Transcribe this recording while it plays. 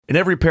In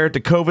every pair of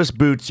Tecovas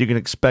boots, you can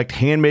expect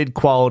handmade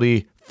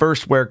quality,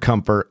 first wear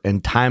comfort,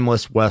 and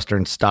timeless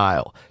Western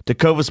style.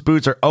 Tecovas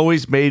boots are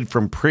always made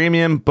from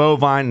premium,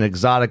 bovine, and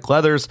exotic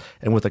leathers,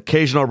 and with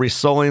occasional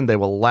resoling, they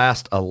will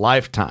last a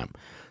lifetime.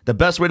 The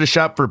best way to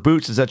shop for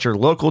boots is at your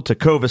local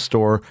Tecovas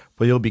store,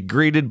 where you'll be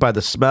greeted by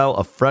the smell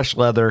of fresh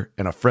leather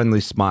and a friendly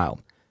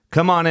smile.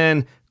 Come on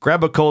in,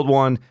 grab a cold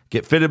one,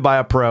 get fitted by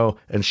a pro,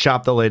 and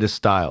shop the latest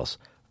styles.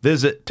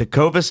 Visit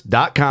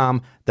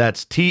Tecovas.com,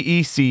 that's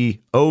Tecovas.com,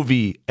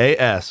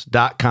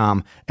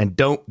 and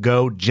don't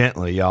go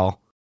gently, y'all.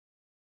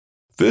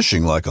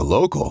 Fishing like a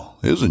local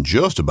isn't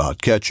just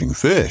about catching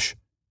fish.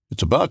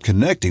 It's about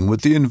connecting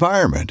with the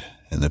environment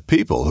and the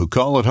people who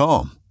call it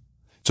home.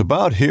 It's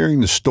about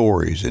hearing the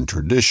stories and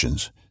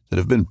traditions that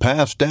have been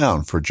passed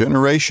down for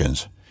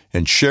generations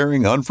and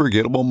sharing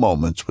unforgettable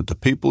moments with the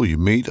people you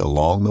meet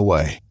along the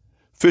way.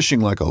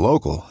 Fishing like a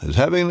local is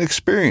having an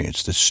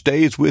experience that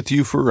stays with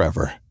you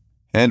forever.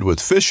 And with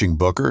Fishing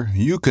Booker,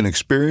 you can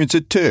experience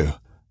it too,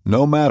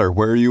 no matter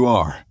where you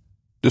are.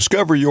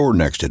 Discover your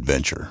next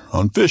adventure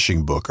on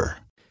Fishing Booker.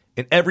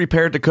 In every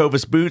pair of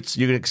Tecovas boots,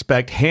 you can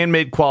expect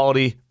handmade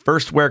quality,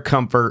 first wear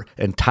comfort,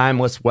 and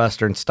timeless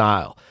Western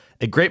style.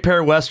 A great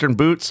pair of Western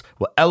boots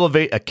will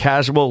elevate a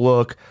casual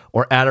look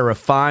or add a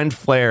refined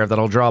flair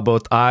that'll draw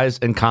both eyes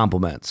and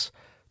compliments.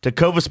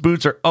 Tecovas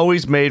boots are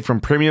always made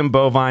from premium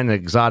bovine and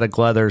exotic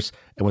leathers,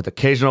 and with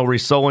occasional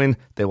resoling,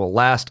 they will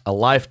last a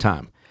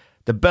lifetime.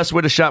 The best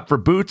way to shop for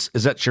boots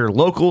is at your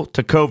local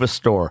Tecovas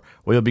store,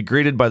 where you'll be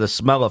greeted by the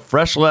smell of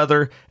fresh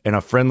leather and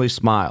a friendly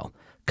smile.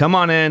 Come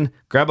on in,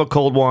 grab a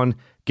cold one,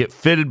 get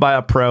fitted by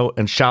a pro,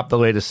 and shop the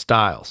latest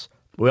styles.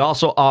 We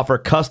also offer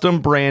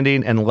custom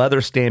branding and leather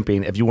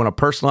stamping if you want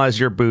to personalize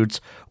your boots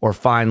or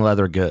fine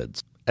leather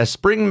goods. As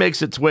spring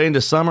makes its way into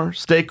summer,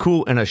 stay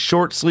cool in a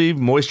short sleeve,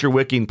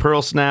 moisture-wicking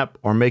pearl snap,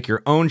 or make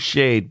your own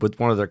shade with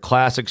one of their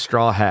classic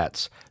straw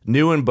hats,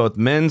 new in both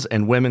men's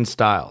and women's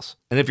styles.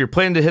 And if you're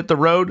planning to hit the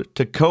road,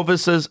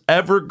 Tecovas'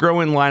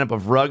 ever-growing lineup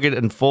of rugged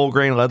and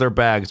full-grain leather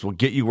bags will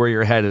get you where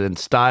you're headed in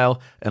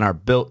style and are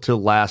built to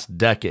last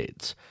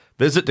decades.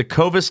 Visit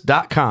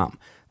Tecovas.com,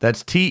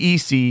 that's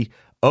Tecovas.com,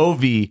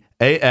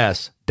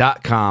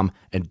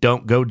 and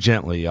don't go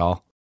gently,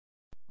 y'all.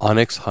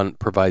 Onyx Hunt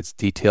provides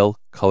detailed,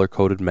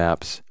 color-coded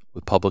maps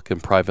with public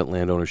and private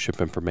land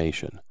ownership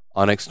information.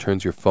 Onyx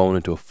turns your phone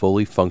into a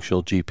fully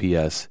functional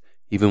GPS,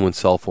 even when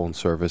cell phone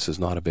service is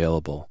not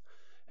available,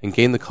 and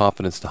gain the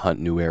confidence to hunt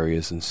new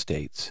areas and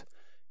states.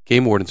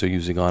 Game wardens are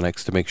using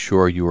Onyx to make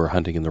sure you are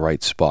hunting in the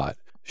right spot.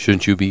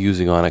 Shouldn't you be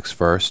using Onyx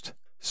first?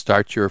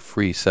 Start your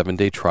free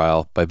 7-day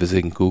trial by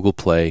visiting Google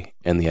Play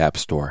and the App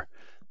Store.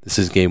 This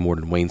is Game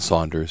Warden Wayne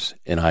Saunders,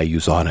 and I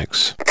use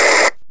Onyx.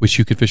 Wish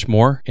you could fish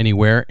more,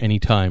 anywhere,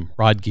 anytime.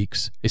 Rod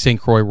Geeks, a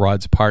St. Croix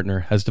Rods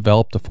partner, has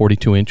developed a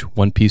 42-inch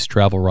one-piece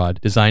travel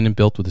rod designed and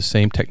built with the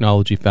same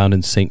technology found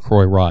in St.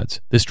 Croix Rods.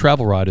 This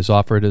travel rod is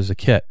offered as a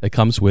kit that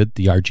comes with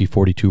the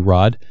RG42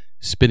 rod,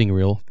 spinning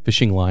reel,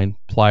 fishing line,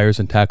 pliers,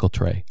 and tackle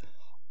tray.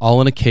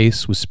 All in a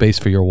case with space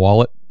for your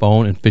wallet,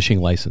 phone, and fishing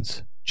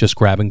license. Just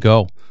grab and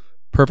go.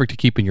 Perfect to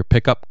keep in your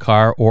pickup,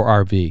 car, or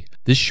RV.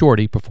 This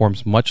shorty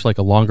performs much like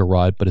a longer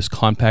rod, but is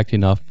compact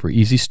enough for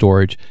easy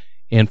storage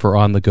and for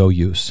on-the-go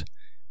use.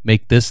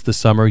 Make this the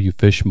summer you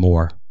fish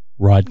more.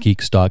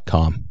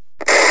 RodGeeks.com.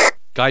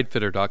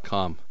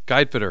 GuideFitter.com.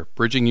 GuideFitter,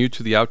 bridging you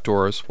to the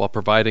outdoors while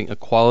providing a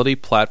quality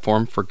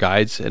platform for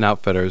guides and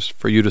outfitters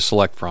for you to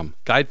select from.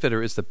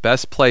 GuideFitter is the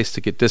best place to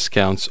get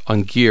discounts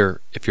on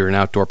gear if you're an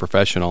outdoor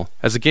professional.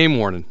 As a game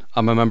warden,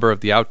 I'm a member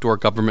of the Outdoor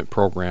Government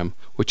Program,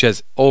 which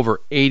has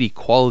over 80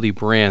 quality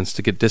brands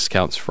to get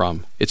discounts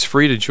from. It's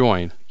free to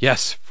join.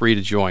 Yes, free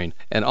to join.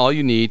 And all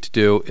you need to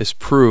do is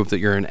prove that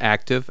you're an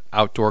active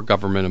outdoor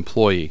government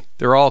employee.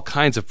 There are all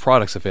kinds of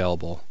products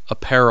available: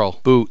 apparel,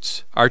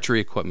 boots, archery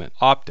equipment,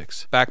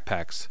 optics,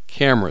 backpacks,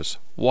 cameras,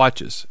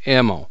 watches,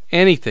 ammo,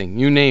 anything,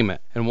 you name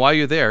it. And while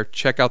you're there,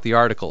 check out the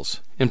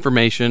articles,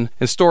 information,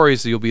 and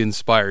stories that you'll be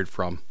inspired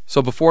from.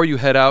 So before you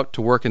head out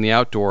to work in the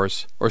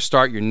outdoors or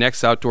start your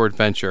next outdoor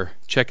adventure,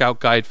 check out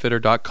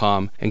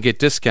GuideFitter.com and get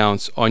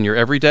discounts on your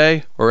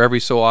everyday or every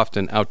so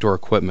often outdoor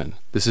equipment.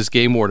 This is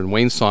Game Warden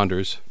Wayne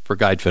Saunders for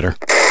GuideFitter.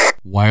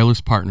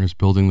 Wireless Partners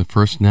building the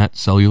FirstNet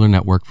cellular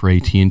network for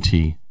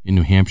AT&T in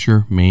New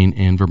Hampshire, Maine,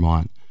 and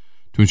Vermont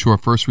to ensure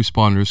first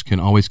responders can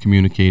always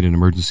communicate in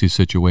emergency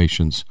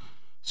situations,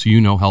 so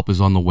you know help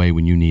is on the way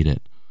when you need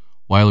it.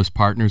 Wireless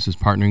Partners is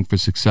partnering for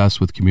success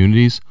with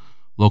communities,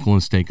 local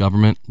and state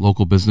government,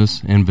 local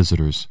business, and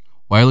visitors.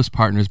 Wireless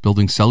Partners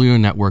building cellular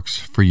networks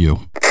for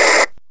you.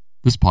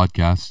 This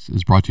podcast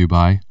is brought to you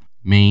by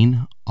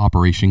Maine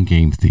Operation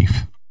Game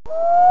Thief.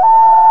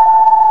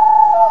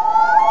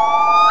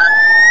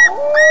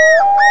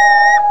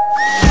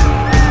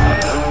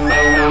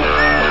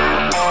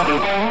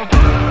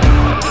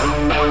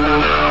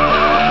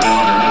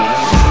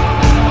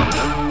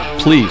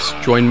 Please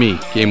join me,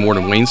 Game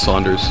Warden Wayne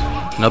Saunders,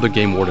 and other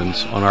game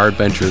wardens on our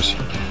adventures,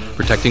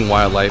 protecting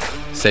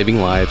wildlife, saving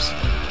lives,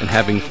 and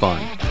having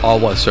fun, all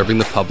while serving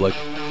the public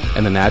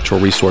and the natural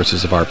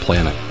resources of our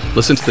planet.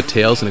 Listen to the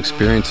tales and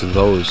experiences of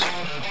those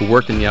who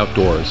work in the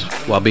outdoors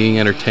while being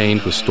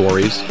entertained with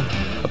stories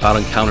about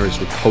encounters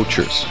with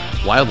poachers,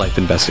 wildlife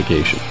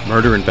investigation,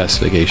 murder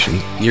investigation,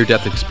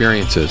 near-death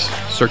experiences,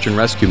 search and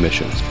rescue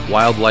missions,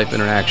 wildlife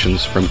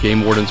interactions from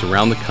game wardens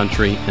around the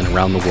country and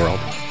around the world.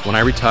 When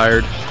I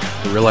retired,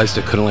 I realized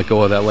I couldn't let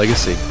go of that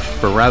legacy,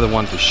 but rather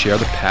wanted to share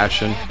the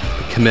passion,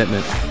 the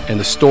commitment, and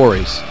the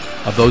stories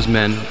of those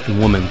men and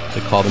women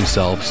that call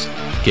themselves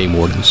game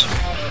wardens.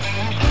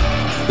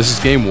 This is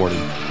Game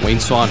Warden Wayne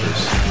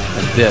Saunders,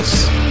 and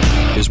this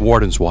is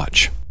Warden's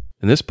Watch.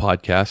 And this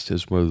podcast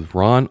is with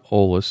Ron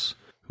Olis,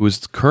 who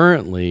is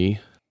currently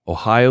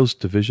Ohio's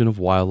Division of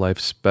Wildlife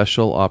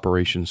Special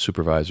Operations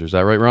Supervisor. Is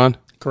that right, Ron?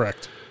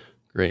 Correct.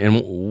 Great.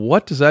 And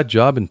what does that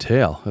job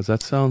entail? Because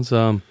that sounds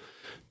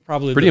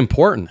Probably pretty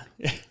important.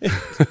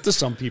 to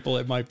some people.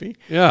 It might be.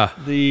 Yeah.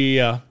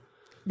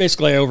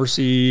 Basically, I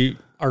oversee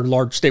our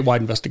large statewide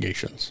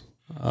investigations.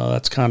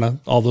 That's kind of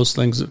all those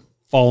things that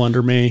fall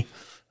under me.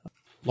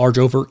 Large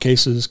overt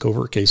cases,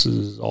 covert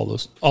cases, all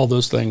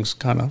those things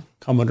kind of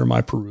come under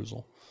my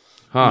perusal.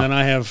 And then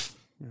I have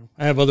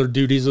other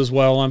duties as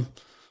well. I'm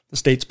the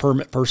state's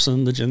permit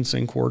person, the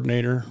ginseng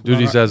coordinator.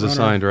 Duties as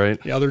assigned,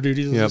 right? The other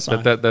duties as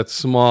assigned. That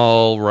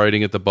small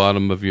writing at the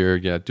bottom of your,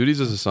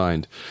 duties as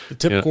assigned. The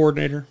tip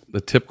coordinator.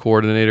 The tip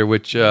coordinator,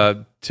 which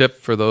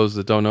tip, for those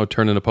that don't know,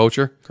 turn in a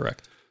poacher.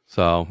 Correct.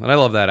 So, and I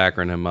love that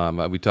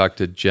acronym. We talked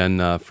to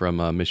Jen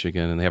from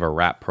Michigan, and they have a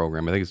RAP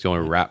program. I think it's the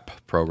only RAP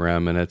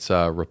program, and it's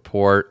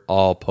Report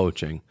All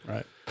Poaching.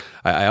 Right.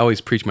 I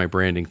always preach my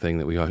branding thing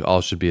that we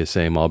all should be the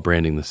same, all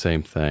branding the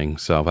same thing.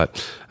 So,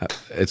 but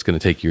it's going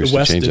to take years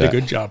to change that. The West did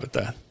a good job at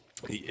that.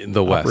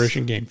 The West.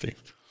 Operation Game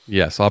Thief.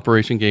 Yes,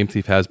 Operation Game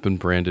Thief has been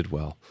branded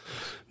well,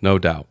 no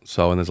doubt.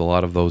 So, and there's a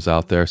lot of those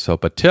out there. So,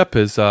 but TIP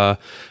is, how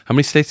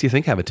many states do you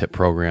think have a TIP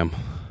program?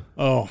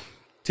 Oh,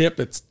 TIP,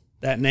 it's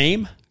that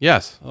name?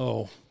 Yes.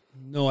 Oh,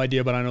 no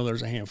idea, but I know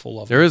there's a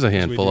handful of them. There is a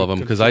handful of them,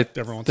 because I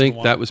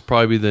think that was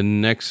probably the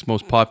next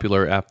most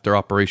popular after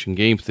Operation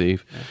Game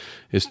Thief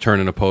is Turn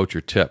in a Poacher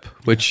TIP,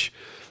 which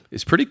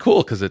is pretty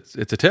cool because it's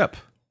a tip.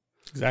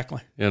 Exactly.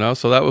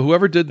 So that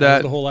whoever did that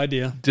was the whole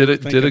idea. Did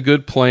a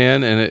good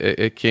plan, and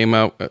it came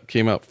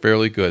out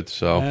fairly good.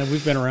 So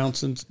we've been around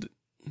since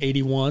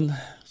 81.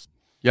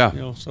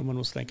 Yeah. Someone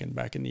was thinking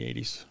back in the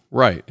 80s.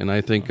 Right. And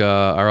I think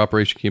our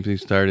Operation Game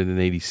Thief started in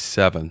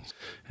 87.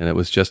 And it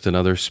was just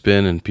another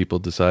spin, and people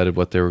decided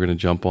what they were going to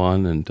jump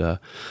on. And,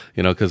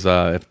 because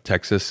if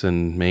Texas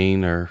and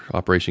Maine are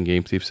Operation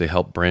Game Thieves, they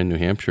help brand New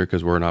Hampshire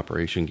because we're an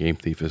Operation Game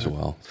Thief as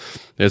well.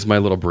 There's my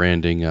little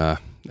branding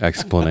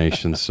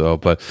explanation.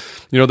 But,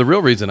 the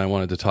real reason I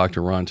wanted to talk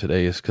to Ron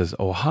today is because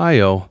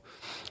Ohio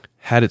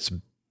had its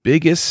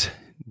biggest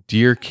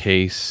deer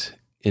case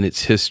in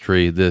its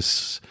history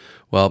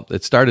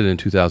it started in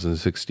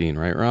 2016,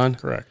 right, Ron?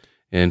 Correct.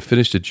 And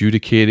finished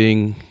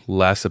adjudicating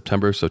last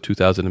September. So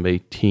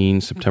 2018,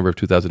 September of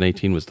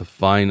 2018 was the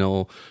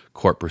final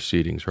court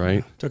proceedings,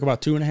 right? Took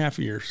about 2.5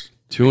 years.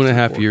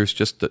 2.5 years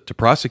just to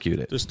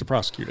prosecute it. Just to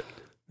prosecute it.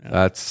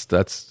 Yeah.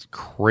 That's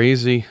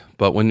crazy.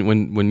 But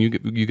when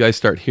you guys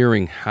start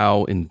hearing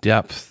how in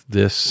depth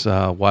this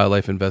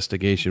wildlife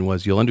investigation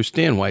was, you'll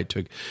understand why it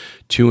took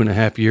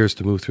 2.5 years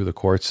to move through the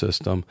court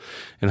system,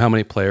 and how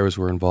many players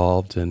were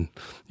involved. And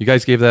you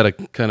guys gave that a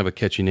kind of a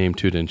catchy name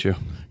too, didn't you?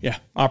 Yeah,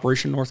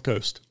 Operation North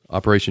Coast.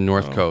 Operation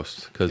North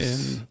Coast,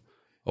 because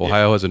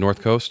Ohio has a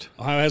North Coast.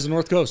 Ohio has a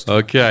North Coast.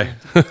 Okay.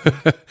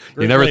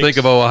 You never think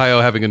of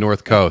Ohio having a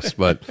North Coast,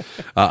 but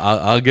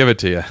I'll give it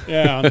to you.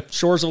 Yeah, on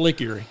shores of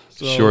Lake Erie.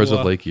 So, shores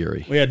of Lake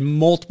Erie. We had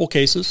multiple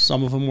cases.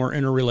 Some of them were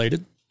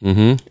interrelated,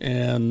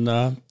 and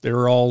they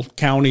were all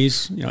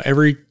counties.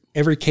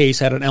 Every case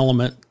had an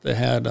element that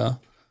had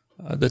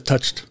that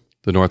touched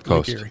the North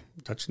Coast. Lake Erie,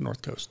 touched the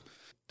North Coast.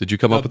 Did you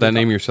come up with that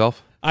name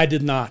yourself? I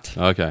did not.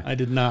 Okay, I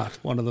did not.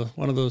 One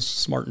of those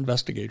smart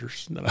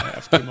investigators that I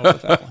have came up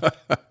with that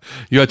one.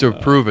 You had to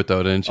approve it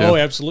though, didn't you? Oh,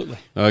 absolutely.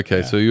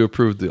 Okay, so you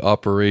approved the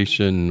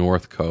Operation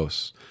North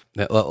Coast.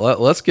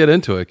 Let's get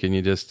into it. Can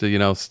you just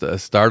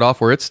start off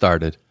where it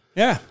started?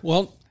 Yeah,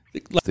 well,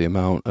 the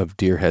amount of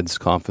deer heads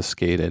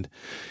confiscated,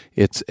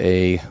 it's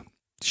a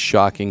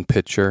shocking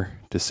picture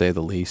to say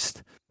the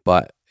least,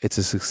 but it's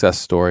a success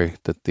story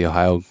that the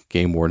Ohio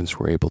game wardens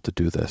were able to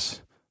do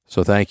this.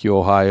 So thank you,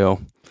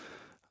 Ohio.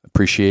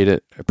 Appreciate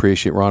it.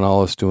 Appreciate Ron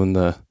Olis doing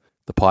the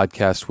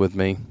podcast with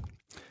me.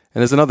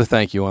 And there's another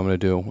thank you I'm going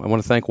to do. I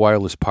want to thank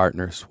Wireless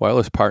Partners.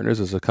 Wireless Partners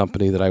is a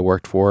company that I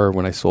worked for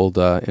when I sold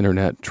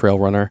Internet Trail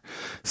Runner.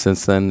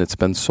 Since then, it's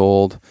been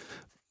sold.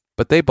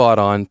 But they bought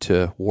on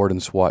to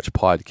Warden's Watch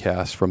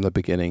podcast from the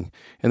beginning,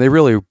 and they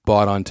really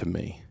bought on to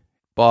me.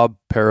 Bob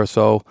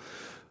Paraso,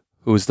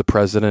 who is the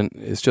president,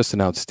 is just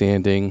an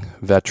outstanding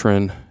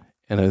veteran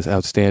and an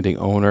outstanding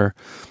owner.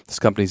 This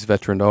company's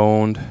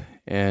veteran-owned,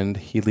 and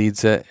he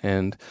leads it,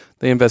 and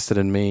they invested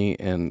in me,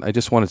 and I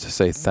just wanted to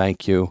say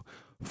thank you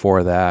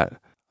for that.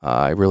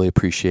 I really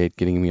appreciate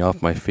getting me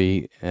off my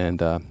feet,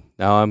 and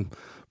now I'm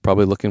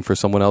probably looking for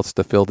someone else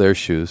to fill their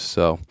shoes,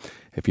 so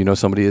if you know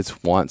somebody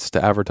that wants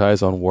to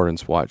advertise on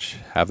Warden's Watch,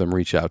 have them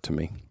reach out to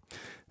me.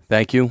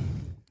 Thank you.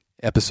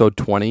 Episode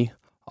 20,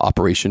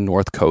 Operation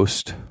North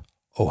Coast,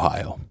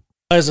 Ohio.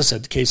 As I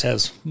said, the case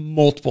has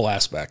multiple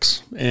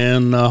aspects.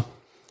 And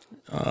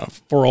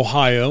for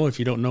Ohio, if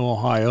you don't know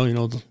Ohio,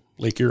 the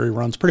Lake Erie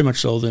runs pretty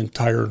much the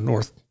entire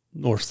north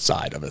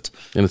side of it.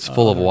 And it's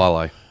full of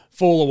walleye.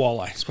 Full of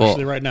walleye,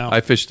 especially right now.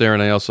 I fished there,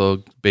 and I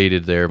also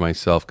baited there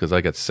myself because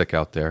I got sick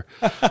out there.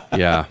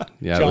 Yeah.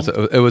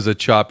 It was the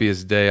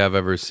choppiest day I've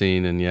ever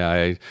seen,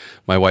 and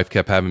my wife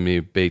kept having me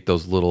bait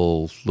those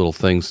little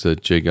things to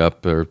jig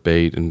up or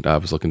bait, and I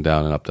was looking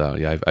down and up down.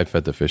 Yeah, I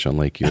fed the fish on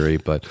Lake Erie,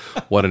 but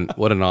what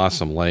an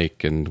awesome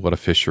lake and what a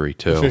fishery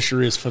too. The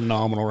fishery is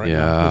phenomenal right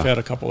now. We've had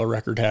a couple of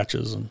record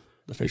hatches, and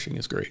the fishing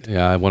is great.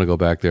 Yeah, I want to go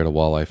back there to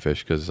walleye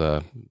fish because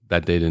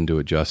that day didn't do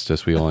it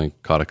justice. We only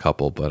caught a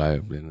couple, but I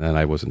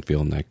wasn't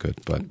feeling that good.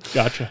 But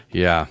gotcha.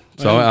 Yeah.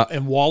 So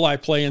and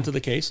walleye play into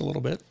the case a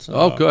little bit.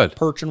 So, good.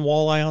 Perch and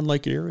walleye on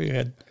Lake Erie. We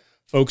had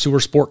folks who were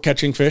sport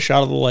catching fish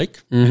out of the lake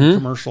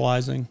and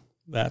commercializing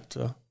that.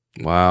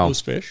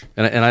 Those fish.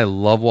 And I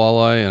love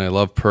walleye and I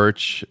love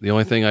perch. The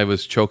only thing I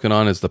was choking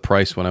on is the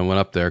price when I went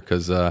up there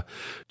because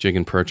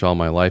jigging perch all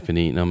my life and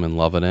eating them and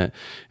loving it.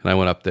 And I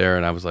went up there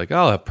and I was like,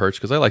 I'll have perch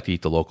because I like to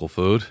eat the local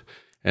food.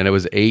 And it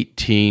was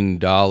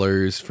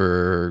 $18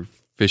 for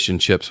fish and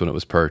chips when it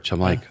was perch.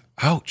 I'm like,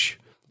 ouch.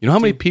 You know how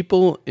many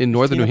people in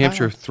northern New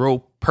Hampshire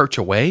throw perch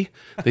away?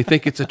 They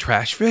think it's a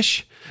trash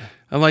fish.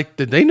 I'm like,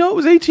 did they know it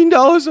was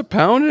 $18 a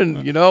pound?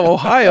 And,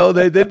 Ohio,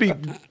 they'd be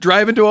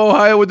driving to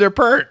Ohio with their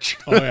perch.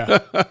 Oh, yeah.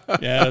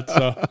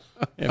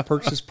 Yeah,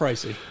 perch is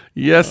pricey.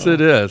 Yes,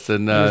 it is.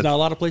 And there's not a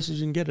lot of places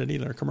you can get it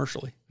either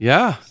commercially.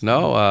 Yeah,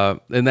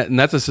 no. And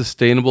that's a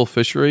sustainable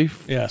fishery?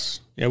 Yes.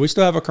 Yeah, we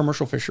still have a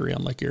commercial fishery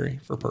on Lake Erie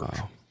for perch.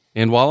 Wow.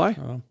 And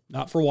walleye?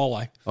 Not for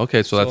walleye.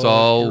 Okay, so that's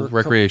all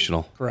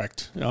recreational.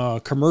 Correct.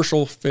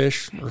 Commercial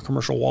fish or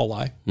commercial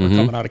walleye are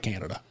coming out of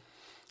Canada.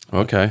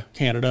 Okay.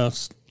 Canada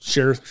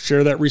share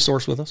that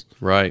resource with us.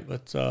 Right.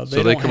 But so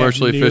they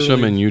commercially fish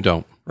them and you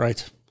don't.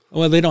 Right.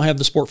 Well, they don't have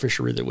the sport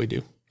fishery that we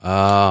do.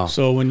 Oh.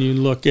 So when you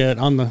look at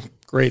on the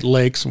Great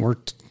Lakes, and we're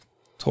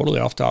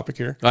totally off topic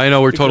here. I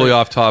know we're totally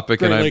off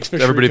topic, and everybody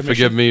Commission.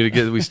 forgive me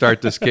we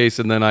start this case,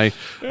 and then I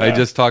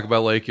just talk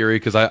about Lake Erie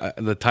because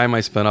the time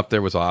I spent up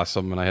there was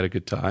awesome, and I had a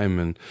good time.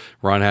 And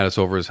Ron had us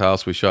over his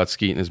house. We shot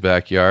skeet in his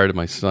backyard, and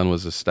my son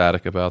was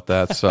ecstatic about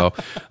that. So,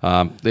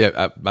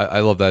 I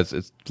love that.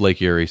 It's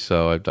Lake Erie,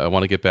 so I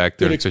want to get back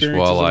there good and fish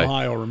walleye. In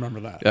Ohio,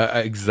 remember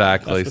that.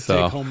 Exactly. That's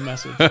the take-home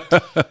message.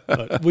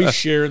 But we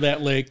share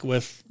that lake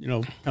with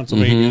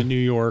Pennsylvania, New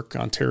York,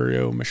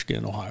 Ontario,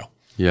 Michigan, Ohio.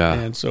 Yeah,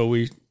 and so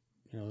we.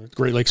 The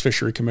Great Lakes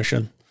Fishery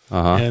Commission,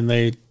 and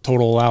they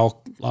total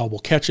allowable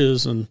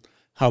catches and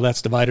how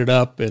that's divided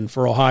up. And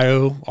for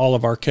Ohio, all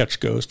of our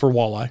catch goes for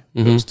walleye,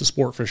 goes to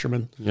sport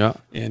fishermen. Yeah.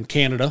 In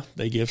Canada,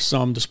 they give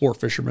some to sport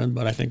fishermen,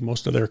 but I think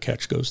most of their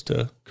catch goes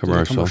to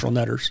commercial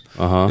netters,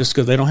 just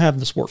because they don't have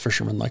the sport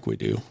fishermen like we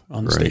do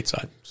on the state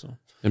side. So.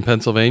 In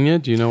Pennsylvania,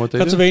 do you know what they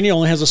Pennsylvania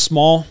only has a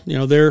small,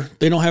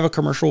 they don't have a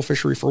commercial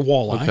fishery for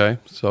walleye. Okay,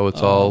 so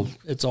it's all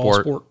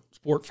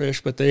sport fish,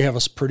 but they have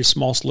a pretty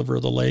small sliver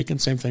of the lake,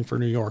 and same thing for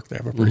New York. They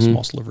have a pretty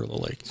small sliver of the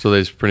lake. So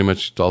there's pretty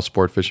much all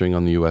sport fishing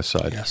on the U.S.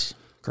 side. Yes,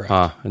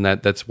 correct. And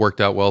that's worked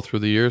out well through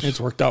the years? It's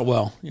worked out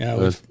well. Yeah,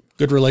 with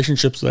good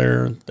relationships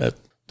there. That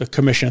the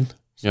commission,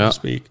 so to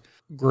speak,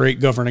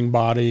 great governing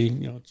body.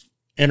 It's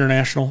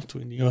international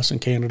between the U.S. and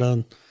Canada,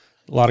 and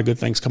a lot of good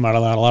things come out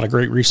of that. A lot of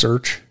great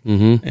research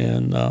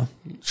and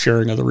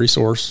sharing of the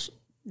resource,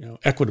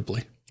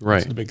 equitably. Right,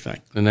 that's the big thing.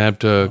 And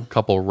after a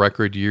couple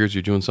record years,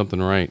 you're doing something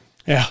right.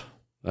 Yeah.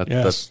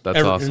 That's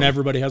awesome. And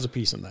everybody has a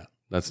piece in that.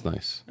 That's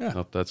nice. Yeah.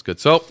 Oh, that's good.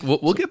 So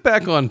we'll get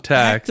back on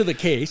tack. Back to the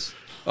case.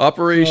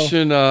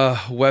 Operation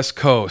West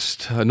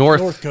Coast.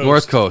 North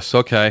Coast.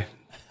 Okay.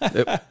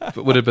 It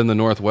would have been the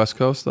Northwest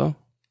Coast, though?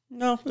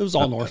 No, it was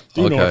all north.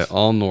 North.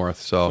 All north.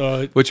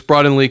 So which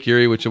brought in Lake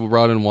Erie, which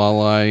brought in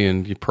walleye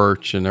and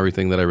perch and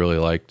everything that I really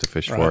like to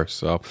fish for.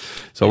 So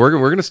we're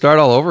going to start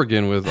all over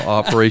again with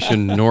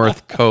Operation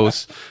North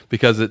Coast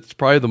because it's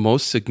probably the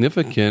most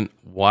significant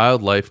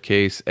wildlife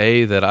case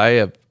that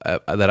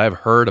I've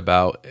heard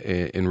about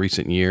in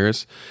recent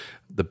years.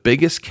 The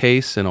biggest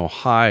case in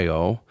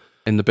Ohio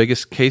and the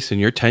biggest case in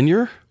your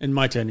tenure? In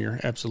my tenure,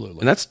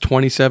 absolutely. And that's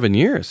 27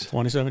 years.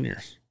 27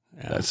 years.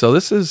 Yeah. So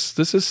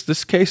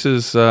this case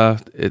is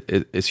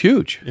it's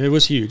huge. It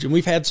was huge, and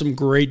we've had some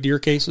great deer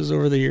cases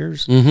over the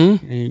years.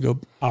 Mm-hmm. And you go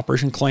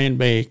Operation Clam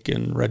Bake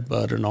and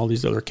Redbud and all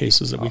these other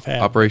cases that we've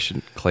had.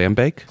 Operation Clam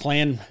Bake?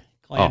 Clam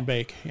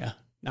Bake, yeah,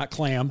 not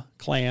clam,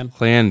 clan.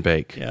 Clan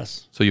Bake,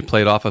 yes. So you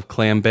played off of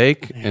Clam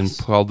Bake and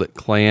called it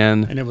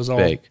Clan, and it was all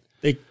Bake.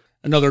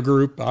 Another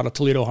group out of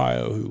Toledo,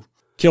 Ohio, who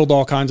killed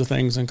all kinds of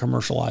things and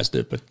commercialized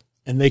it,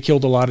 and they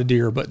killed a lot of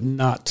deer, but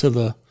not to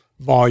the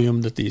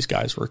volume that these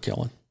guys were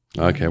killing.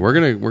 Okay, we're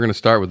gonna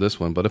start with this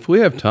one, but if we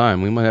have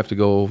time, we might have to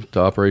go to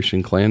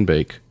Operation Clan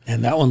Bake.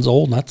 And that one's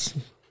old. That's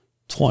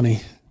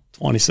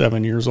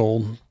 27 years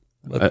old.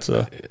 But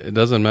it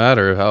doesn't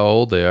matter how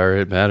old they are.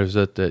 It matters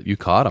that you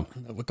caught them.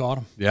 We caught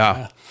them.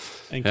 Yeah,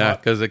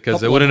 because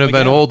it wouldn't have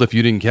been old if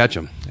you didn't catch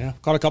them. Yeah,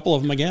 caught a couple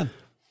of them again.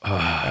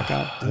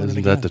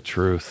 Isn't that the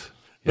truth?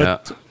 Yeah.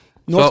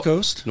 North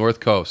Coast North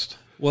Coast.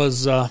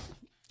 was,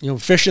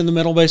 fish in the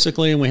middle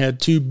basically, and we had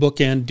 2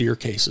 bookend deer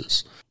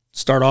cases.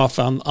 Start off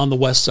on the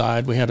west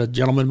side, we had a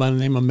gentleman by the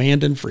name of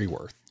Mandan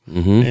Freeworth,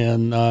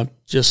 and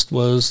just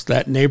was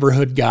that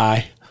neighborhood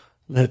guy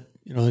that,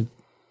 a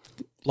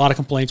lot of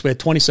complaints. We had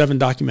 27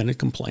 documented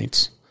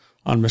complaints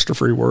on Mr.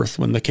 Freeworth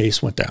when the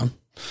case went down.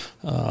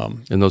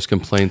 And those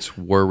complaints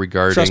were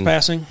regarding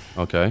Trespassing,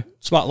 Okay.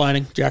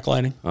 spotlighting,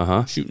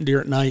 jacklighting, shooting deer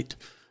at night,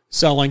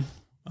 selling.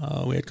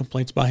 We had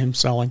complaints by him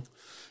selling,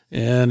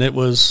 and he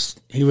was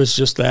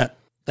just that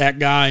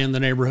guy in the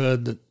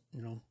neighborhood that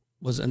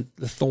was in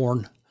the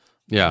thorn.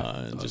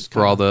 Yeah,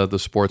 for all the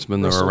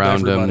sportsmen that were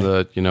around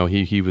him,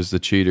 he was the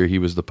cheater, he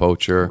was the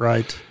poacher,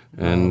 right?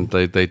 And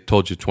they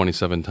told you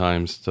 27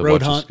 times to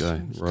road watch hunt.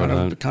 this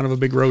guy. Kind of a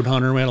big road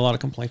hunter. We had a lot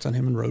of complaints on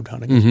him and road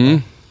hunting as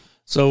well.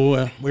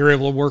 So we were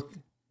able to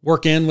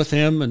work in with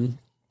him and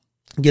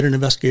get an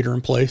investigator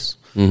in place,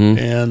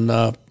 and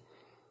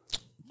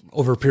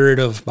over a period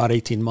of about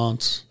 18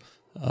 months,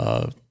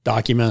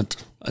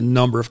 document a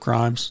number of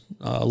crimes,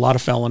 a lot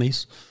of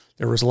felonies.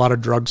 There was a lot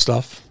of drug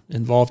stuff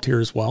involved here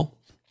as well.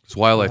 Because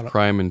wildlife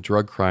crime and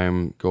drug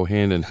crime go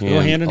hand in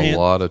hand a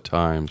lot of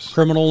times.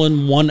 Criminal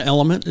in one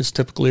element is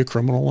typically a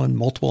criminal in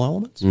multiple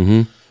elements.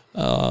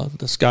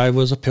 This guy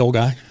was a pill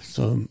guy,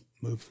 so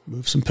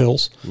move some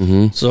pills.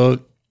 So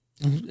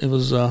it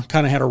was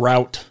kind of had a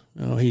route.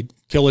 He'd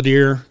kill a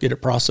deer, get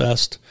it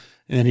processed,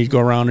 and then he'd go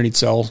around and he'd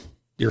sell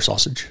deer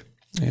sausage.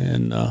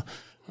 And a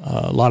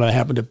lot of it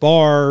happened at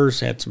bars,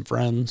 had some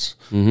friends,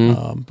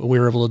 but we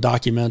were able to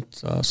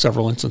document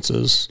several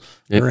instances.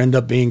 There ended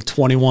up being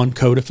 21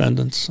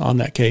 co-defendants on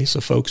that case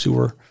of folks who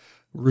were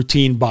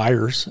routine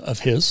buyers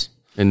of his.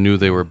 And knew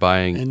they were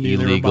buying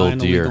illegal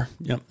deer.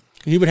 Yep.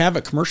 He would have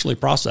it commercially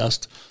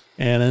processed,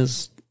 and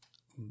as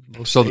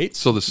so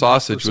the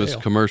sausage was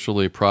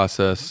commercially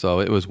processed, so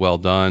it was well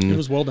done. It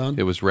was well done.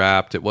 It was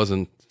wrapped. It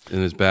wasn't in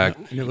his bag.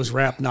 And it was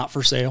wrapped not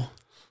for sale.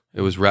 It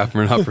was wrapped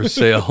not for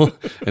sale,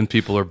 and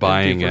people are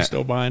buying people it. Are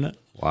still buying it.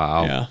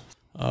 Wow. Yeah.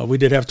 We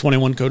did have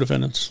 21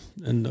 co-defendants,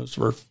 and those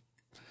were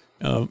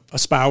a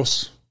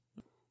spouse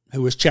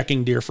who was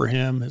checking deer for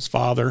him, his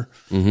father,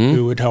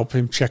 who would help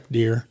him check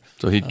deer.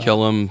 So he'd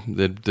kill them.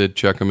 They'd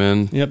check them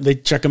in. Yep,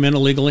 they'd check them in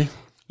illegally.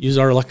 Use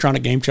our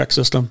electronic game check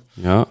system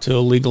to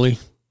illegally.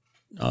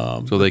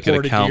 So they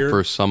could account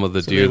for some of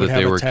the deer that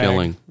they were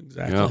killing.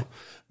 Exactly. Yeah.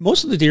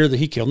 Most of the deer that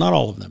he killed, not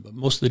all of them, but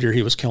most of the deer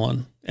he was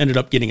killing ended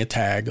up getting a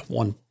tag of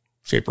one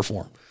shape or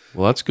form.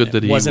 Well, that's good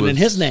that he wasn't in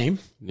his name.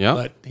 Yeah.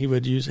 But he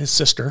would use his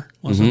sister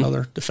was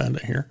another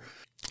defendant here.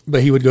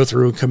 But he would go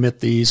through and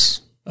commit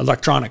these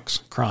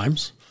electronics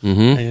crimes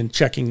and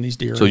checking these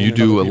deer. So you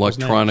do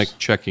electronic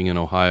checking in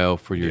Ohio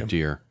for your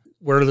deer.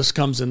 Where this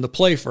comes into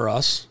play for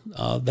us,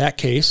 that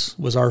case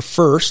was our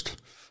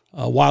first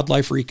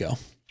wildlife RICO,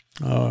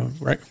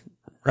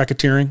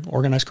 racketeering,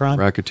 organized crime.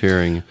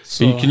 Racketeering.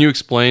 So, can you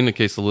explain, in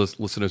case the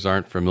listeners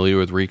aren't familiar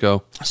with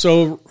RICO?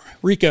 So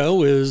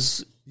RICO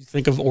is, you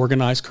think of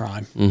organized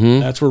crime.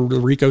 That's where the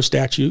RICO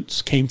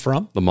statutes came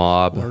from. The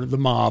mob. Or the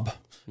mob.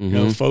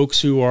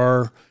 Folks who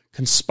are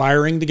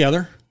conspiring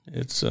together.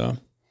 It's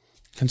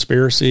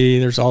conspiracy.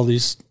 There's all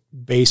these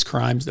base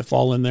crimes that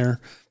fall in there.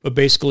 But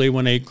basically,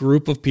 when a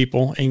group of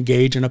people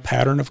engage in a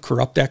pattern of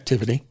corrupt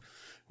activity,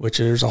 which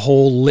there's a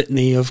whole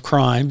litany of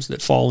crimes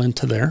that fall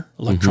into there.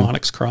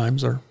 Electronics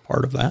crimes are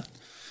part of that.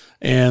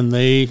 And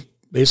they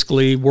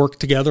basically work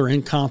together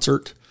in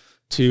concert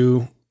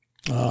to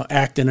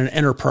act in an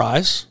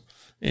enterprise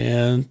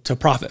and to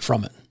profit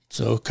from it.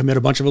 So commit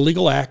a bunch of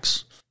illegal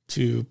acts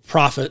to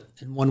profit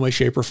in one way,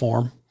 shape, or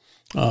form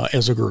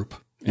as a group.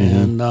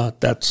 And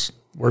that's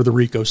where the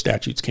RICO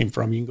statutes came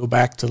from. You can go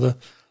back to the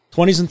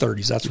 20s and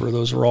 30s. That's where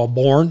those were all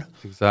born.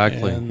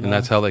 Exactly. And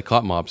that's how they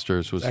caught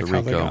mobsters, was the RICO.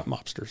 That's how they got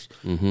mobsters.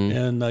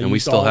 And we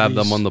still have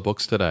them on the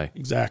books today.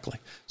 Exactly.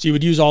 So you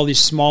would use all these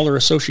smaller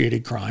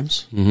associated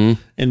crimes, and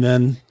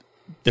then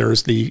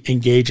there's the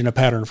engage in a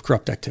pattern of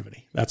corrupt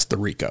activity. That's the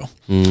RICO.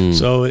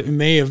 So it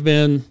may have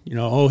been,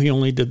 he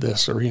only did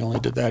this, or he only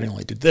did that, he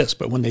only did this.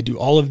 But when they do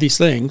all of these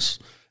things,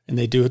 and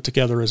they do it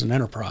together as an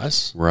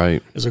enterprise,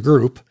 right, as a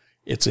group,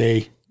 it's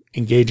a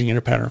engaging in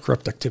a pattern of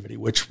corrupt activity,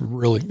 which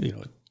really, it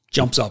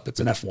jumps up. It's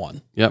an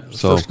F1. Yep.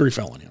 So first degree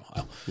felony in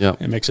Ohio.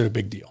 Yep. It makes it a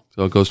big deal.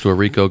 So it goes to a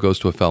RICO, goes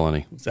to a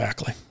felony.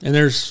 Exactly. And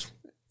there's,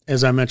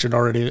 as I mentioned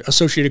already,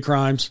 associated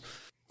crimes,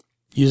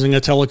 using a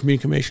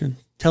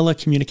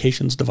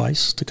telecommunications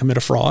device to commit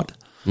a fraud,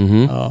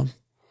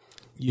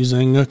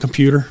 using a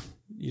computer,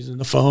 using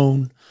the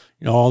phone,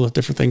 all the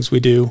different things we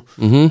do.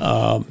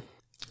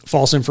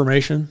 False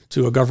information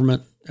to a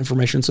government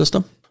information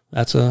system.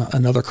 That's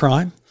another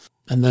crime.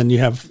 And then you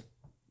have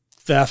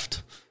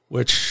theft,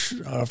 which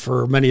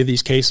for many of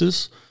these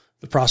cases,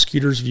 the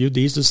prosecutors viewed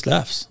these as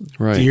thefts.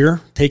 Right.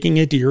 Taking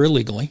a deer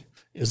illegally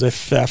is a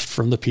theft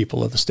from the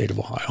people of the state of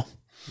Ohio.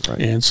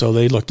 Right. And so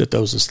they looked at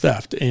those as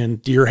theft.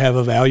 And deer have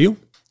a value.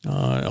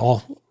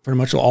 Pretty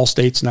much all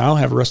states now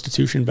have a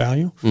restitution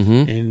value.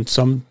 And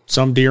some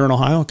deer in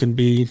Ohio can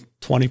be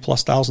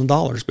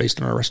 $20,000+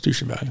 based on our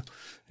restitution value.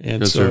 And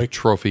Because so they're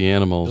trophy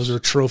animals. those are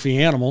trophy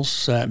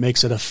animals. That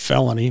makes it a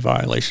felony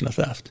violation of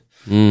theft.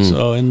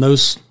 So, and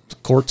those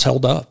courts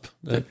held up.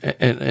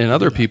 And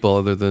other people,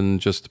 other than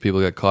just the people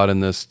that got caught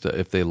in this,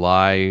 if they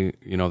lie,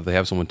 if they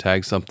have someone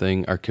tag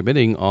something, are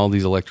committing all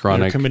these They're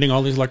electronic. committing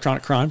all these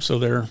electronic crimes, so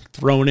they're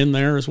thrown in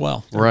there as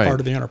well. They're Right.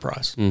 part of the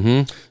enterprise.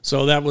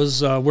 So that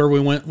was where we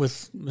went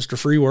with Mr.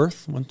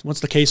 Freeworth. Once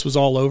the case was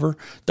all over,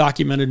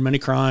 documented many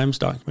crimes,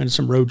 documented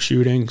some road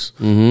shootings,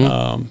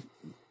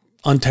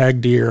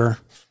 untagged deer,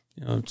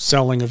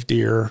 selling of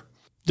deer,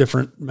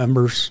 different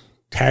members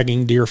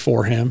tagging deer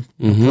for him,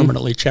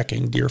 permanently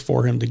checking deer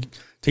for him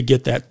to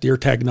get that deer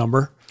tag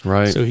number,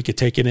 Right. so he could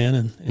take it in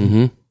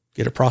and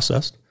get it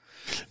processed.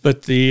 But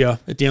at the end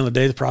of the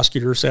day, the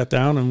prosecutor sat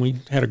down and we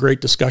had a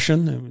great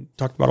discussion and we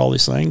talked about all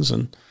these things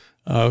and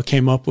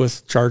came up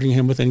with charging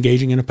him with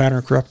engaging in a pattern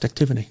of corrupt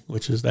activity,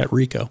 which is that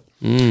RICO.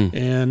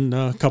 And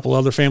a couple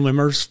other family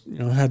members,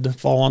 had to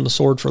fall on the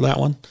sword for that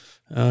one.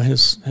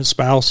 His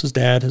spouse, his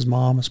dad, his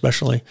mom,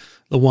 especially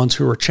the ones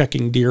who were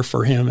checking deer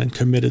for him and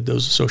committed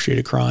those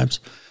associated crimes.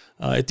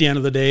 At the end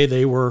of the day,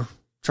 they were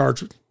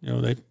charged.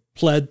 They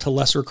pled to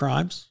lesser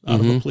crimes out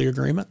of a plea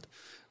agreement.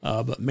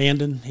 But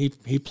Mandan,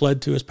 he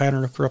pled to his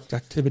pattern of corrupt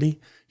activity.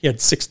 He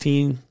had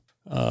 16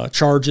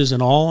 charges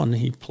in all, and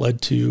he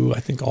pled to, I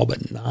think, all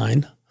but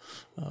 9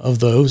 of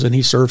those, and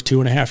he served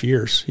 2.5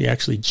 years. He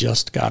actually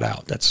just got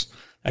out.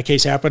 That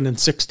case happened in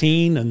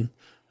 2016, and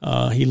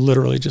he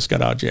literally just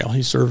got out of jail.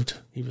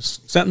 He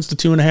was sentenced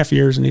to 2.5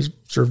 years, and he's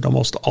served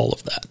almost all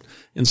of that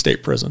in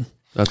state prison.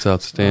 That's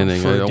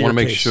outstanding. For a I want deer to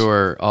make case.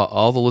 sure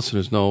all the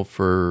listeners know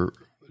for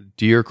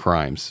deer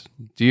crimes,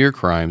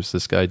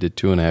 this guy did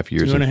 2.5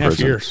 years in prison. 2.5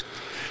 years.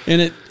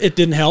 And it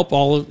didn't help.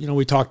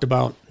 We talked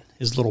about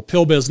his little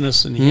pill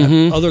business, and he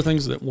had other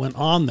things that went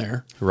on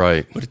there.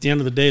 Right. But at the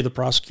end of the day, the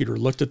prosecutor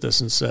looked at this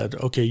and said,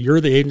 okay,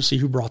 you're the agency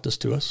who brought this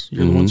to us.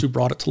 You're the ones who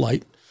brought it to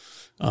light.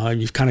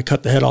 You've kind of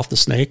cut the head off the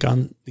snake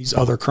on these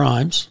other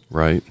crimes.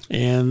 Right.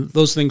 And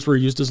those things were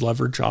used as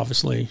leverage,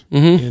 obviously,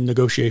 in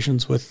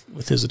negotiations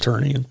with his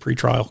attorney and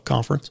pretrial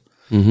conference.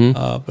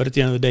 But at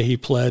the end of the day, he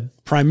pled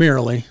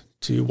primarily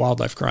to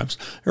wildlife crimes.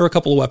 There were a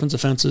couple of weapons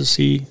offenses.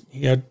 He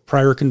had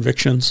prior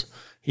convictions.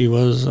 He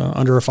was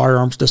under a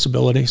firearms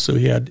disability, so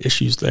he had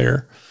issues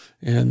there.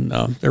 And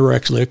there were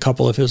actually a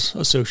couple of his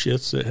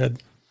associates that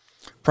had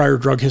prior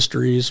drug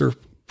histories or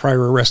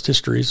prior arrest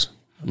histories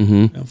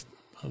of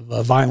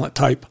a violent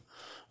type,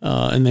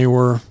 and they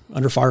were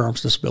under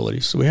firearms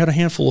disabilities. So we had a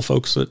handful of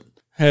folks that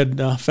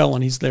had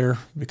felonies there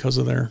because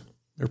of their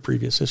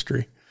previous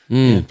history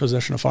in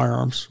possession of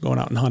firearms, going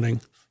out and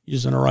hunting,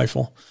 using a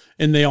rifle.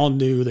 And they all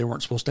knew they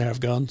weren't supposed to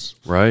have guns.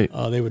 Right.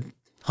 They would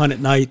hunt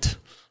at night,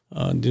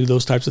 do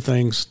those types of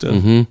things.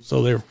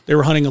 So they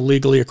were hunting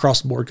illegally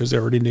across the board because they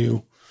already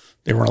knew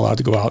they weren't allowed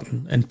to go out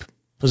and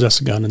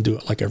possess a gun and do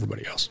it like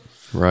everybody else.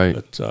 Right.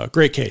 But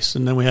great case.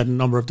 And then we had a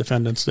number of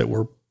defendants that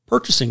were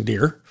purchasing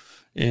deer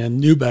and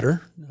knew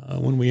better.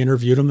 When we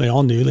interviewed them, they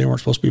all knew they weren't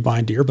supposed to be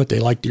buying deer, but they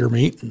liked deer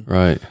meat.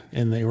 Right.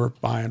 And they were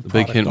buying. The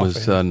big hint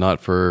was not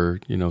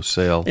for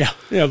sale. Yeah.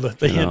 The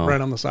hint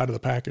right on the side of the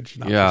package.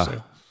 Not for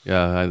sale.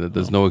 Yeah.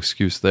 There's no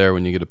excuse there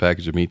when you get a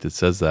package of meat that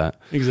says that.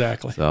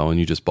 Exactly. So when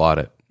you just bought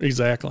it.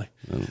 Exactly.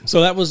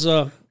 So that was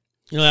that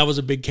was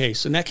a big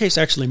case, and that case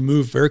actually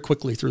moved very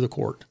quickly through the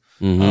court.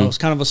 It was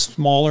kind of a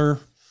smaller.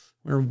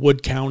 We're in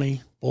Wood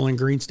County. Bowling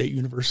Green State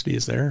University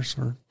is there.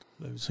 So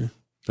those who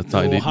That's know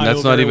Ohio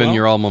not very even well.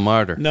 your alma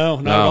mater. No,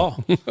 not at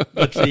all.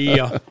 But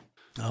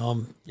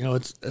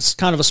it's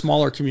kind of a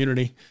smaller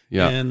community.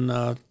 Yeah. And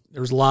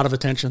there was a lot of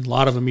attention, a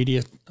lot of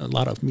media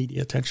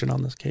attention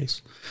on this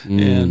case,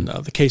 and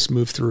the case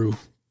moved through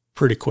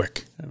pretty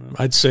quick.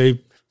 I'd say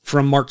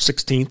from March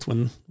 16th,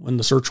 when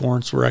the search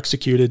warrants were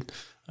executed,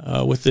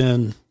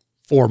 within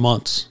 4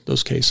 months,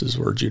 those cases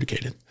were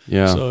adjudicated.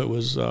 Yeah. So it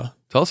was.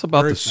 Tell us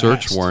about very the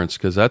search fast. warrants,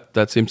 because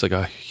that seems like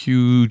a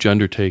huge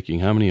undertaking.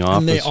 How many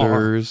And they are.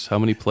 officers? How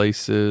many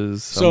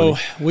places? So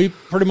we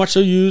pretty much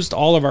used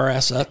all of our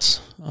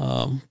assets.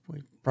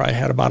 We probably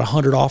had about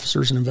 100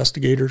 officers and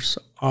investigators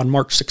on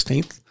March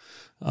 16th.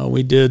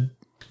 We did,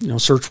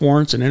 search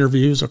warrants and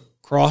interviews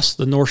across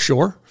the North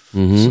Shore.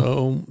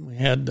 So we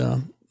had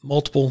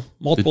multiple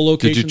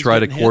locations. Did you try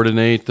to getting hit.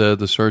 coordinate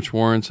the search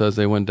warrants as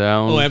they went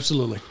down? Oh,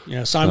 absolutely.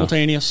 Yeah,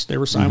 simultaneous. They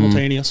were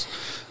simultaneous.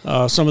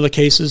 Some of the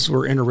cases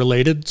were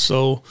interrelated.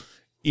 So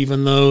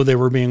even though they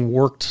were being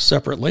worked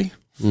separately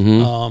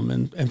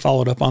and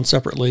followed up on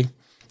separately,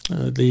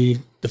 the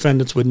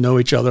defendants would know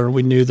each other.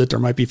 We knew that there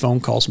might be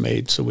phone calls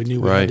made, so we knew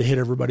we had to hit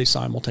everybody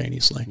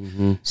simultaneously.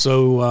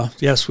 So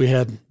yes, we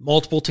had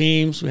multiple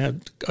teams. We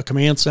had a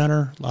command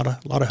center. A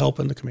lot of help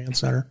in the command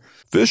center.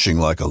 Fishing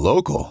like a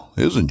local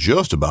isn't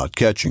just about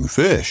catching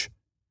fish.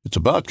 It's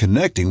about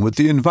connecting with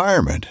the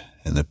environment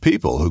and the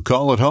people who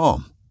call it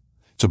home.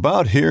 It's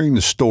about hearing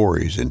the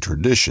stories and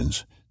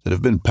traditions that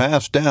have been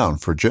passed down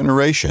for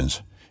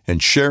generations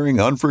and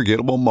sharing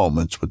unforgettable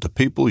moments with the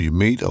people you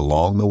meet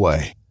along the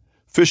way.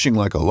 Fishing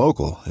like a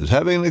local is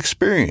having an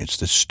experience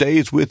that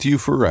stays with you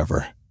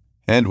forever.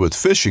 And with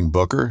Fishing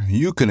Booker,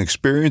 you can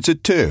experience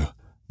it too.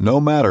 no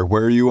matter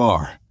where you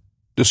are.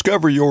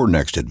 Discover your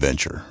next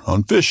adventure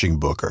on Fishing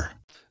Booker.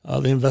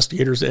 The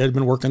investigators that had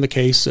been working the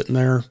case, sitting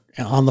there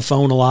on the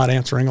phone a lot,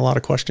 answering a lot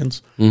of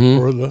questions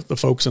for the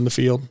folks in the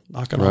field,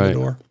 knocking on the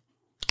door.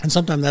 And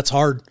sometimes that's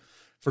hard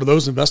for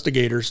those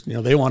investigators.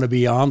 They want to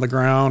be on the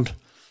ground,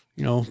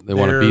 they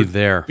want to be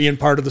there, being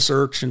part of the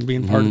search and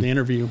being part of the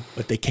interview,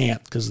 but they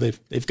can't because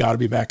they've got to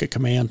be back at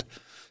command.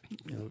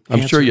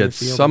 I'm sure you had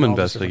some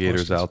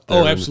investigators out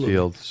there in the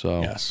field,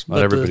 so yes, not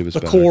everybody was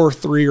the better. core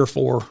 3 or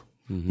 4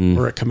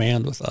 were at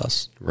command with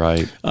us.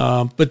 Right.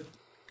 But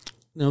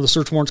the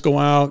search warrants go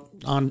out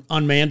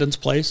on Mandan's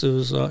place. It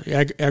was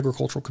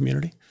agricultural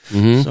community,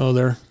 so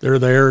they're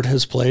there at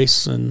his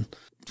place, and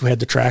we had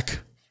the track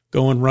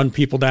go and run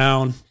people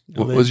down.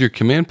 Was your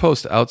command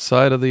post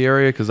outside of the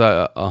area? Because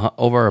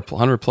over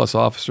 100 plus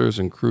officers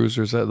and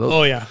cruisers.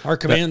 Our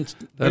command.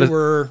 We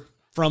were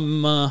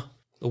from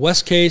the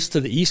west case to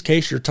the east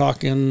case. You're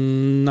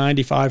talking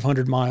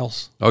 9,500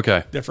 miles.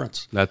 Okay,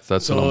 difference. That's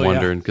what I'm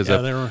wondering, because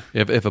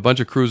if a bunch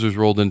of cruisers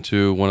rolled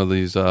into one of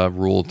these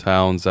rural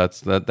towns,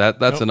 that's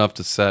enough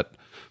to set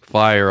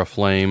fire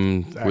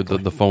aflame with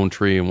the phone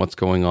tree and what's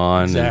going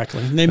on.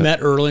 Exactly. And they met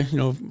early.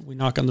 We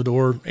knock on the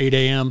door 8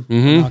 a.m.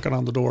 Knocking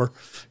on the door.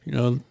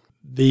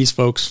 These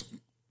folks,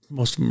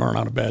 most of them aren't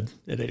out of bed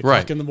at 8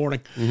 o'clock in the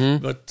morning,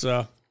 but.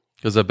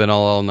 Because I've been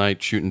all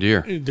night shooting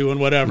deer. Doing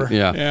whatever.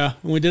 Yeah.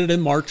 When we did it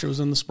in March, it was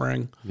in the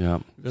spring. Yeah.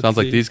 Sounds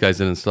like these guys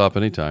didn't stop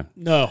anytime.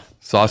 No.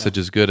 Sausage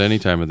is good any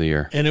time of the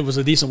year. And it was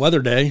a decent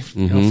weather day.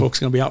 Folks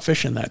going to be out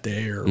fishing that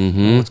day or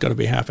what's going to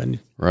be happening.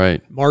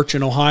 Right. March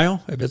in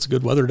Ohio, if it's a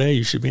good weather day,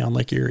 you should be on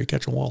Lake Erie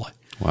catching walleye.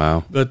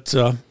 Wow. But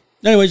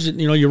anyways,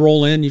 you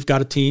roll in, you've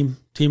got a team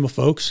of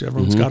folks.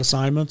 Everyone's got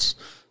assignments.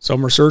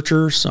 Some are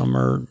searchers, some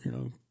are,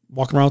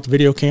 walking around with the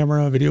video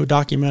camera, video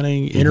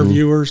documenting,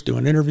 interviewers,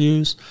 doing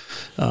interviews.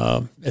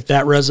 At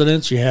that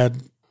residence, you had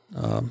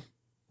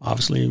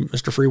obviously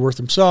Mr. Freeworth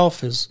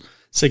himself, his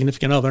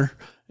significant other,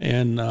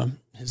 and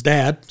his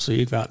dad. So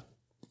you've got,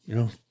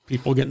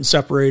 people getting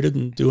separated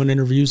and doing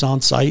interviews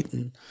on site.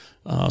 And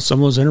some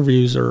of those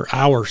interviews are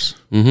hours.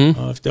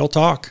 If they'll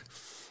talk,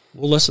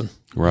 we'll listen.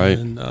 Right.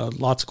 And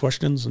lots of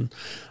questions. And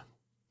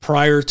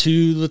prior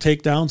to the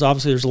takedowns,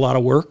 obviously there's a lot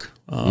of work.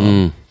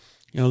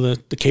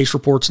 The case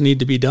reports need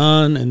to be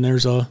done, and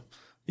there's the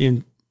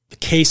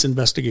case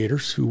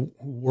investigators who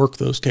work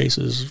those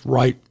cases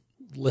write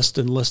list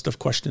of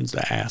questions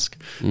to ask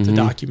to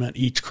document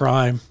each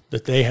crime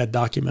that they had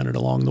documented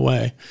along the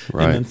way.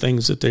 Right. And then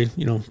things that they,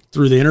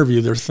 through the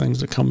interview, there's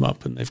things that come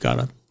up and they've got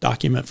to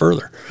document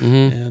further.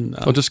 And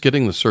just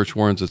getting the search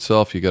warrants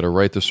itself, you got to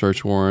write the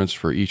search warrants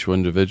for each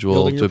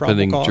individual,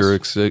 depending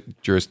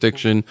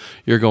jurisdiction.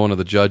 You're going to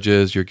the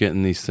judges, you're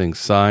getting these things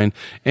signed,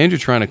 and you're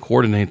trying to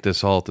coordinate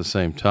this all at the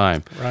same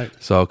time. Right.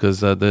 So,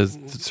 because the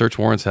search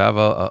warrants have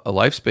a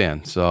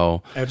lifespan.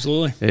 So,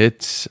 absolutely.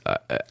 It's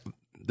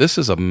this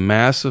is a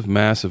massive,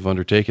 massive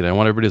undertaking. I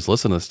want everybody that's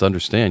listening to this to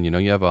understand,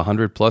 you have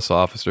 100 plus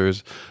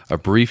officers, a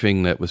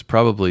briefing that was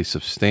probably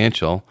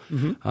substantial,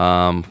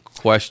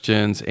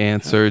 questions,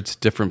 answers,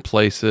 different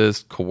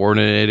places,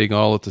 coordinating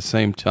all at the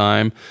same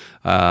time.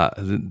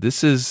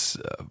 This is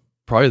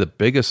probably the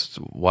biggest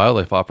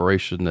wildlife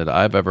operation that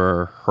I've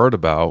ever heard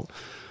about.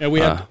 Yeah,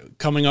 we had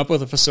coming up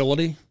with a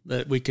facility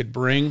that we could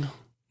bring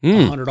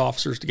 100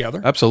 officers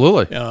together.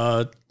 Absolutely.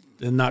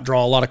 And not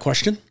draw a lot of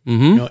question,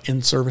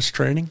 in-service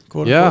training,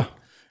 quote unquote.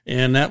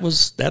 And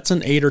that's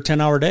an 8 or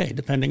 10 hour day,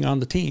 depending on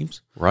the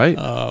teams. Right.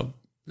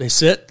 They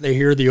sit, they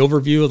hear the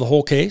overview of the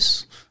whole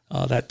case.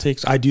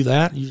 I do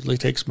that. Usually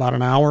takes about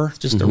an hour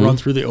just to run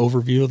through the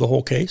overview of the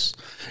whole case.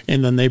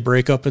 And then they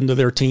break up into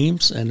their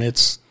teams, and then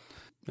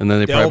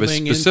they probably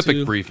have a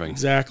specific briefing.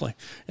 Exactly.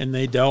 And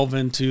they delve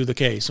into the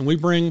case. And we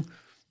bring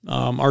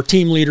our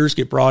team leaders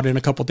get brought in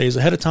a couple of days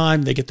ahead of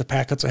time. They get the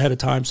packets ahead of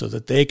time so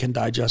that they can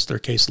digest their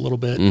case a little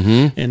bit.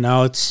 And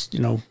now it's,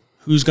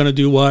 who's going to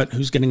do what,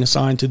 who's getting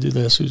assigned to do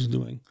this, who's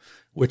doing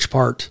which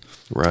part.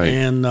 Right.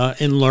 And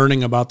in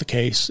learning about the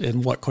case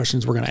and what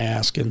questions we're going to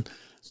ask. And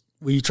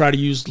we try to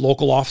use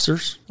local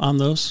officers on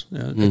those.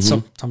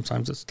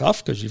 Sometimes it's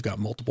tough because you've got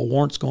multiple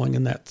warrants going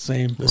in that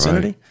same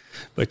vicinity. Right.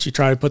 But you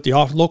try to put the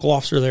local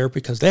officer there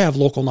because they have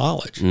local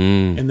knowledge.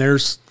 And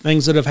there's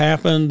things that have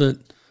happened that,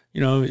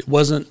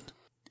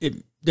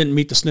 it didn't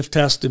meet the sniff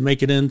test to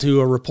make it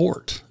into a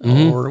report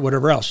or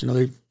whatever else.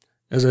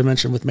 As I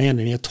mentioned with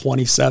Mandan, he had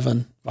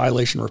 27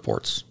 violation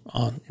reports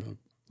on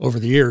over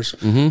the years,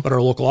 but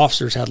our local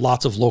officers had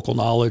lots of local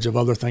knowledge of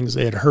other things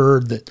they had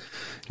heard that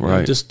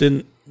just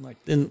didn't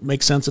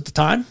make sense at the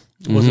time.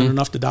 It wasn't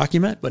enough to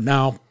document, but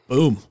now,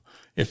 boom,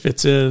 if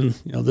it's in,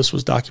 this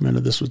was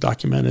documented,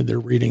 they're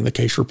reading the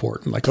case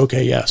report and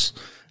okay, yes,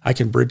 I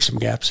can bridge some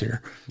gaps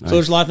here. Nice. So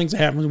there's a lot of things that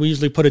happen. We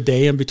usually put a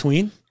day in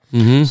between.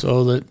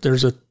 So that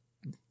there's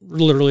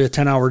literally a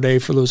 10-hour day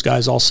for those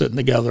guys all sitting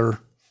together.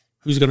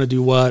 Who's going to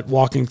do what?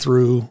 Walking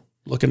through,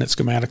 looking at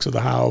schematics of the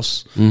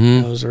house.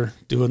 Those are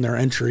doing their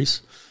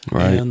entries,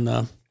 right?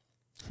 And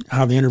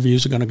how the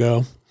interviews are going to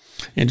go,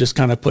 and just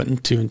kind of putting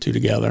 2 and 2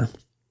 together.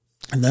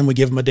 And then we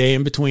give them a day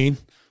in between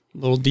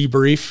little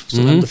debrief,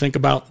 so them to think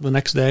about the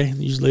next day.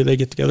 Usually they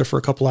get together for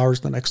a couple hours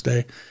the next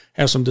day,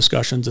 have some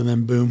discussions, and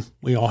then boom,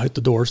 we all hit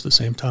the doors at the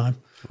same time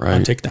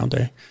on takedown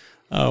day.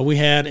 We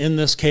had in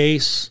this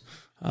case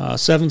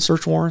 7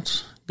 search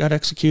warrants got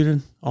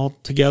executed all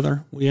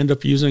together. We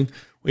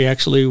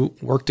actually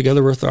worked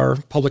together with our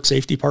public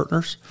safety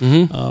partners.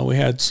 We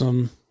had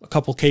a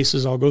couple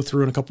cases I'll go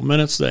through in a couple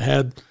minutes that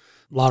had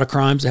a lot of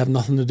crimes that have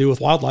nothing to do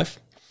with wildlife.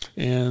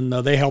 And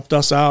they helped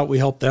us out. We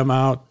helped them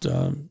out.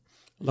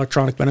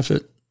 Electronic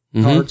benefit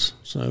cards,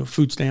 so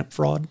food stamp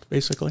fraud,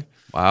 basically.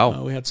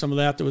 Wow. We had some of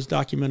that was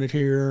documented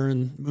here,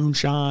 and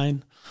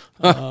moonshine,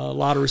 a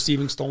lot of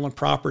receiving stolen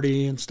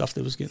property and stuff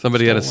that was getting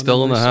Somebody had a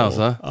still in the house,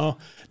 huh? Oh,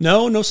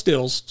 no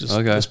stills,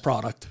 just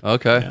product.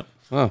 Okay. Yeah.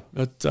 Oh.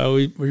 But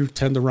we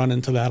tend to run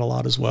into that a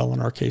lot as well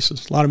in our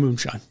cases. A lot of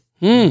moonshine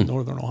in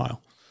Northern Ohio.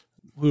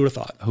 Who would have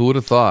thought? Who would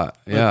have thought?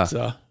 Yeah.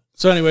 But,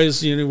 so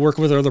anyways,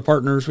 working with our other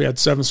partners, we had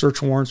 7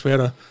 search warrants. We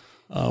had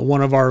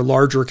one of our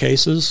larger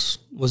cases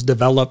was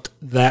developed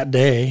that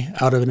day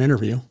out of an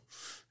interview.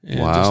 And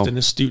just an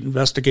astute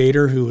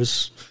investigator who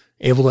was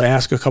able to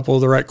ask a couple of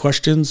the right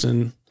questions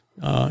and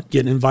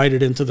getting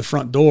invited into the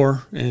front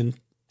door and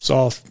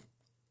saw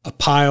a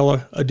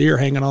pile of deer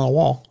hanging on a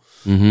wall.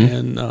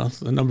 And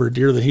the number of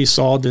deer that he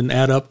saw didn't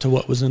add up to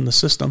what was in the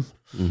system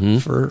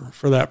for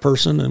that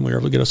person. And we were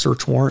able to get a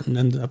search warrant,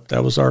 and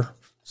that was our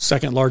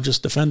second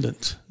largest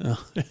defendant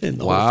in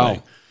the whole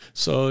thing.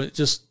 So it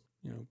just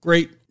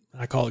great.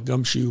 I call it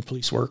gumshoe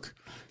police work.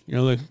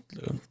 The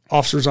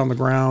officers on the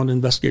ground,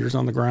 investigators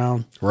on the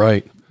ground,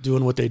 right,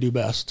 doing what they do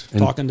best,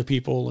 and talking to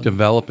people, and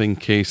developing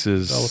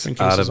cases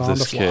out of on this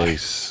the fly.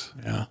 case.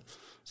 Yeah,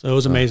 so it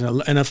was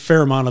amazing, and a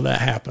fair amount of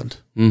that happened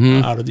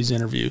out of these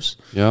interviews.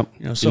 Yep.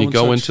 Can you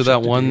go into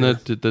that one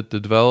that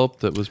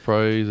developed that was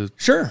probably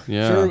sure.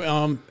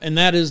 Yeah. And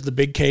that is the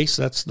big case.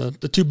 That's the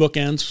 2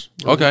 bookends.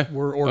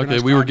 We're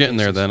organized. We were getting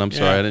there then. I'm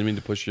sorry, I didn't mean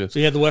to push you. So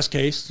you had the West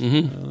case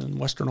in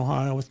Western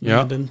Ohio with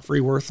Mandan,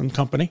 Freeworth, and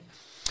company.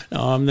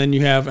 Then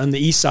you have on the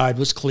east side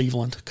was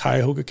Cleveland,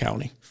 Cuyahoga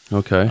County.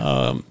 Okay.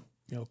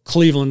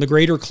 Cleveland, the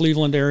greater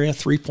Cleveland area,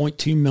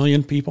 3.2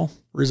 million people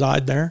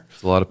reside there.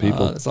 It's a lot of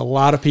people. It's a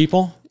lot of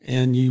people,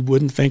 and you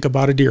wouldn't think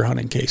about a deer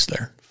hunting case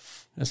there.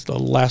 That's the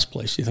last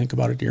place you think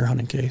about a deer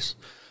hunting case.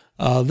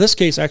 This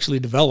case actually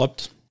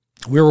developed.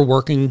 We were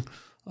working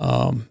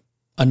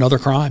another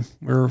crime.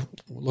 We were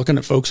looking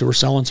at folks who were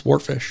selling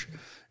sport fish,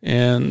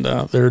 and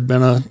there had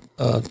been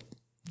a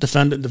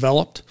defendant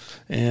developed,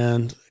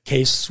 and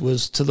case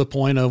was to the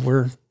point of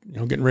we're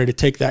getting ready to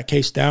take that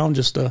case down.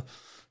 Just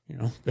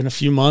been a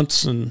few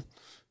months and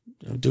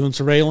doing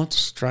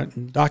surveillance,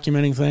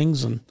 documenting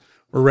things, and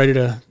we're ready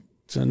to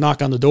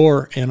knock on the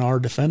door. And our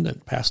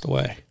defendant passed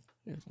away.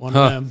 One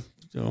of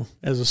them,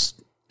 as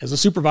a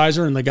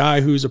supervisor and the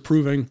guy who's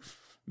approving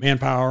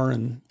manpower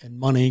and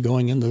money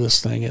going into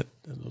this thing,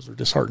 those are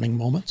disheartening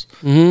moments.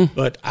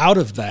 But out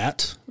of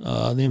that,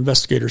 the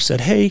investigator said,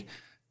 "Hey,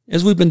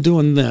 as we've been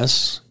doing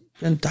this."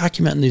 And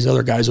documenting these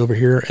other guys over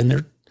here, and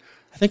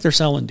I think they're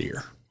selling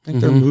deer. I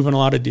think they're moving a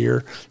lot of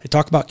deer. They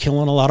talk about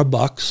killing a lot of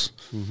bucks.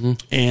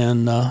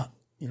 And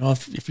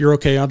if you're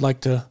okay, I'd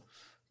like to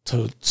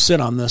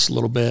sit on this a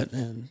little bit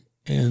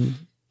and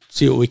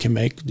see what we can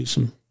do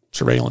some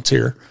surveillance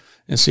here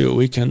and see what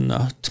we can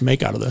to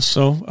make out of this.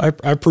 So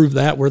I proved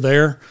that we're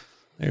there.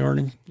 They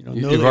already know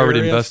you've already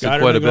invested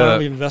quite a bit.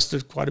 We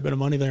invested quite a bit of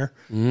money there,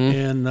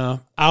 and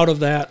out of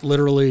that,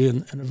 literally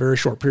in a very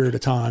short period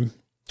of time,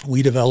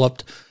 we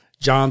developed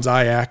John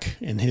Zayak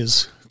and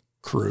his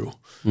crew.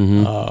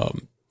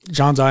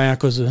 John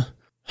Zayak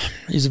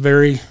he's a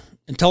very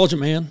intelligent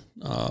man,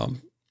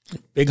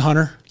 big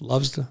hunter,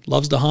 loves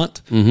to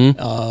hunt,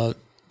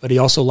 but he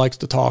also likes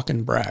to talk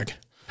and brag.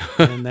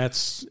 And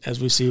that's, as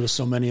we see with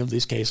so many of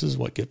these cases,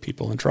 what get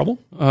people in trouble.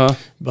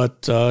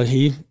 But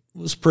he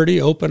was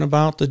pretty open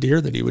about the deer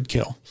that he would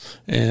kill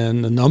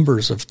and the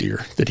numbers of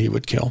deer that he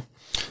would kill.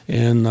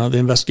 And the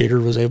investigator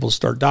was able to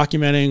start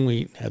documenting.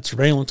 We had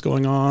surveillance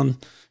going on,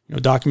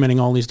 documenting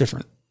all these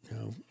different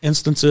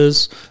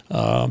instances,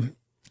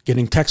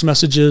 getting text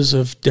messages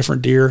of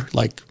different deer,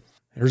 like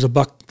here's a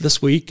buck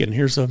this week, and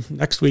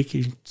next week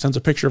he sends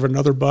a picture of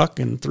another buck,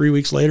 and 3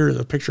 weeks later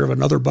a picture of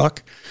another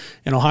buck.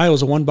 And Ohio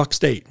is a 1 buck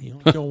state. You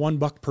only kill 1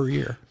 buck per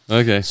year.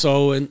 Okay.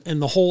 So,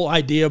 and the whole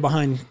idea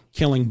behind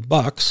killing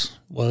bucks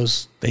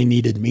was they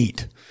needed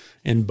meat,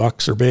 and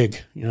bucks are big.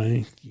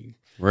 Really?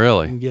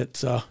 You can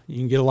get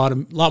a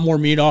lot more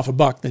meat off a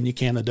buck than you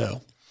can a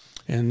doe.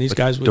 And these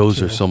guys would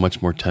those are so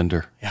much more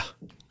tender. Yeah.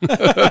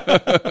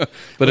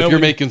 But if you're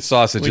making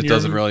sausage, it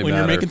doesn't really matter.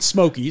 When you're making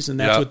smokies, and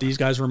that's what these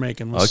guys were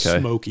making was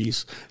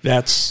smokies.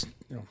 That's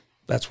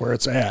where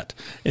it's at.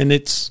 And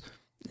it's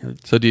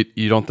so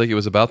you don't think it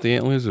was about the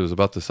antlers? It was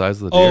about the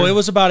size of the deer? Oh, it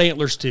was about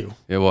antlers too.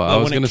 Yeah, well, I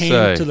was going to say, when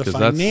it came to the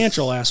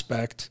financial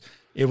aspect,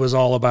 it was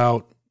all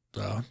about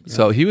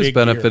so he was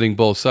benefiting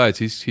both sides.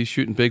 He's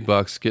shooting big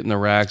bucks, getting the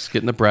racks,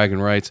 getting the bragging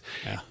rights,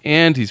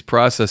 and he's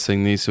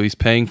processing these, so he's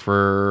paying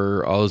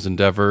for all his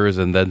endeavors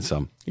and then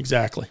some.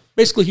 Exactly.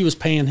 Basically, he was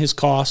paying his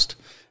cost,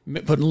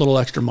 putting a little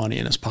extra money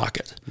in his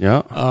pocket.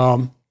 Yeah.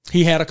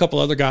 he had a couple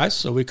other guys.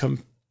 So we come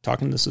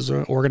talking, this is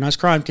an organized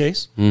crime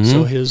case.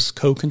 So his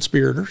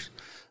co-conspirators,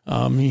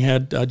 he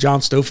had John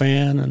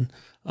Stofan, and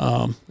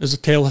there's a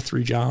tale of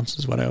three Johns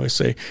is what I always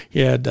say. He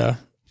had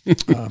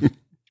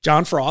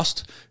John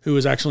Frost, who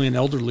was actually an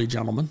elderly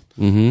gentleman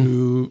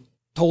who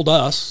told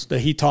us that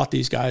he taught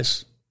these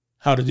guys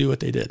how to do what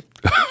they did.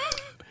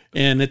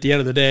 And at the end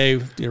of the day,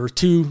 there were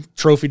 2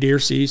 trophy deer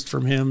seized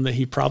from him that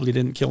he probably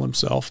didn't kill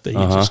himself, that he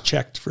just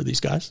checked for these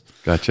guys.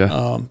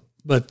 Gotcha.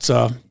 But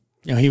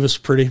he was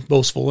pretty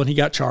boastful, and he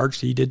got charged.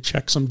 He did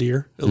check some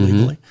deer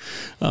illegally.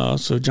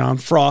 So John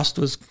Frost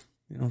was,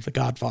 the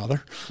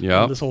godfather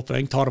of this whole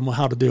thing, taught him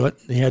how to do it.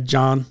 He had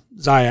John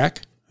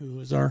Zayak, who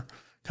was our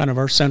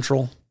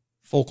central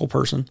focal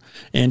person,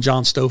 and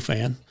John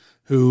Stofan,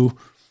 who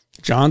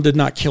John did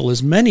not kill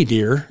as many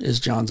deer as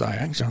John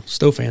Zayak. John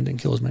Stofan didn't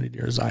kill as many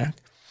deer as Zayak,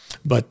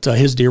 but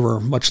his deer were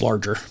much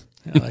larger.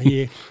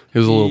 He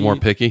was a little more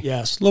picky.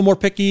 Yes, a little more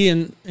picky,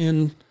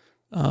 and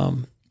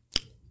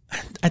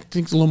I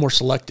think a little more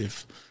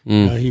selective.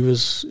 He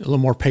was a little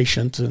more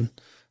patient, and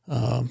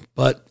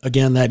but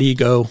again, that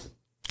ego,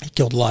 he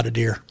killed a lot of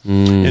deer.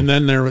 And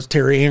then there was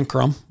Terry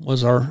Ancrum,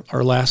 was our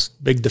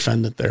last big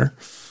defendant there.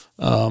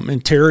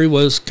 And Terry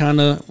was kind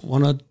of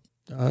one of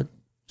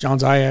John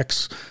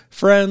Zayak's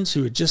friends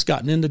who had just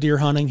gotten into deer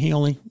hunting.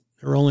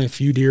 There were only a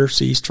few deer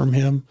seized from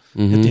him.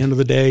 At the end of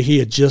the day, he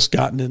had just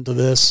gotten into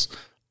this,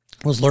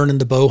 was learning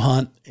to bow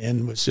hunt,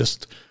 and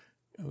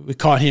we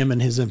caught him in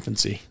his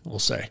infancy, we'll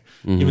say.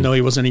 Even though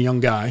he wasn't a young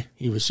guy,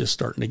 he was just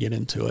starting to get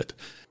into it.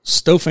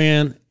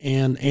 Stofan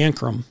and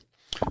Ancrum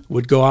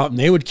would go out and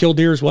they would kill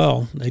deer as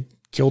well. They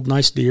killed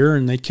nice deer,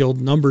 and they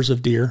killed numbers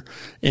of deer,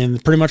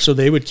 and pretty much so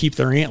they would keep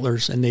their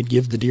antlers, and they'd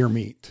give the deer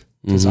meat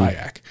to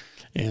Zayak.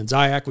 And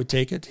Zayak would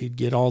take it. He'd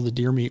get all the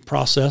deer meat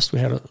processed.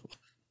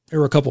 There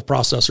were a couple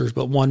processors,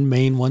 but one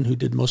main one who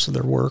did most of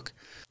their work.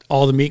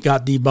 All the meat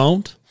got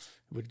deboned.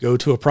 It would go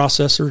to a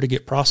processor to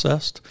get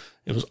processed.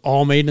 It was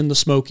all made in the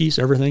Smokies.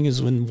 Everything is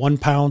in 1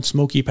 pound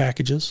Smoky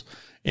packages.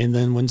 And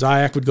then when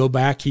Zayak would go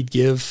back, he'd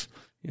give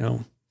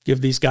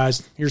these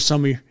guys, here's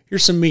some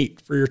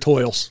meat for your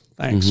toils.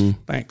 Thanks. And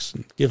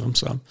give them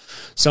some.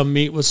 Some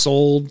meat was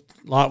sold.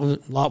 A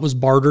lot was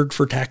bartered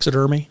for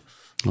taxidermy.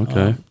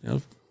 Okay.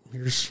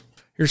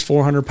 Here's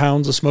 400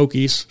 pounds of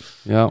Smokies.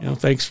 Yeah.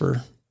 Thanks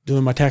for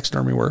doing my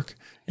taxidermy work.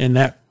 And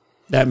that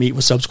meat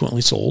was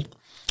subsequently sold.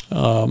 We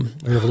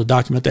were able to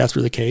document that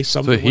through the case.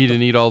 So he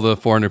didn't eat all the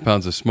 400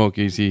 pounds of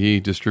Smokies. He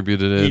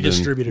distributed it. He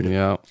distributed it.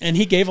 Yeah. And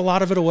he gave a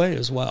lot of it away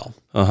as well.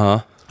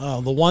 The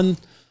one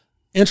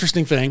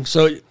interesting thing,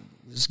 so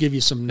just give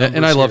you some numbers.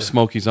 And I love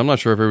Smokies. I'm not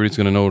sure if everybody's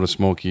going to know what a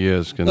Smoky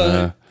is.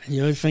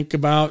 Think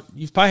about,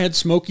 you've probably had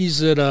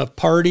Smokies at a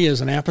party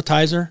as an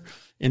appetizer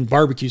in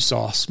barbecue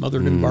sauce,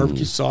 smothered in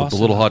barbecue sauce. The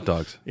little hot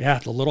dogs. Yeah,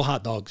 the little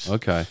hot dogs.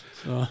 Okay.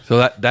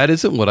 So that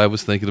isn't what I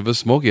was thinking of as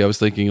Smoky. I was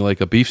thinking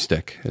like a beef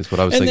stick is what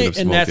I was thinking of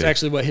Smoky. And that's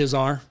actually what his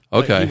are.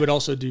 Okay. But he would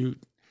also do...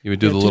 He would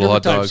do the little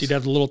hot dogs. He'd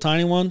have the little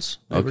tiny ones.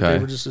 They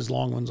were just his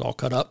long ones all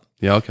cut up.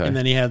 Yeah, okay. And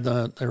then he had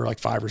they were like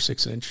 5 or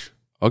 6 inch.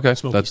 Okay,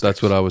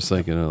 that's what I was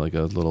thinking, like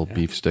a little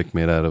beef stick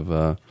made out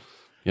of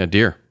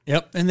deer.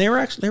 Yep, and they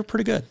were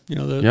pretty good.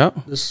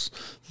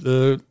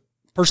 The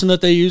person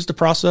that they used to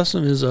process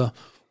them is a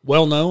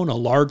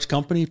large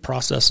company,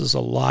 processes a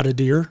lot of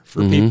deer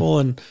for people,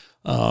 and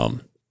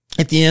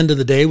at the end of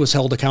the day was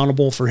held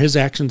accountable for his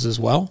actions as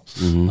well.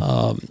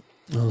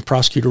 The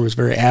prosecutor was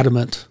very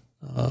adamant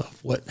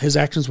of what his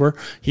actions were.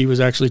 He was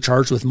actually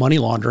charged with money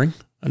laundering,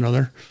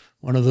 another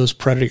one of those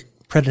predicate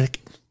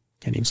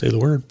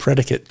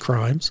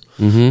crimes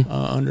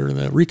under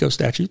the RICO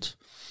statutes.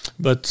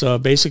 But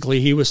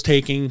basically, he was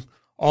taking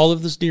all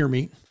of this deer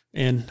meat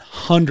and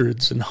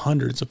hundreds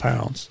of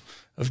pounds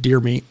of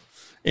deer meat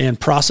and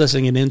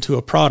processing it into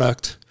a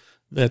product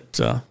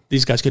that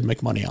these guys could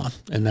make money on,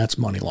 and that's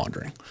money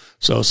laundering.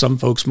 So some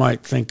folks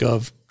might think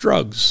of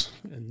drugs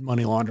and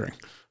money laundering,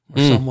 or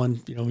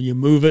someone, you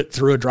move it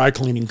through a dry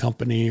cleaning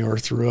company or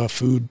through a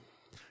food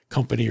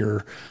company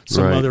or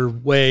some other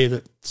way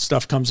that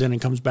stuff comes in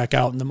and comes back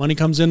out, and the money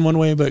comes in one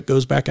way but it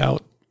goes back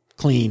out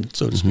clean,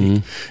 so to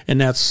speak. And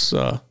that's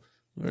the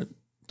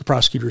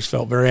prosecutors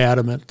felt very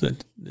adamant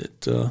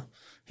that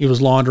he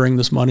was laundering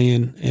this money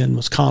and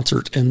was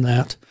concert in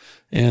that.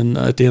 And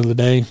at the end of the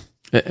day,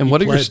 and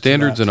what are your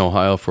standards in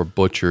Ohio for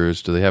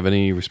butchers? Do they have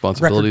any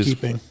responsibilities?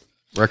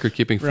 Record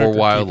keeping for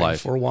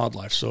wildlife. For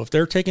wildlife. So if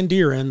they're taking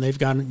deer in, they've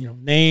got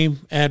name,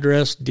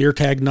 address, deer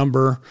tag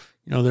number,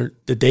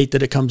 the date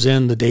that it comes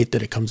in, the date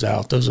that it comes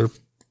out. Those are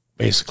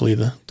basically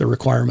the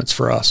requirements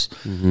for us.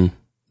 Where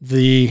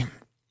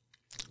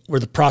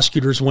the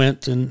prosecutors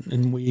went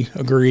and we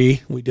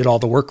agree, we did all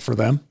the work for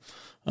them.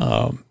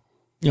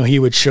 He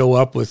would show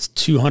up with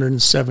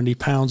 270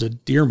 pounds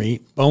of deer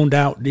meat, boned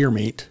out deer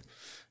meat,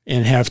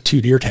 and have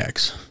 2 deer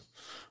tags.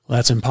 Well,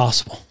 that's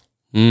impossible.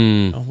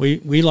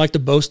 We like to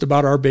boast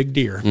about our big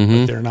deer,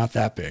 but they're not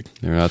that big.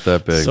 They're not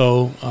that big.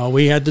 So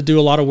we had to do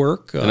a lot of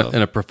work. And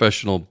a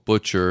professional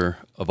butcher,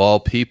 of all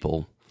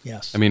people,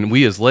 Yes. I mean,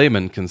 we as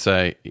laymen can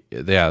say,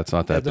 yeah, it's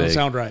not that That doesn't big.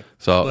 sound right.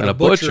 So, But and a a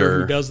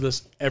butcher who does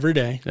this every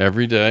day,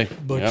 every day,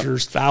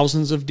 butchers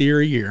thousands of deer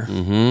a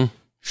year,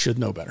 should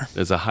know better.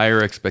 there's a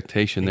higher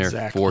expectation there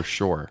Exactly. for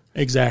sure.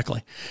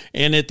 Exactly.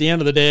 And at the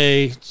end of the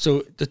day,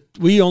 so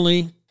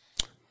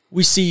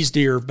we seized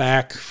deer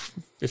back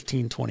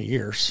 15, 20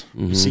 years.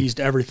 We seized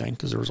everything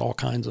because there was all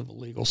kinds of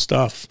illegal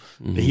stuff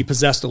that he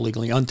possessed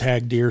illegally,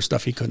 untagged deer,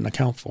 stuff he couldn't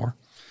account for.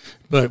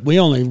 But we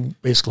only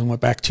basically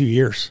went back 2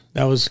 years.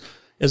 That was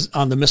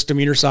on the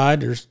misdemeanor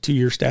side. There's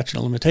 2-year statute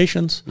of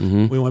limitations.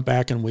 We went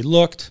back and we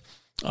looked.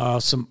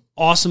 Some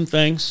awesome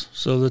things.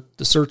 So that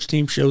the search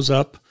team shows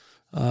up,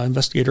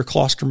 Investigator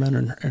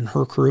Klosterman and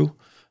her crew.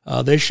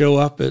 They show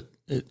up at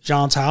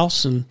John's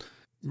house, and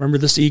remember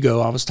this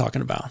ego I was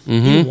talking about.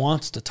 He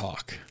wants to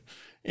talk.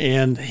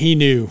 And he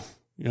knew,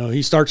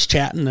 he starts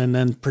chatting, and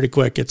then pretty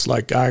quick it's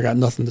like, I got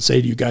nothing to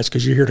say to you guys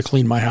because you're here to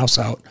clean my house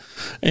out.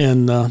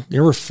 And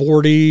there were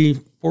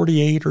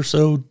 48 or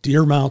so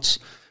deer mounts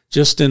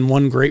just in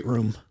one great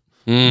room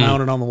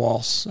mounted on the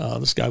walls.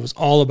 This guy was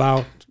all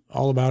about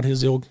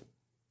his ill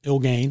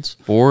gains.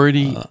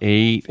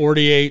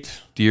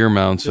 48 deer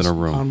mounts in a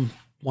room. On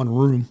one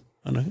room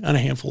on a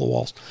handful of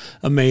walls.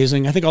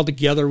 Amazing. I think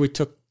altogether we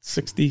took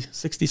 60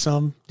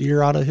 some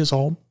deer out of his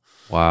home.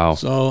 Wow.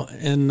 So,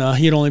 and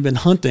he had only been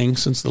hunting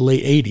since the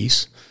late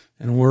 80s,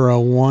 and we're a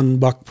 1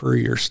 buck per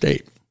year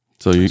state.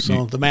 So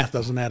the math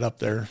doesn't add up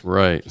there.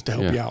 Right. Just to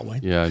help you out,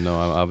 Wayne. Yeah, no,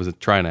 I was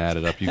trying to add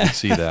it up. You could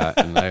see that.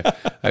 And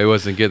I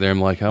wasn't getting there. I'm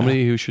like, how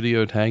many who should he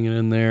have hanging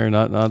in there?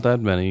 Not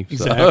that many. So.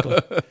 Exactly.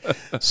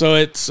 So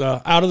it's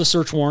out of the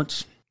search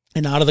warrants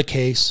and out of the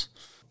case,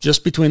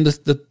 just between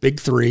the big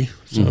three.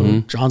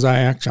 So John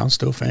Zayak, John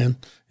Stofan,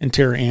 and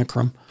Tara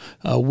Ankrum.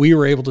 We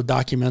were able to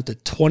document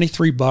that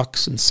 23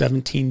 bucks and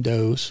 17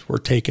 does were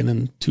taken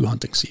in 2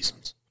 hunting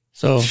seasons.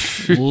 So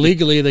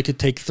legally they could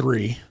take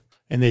 3,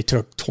 and they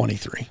took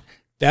 23.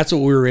 That's what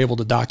we were able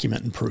to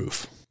document and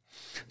prove.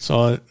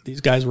 So these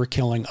guys were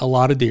killing a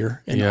lot of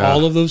deer, and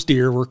all of those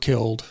deer were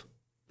killed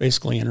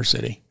basically inner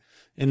city,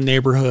 in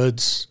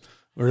neighborhoods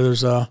where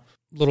there's a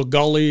little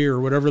gully or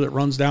whatever that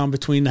runs down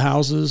between the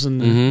houses.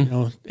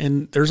 And,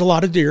 and there's a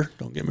lot of deer.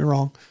 Don't get me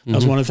wrong. That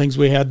was one of the things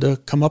we had to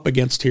come up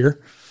against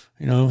here.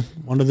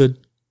 One of the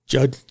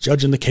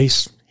judge in the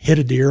case hit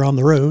a deer on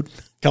the road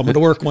coming to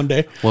work one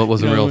day. Well, it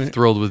wasn't real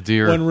thrilled with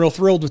deer. Wasn't real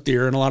thrilled with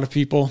deer. And a lot of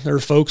people, there are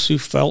folks who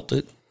felt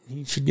that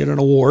he should get an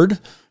award,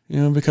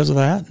 because of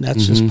that. And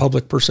that's just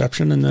public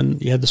perception. And then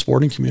you had the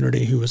sporting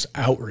community who was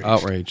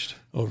outraged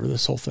over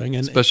this whole thing.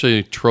 And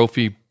especially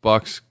trophy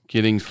bucks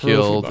getting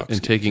killed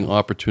and taking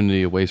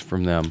opportunity away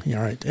from them.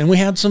 Yeah, right. And we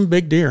had some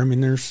big deer. I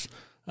mean, there's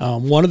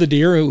one of the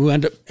deer who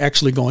ended up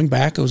actually going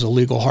back. It was a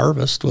legal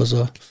harvest, was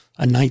a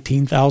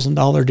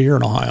 $19,000 deer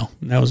in Ohio.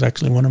 And that was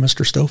actually one of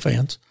Mr.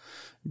 Stofan's.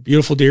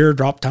 Beautiful deer,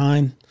 dropped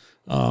tine.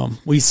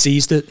 We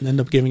seized it and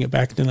ended up giving it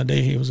back. At the end of the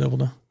day, he was able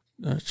to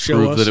show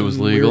prove us that it was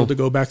legal. We were able to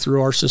go back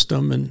through our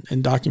system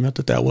and document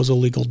that was a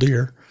legal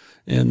deer.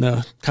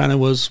 And kind of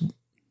was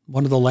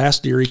one of the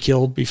last deer he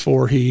killed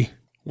before he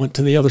went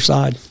to the other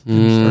side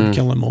and started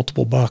killing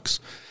multiple bucks.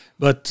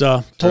 But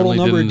total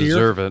number of deer.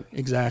 Deserve it.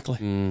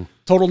 Exactly.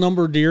 Total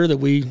number of deer that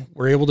we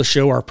were able to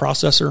show our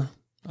processor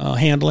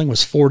handling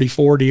was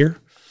 44 deer.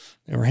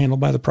 They were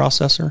handled by the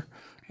processor.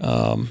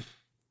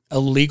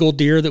 Illegal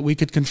deer that we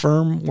could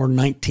confirm were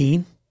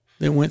 19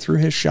 that went through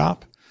his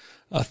shop.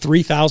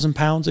 3,000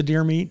 pounds of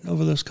deer meat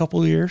over those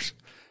couple of years.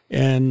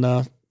 And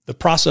the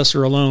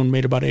processor alone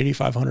made about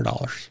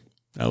 $8,500.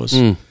 That was,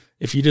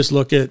 if you just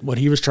look at what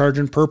he was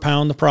charging per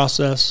pound to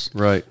process,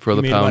 right, for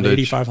the made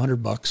poundage, about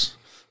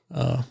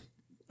 $8,500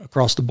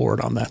 across the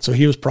board on that. So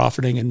he was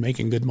profiting and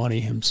making good money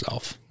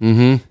himself.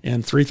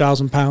 And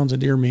 3,000 pounds of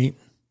deer meat,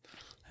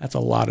 that's a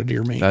lot of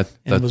deer meat. And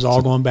it was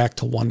all going back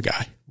to one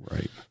guy.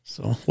 Right.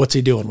 So what's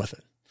he doing with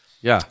it?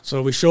 Yeah.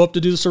 So we show up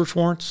to do the search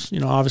warrants.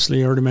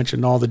 Obviously I already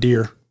mentioned all the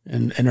deer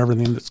and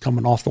everything that's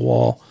coming off the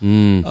wall.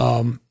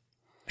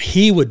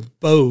 He would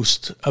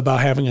boast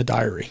about having a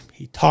diary.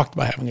 He talked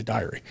about having a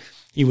diary.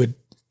 He would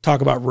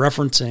talk about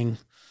referencing,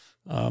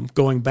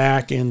 going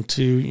back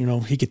into,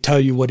 he could tell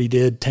you what he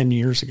did 10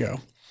 years ago.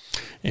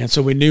 And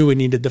so we knew we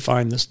needed to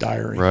find this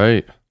diary.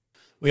 Right.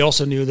 We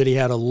also knew that he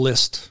had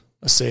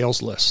a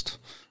sales list.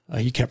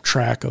 He kept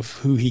track of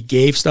who he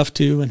gave stuff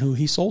to and who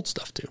he sold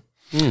stuff to.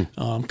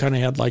 Kind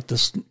of had like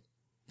this,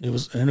 it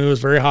was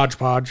very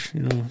hodgepodge,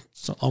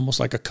 it's almost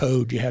like a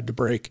code you had to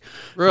break.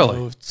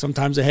 Really?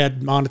 Sometimes it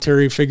had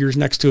monetary figures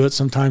next to it.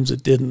 Sometimes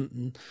it didn't.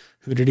 And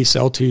who did he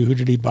sell to? Who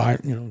did he buy,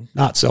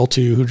 not sell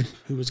to?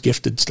 Who was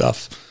gifted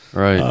stuff?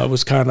 Right. It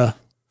was kind of a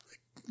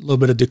little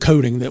bit of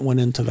decoding that went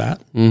into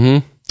that.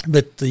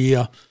 But at the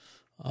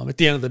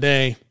end of the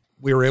day,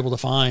 we were able to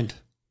find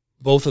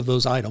both of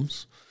those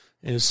items.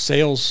 His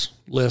sales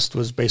list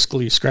was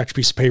basically a scratch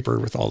piece of paper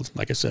with all,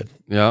 like I said,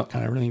 kind of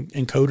everything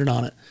encoded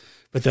on it.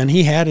 But then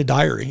he had a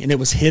diary, and it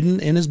was hidden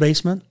in his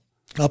basement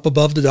up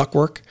above the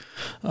ductwork.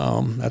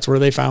 That's where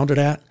they found it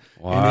at.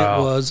 Wow. And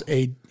it was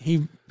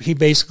he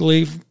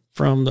basically,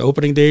 from the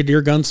opening day of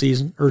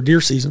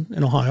deer season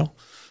in Ohio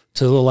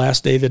to the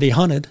last day that he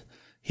hunted,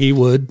 he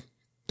would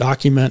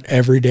document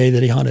every day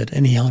that he hunted,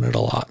 and he hunted a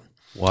lot.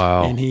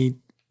 Wow. And he,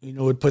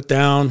 would put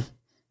down,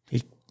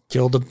 he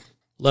killed a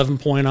 11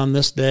 point on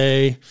this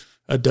day,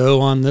 a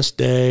doe on this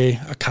day,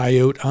 a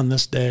coyote on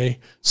this day,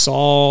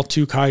 saw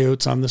 2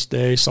 coyotes on this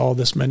day, saw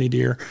this many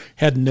deer,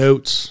 had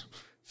notes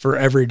for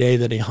every day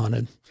that he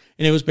hunted.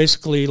 And it was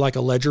basically like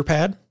a ledger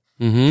pad,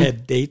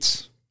 had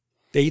dates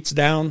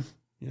down,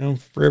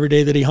 for every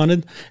day that he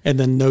hunted, and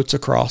then notes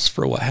across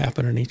for what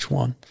happened in each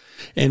one.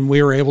 And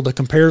we were able to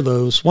compare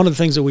those. One of the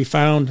things that we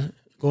found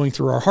going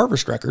through our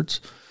harvest records,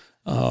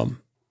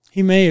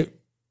 he may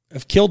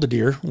have killed a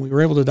deer. We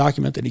were able to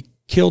document that he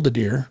killed a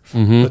deer,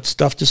 but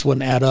stuff just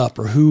wouldn't add up,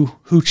 or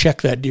who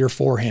checked that deer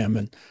for him,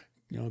 and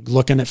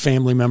looking at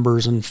family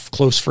members and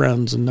close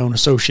friends and known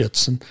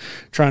associates and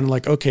trying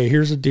to okay,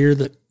 here's a deer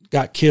that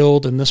got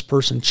killed and this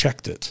person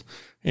checked it.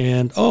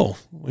 And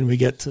when we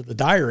get to the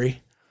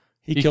diary,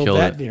 he killed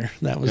that deer.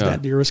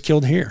 That deer was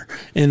killed here.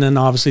 And then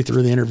obviously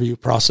through the interview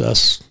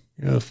process,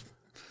 if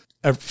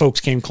folks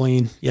came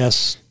clean,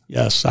 yes,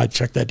 I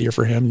checked that deer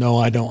for him. No,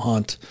 I don't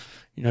hunt.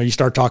 You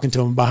start talking to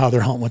them about how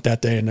they're hunting with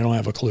that day, and they don't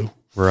have a clue.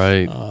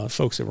 Right.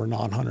 Folks that were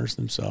non-hunters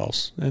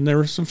themselves. And there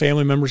were some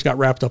family members got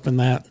wrapped up in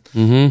that.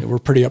 They were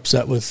pretty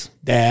upset with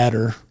dad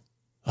or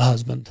a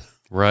husband.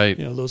 Right.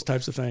 Those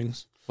types of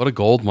things. What a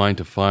gold mine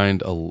to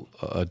find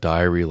a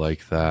diary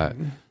like that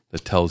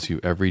that tells you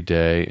every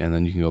day, and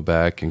then you can go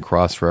back and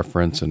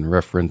cross-reference and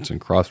reference and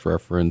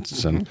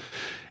cross-reference, and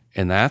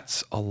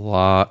that's a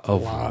lot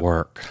of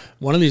work.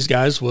 One of these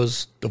guys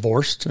was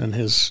divorced, and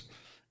his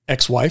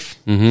ex-wife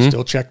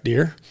still checked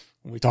deer.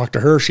 When we talked to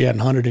her, she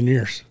hadn't hunted in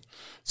years.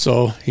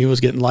 So he was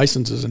getting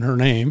licenses in her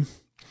name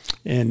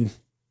and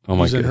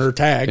using her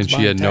tags. And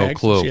she had no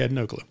clue. She had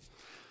no clue.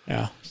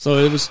 Yeah. So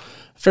it was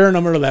a fair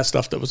number of that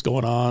stuff that was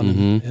going on,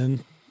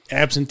 and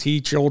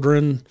absentee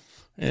children.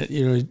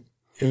 It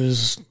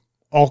was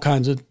all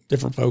kinds of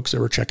different folks that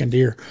were checking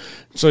deer.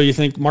 So you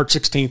think March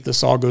 16th,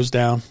 this all goes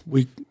down.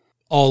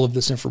 All of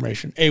this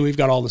information. We've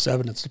got all this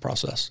evidence to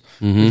process.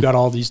 We've got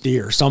all these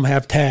deer. Some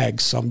have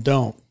tags, some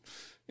don't.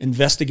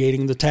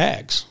 Investigating the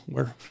tags.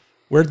 Where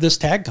did this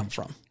tag come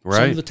from? Right.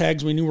 Some of the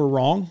tags we knew were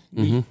wrong.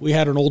 We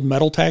had an old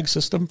metal tag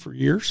system for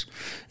years,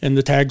 and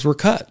the tags were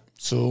cut.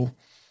 So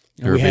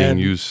they were being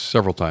used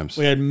several times.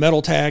 We had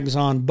metal tags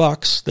on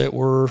bucks that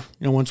were,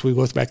 once we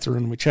go back through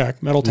and we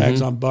check, metal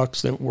tags on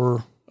bucks that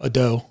were a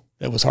doe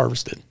that was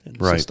harvested in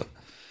the system.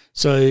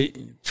 So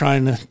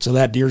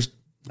that deer's,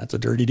 that's a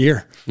dirty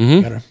deer.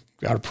 Got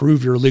to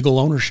prove your legal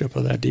ownership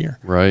of that deer.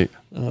 Right.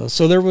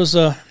 So there was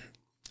a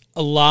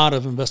lot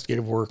of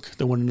investigative work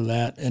that went into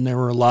that, and there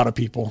were a lot of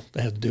people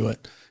that had to do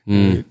it.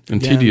 And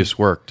tedious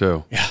work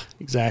too. Yeah,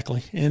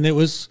 exactly. And it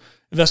was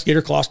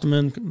Investigator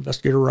Klosterman,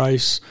 Investigator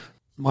Rice,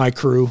 my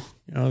crew.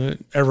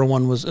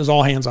 Everyone was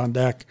all hands on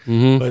deck.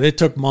 But it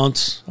took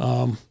months.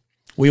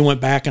 We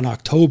went back in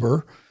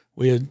October.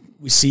 We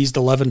seized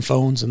 11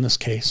 phones in this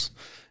case,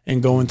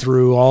 and going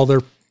through all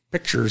their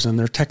pictures and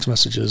their text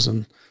messages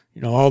and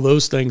all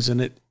those things,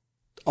 and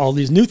all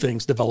these new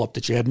things developed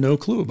that you had no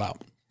clue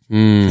about.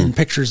 And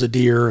pictures of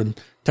deer and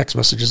text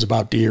messages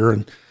about deer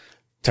and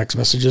text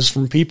messages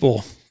from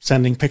people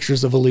sending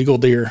pictures of illegal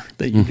deer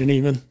that you weren't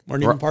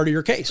even part of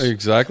your case.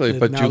 Exactly.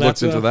 But you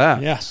looked into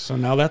that. Yes. So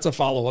now that's a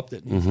follow-up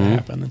that needs to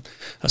happen, and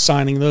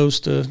assigning those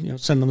to,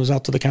 sending those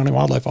out to the county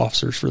wildlife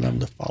officers for them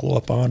to follow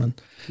up on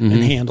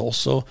and handle.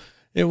 So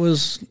it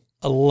was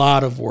a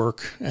lot of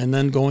work. And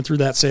then going through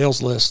that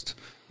sales list,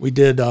 we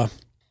did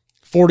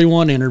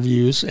 41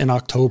 interviews in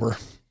October.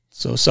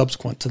 So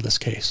subsequent to this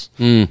case.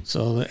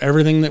 So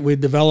everything that we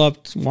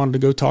developed, wanted to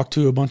go talk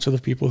to a bunch of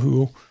the people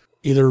who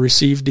either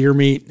received deer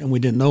meat and we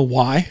didn't know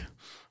why,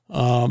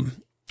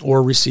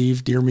 or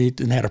received deer meat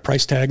and had a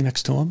price tag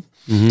next to them,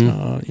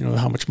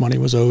 how much money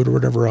was owed or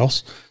whatever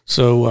else.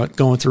 So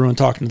going through and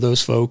talking to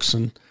those folks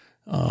and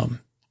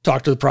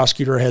talk to the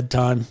prosecutor ahead of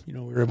time, we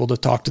were able to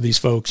talk to these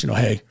folks,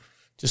 hey,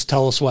 just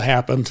tell us what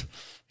happened.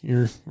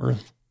 We're going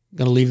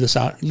to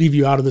leave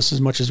you out of this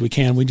as much as we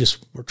can.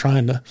 We're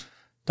trying to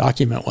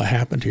document what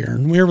happened here.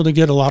 And we were able to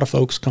get a lot of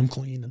folks come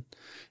clean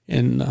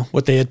and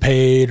what they had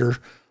paid or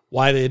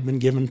why they had been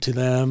given to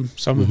them.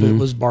 Some of it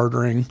was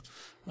bartering.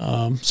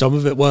 Some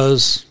of it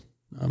was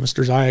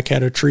Mr. Zayak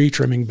had a tree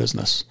trimming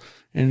business.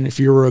 And if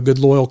you were a good,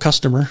 loyal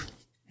customer,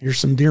 here's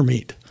some deer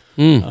meat.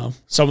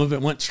 Some of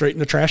it went straight in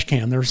the trash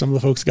can. There were some of the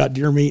folks that got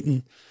deer meat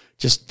and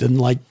just didn't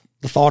like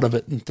the thought of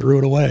it and threw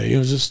it away. It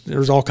was just, there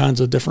was all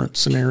kinds of different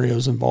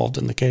scenarios involved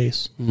in the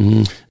case.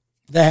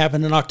 That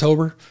happened in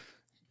October.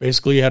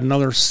 Basically, you had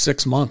another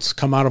 6 months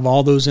come out of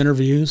all those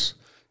interviews,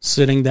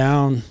 sitting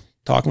down,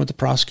 talking with the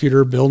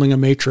prosecutor, building a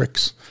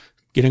matrix,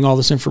 getting all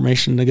this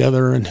information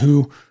together, and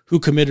who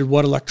committed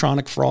what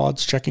electronic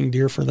frauds, checking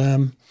deer for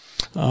them,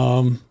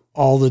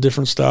 all the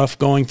different stuff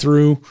going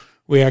through.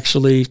 We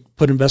actually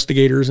put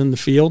investigators in the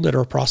field at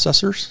our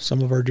processors,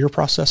 some of our deer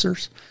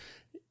processors,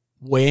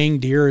 weighing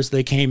deer as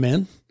they came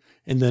in,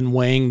 and then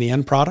weighing the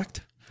end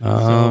product.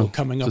 So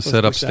coming up to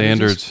set up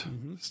standards.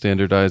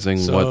 Standardizing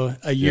so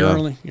a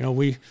yearly,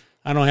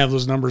 I don't have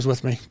those numbers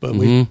with me, but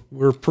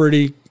we're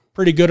pretty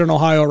pretty good in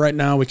Ohio right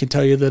now. We can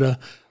tell you that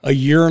a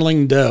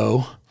yearling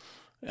doe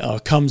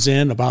comes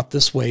in about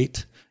this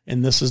weight,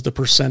 and this is the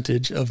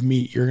percentage of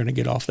meat you're going to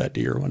get off that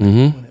deer when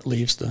it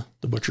leaves the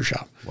butcher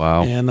shop.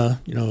 Wow. And, a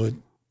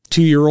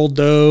 2-year-old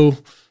doe,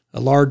 a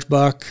large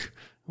buck,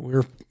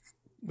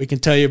 we can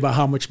tell you about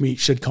how much meat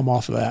should come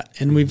off of that.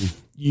 And we've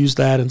used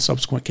that in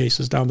subsequent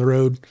cases down the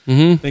road.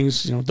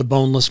 Things, the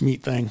boneless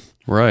meat thing.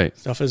 Right.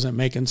 Stuff isn't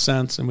making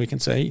sense. And we can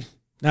say,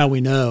 now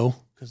we know,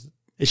 because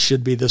it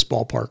should be this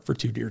ballpark for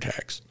 2 deer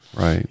tags.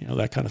 Right.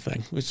 That kind of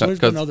thing.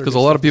 Because a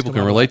lot of people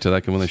can relate to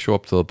that when they show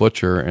up to the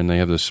butcher and they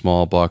have this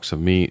small box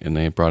of meat and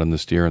they brought in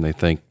this deer and they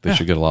think they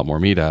should get a lot more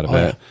meat out of it.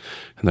 Yeah.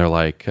 And they're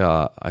like,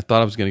 I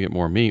thought I was going to get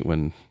more meat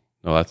when,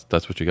 no,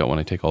 that's what you got when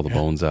I take all the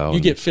bones out. You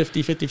get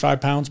 50,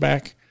 55 pounds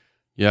back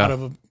out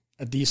of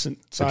a decent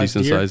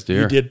sized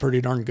deer. You did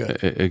pretty darn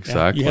good.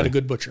 Exactly. You had a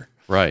good butcher.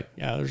 Right.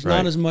 Yeah, there's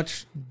not as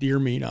much deer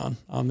meat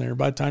on there.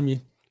 By the time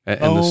you...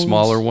 And the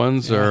smaller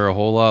ones are a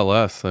whole lot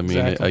less. I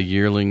mean, a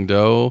yearling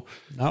doe,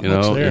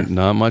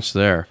 not much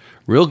there.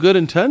 Real good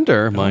and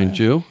tender, mind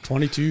you.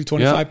 22,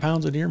 25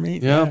 pounds of deer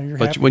meat. Yeah,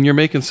 but happy. When you're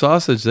making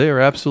sausage, they are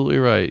absolutely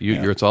right.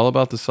 It's all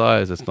about the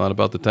size. It's not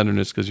about the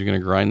tenderness because you're going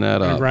to grind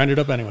that up. Grind it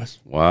up anyways.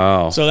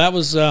 Wow. So that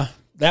was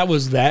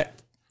that.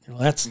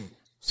 That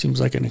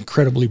seems like an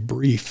incredibly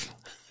brief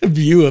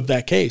view of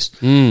that case.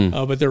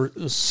 But there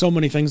were so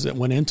many things that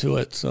went into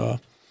it.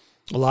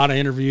 A lot of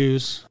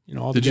interviews,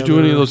 Did you do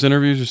any of those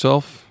interviews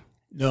yourself?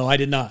 No, I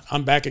did not.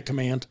 I'm back at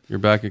command. You're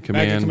back at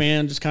command. Back at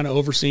command, just kind of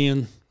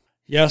overseeing.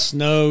 Yes,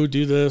 no,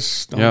 do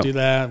this, don't do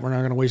that. We're not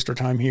going to waste our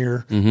time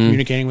here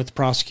communicating with the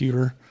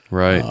prosecutor.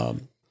 Right.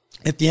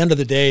 At the end of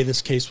the day,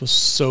 this case was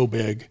so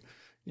big.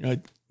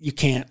 You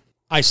can't.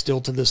 I still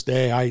to this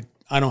day,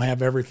 I don't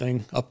have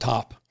everything up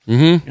top.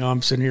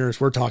 I'm sitting here as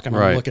we're talking.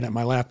 I'm looking at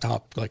my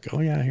laptop, like, oh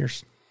yeah,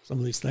 here's some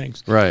of these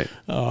things. Right.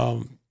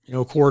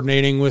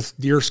 Coordinating with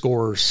deer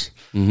scores.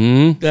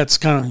 That's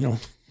kind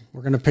of,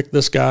 we're going to pick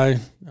this guy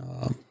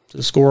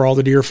to score all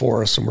the deer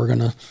for us. And we're going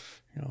to,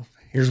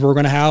 here's where we're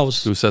going to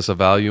house. Who sets a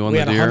value on the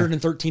deer? We had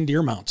 113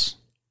 deer mounts.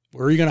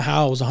 Where are you going to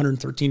house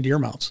 113 deer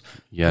mounts?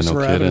 Yeah, no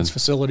kidding. Evidence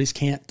facilities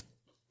can't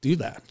do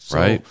that.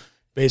 So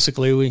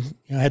basically we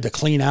had to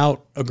clean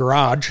out a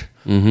garage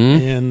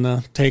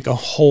and take a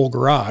whole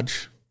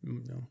garage,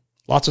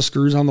 lots of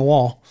screws on the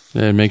wall.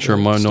 And make sure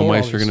no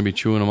mice are going to be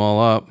chewing them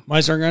all up.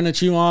 Mice aren't going to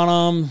chew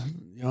on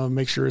them.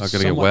 Make sure it's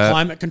somewhat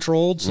climate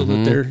controlled so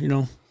that they're,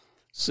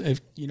 if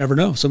you never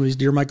know. Some of these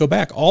deer might go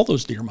back. All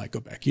those deer might go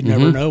back. You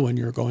never know when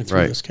you're going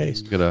through this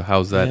case. You got to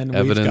house that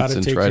evidence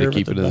and try to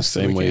keep it in the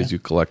same way as you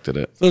collected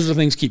it. Those are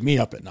things keep me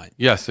up at night.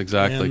 Yes,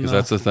 exactly, because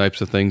that's the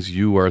types of things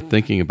you are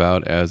thinking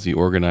about as the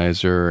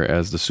organizer,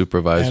 as the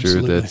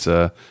supervisor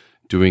that's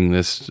doing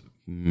this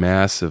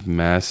massive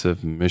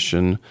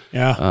mission,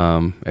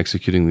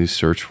 executing these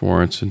search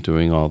warrants and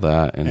doing all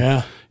that.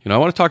 And I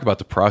want to talk about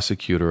the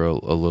prosecutor a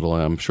little.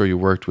 And I'm sure you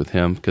worked with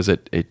him because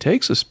it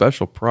takes a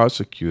special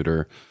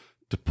prosecutor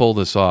to pull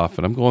this off.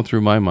 And I'm going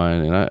through my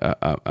mind,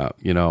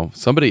 and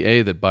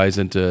somebody that buys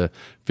into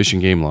fish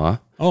and game law.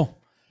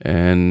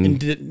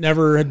 And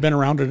never had been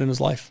around it in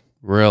his life.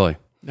 Really,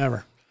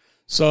 never.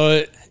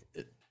 So.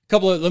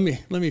 Let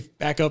me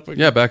back up.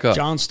 Yeah, back up.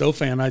 John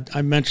Stofan,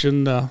 I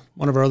mentioned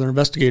one of our other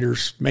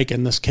investigators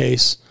making this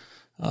case,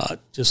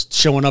 just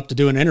showing up to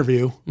do an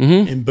interview,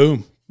 and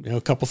boom, a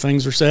couple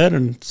things are said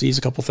and sees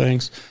a couple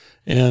things,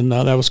 and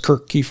that was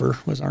Kirk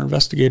Kiefer was our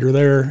investigator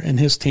there, and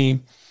his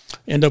team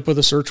end up with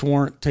a search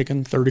warrant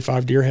taking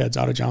 35 deer heads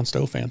out of John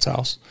Stofan's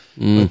house.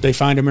 But they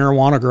find a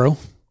marijuana grow.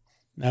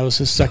 That was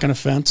his second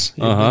offense.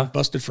 He had been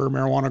busted for a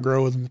marijuana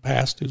grow in the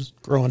past. He was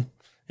growing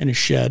in his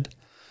shed.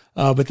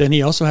 But then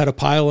he also had a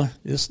pile of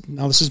this.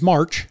 Now this is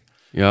March.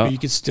 Yeah. But you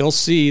could still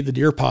see the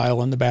deer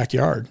pile in the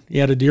backyard. He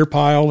had a deer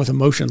pile with a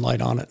motion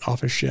light on it off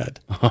his shed.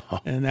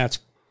 And that's,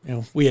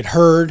 we had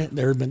heard,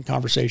 there had been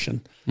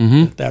conversation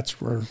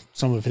that's where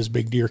some of his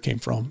big deer came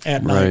from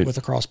at night with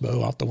a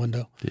crossbow out the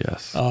window.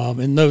 Yes.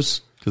 And those,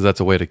 because that's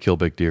a way to kill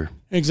big deer.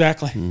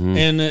 Exactly.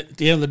 And at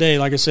the end of the day,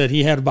 like I said,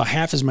 he had about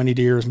half as many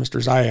deer as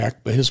Mr. Zayak,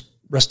 but his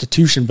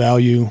restitution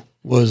value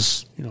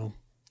was,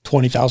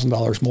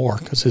 $20,000 more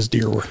because his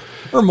deer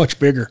were much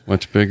bigger.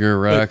 Much bigger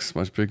racks,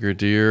 much bigger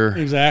deer.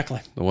 Exactly.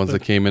 The ones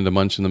that came in to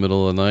munch in the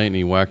middle of the night and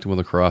he whacked them with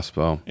a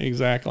crossbow.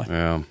 Exactly.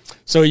 Yeah.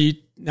 So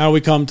now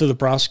we come to the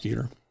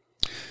prosecutor.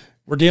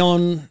 We're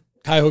dealing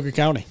Cuyahoga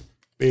County,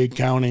 big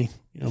county,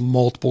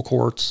 multiple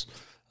courts.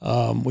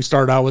 We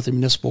started out with the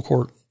municipal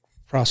court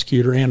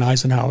prosecutor, Ann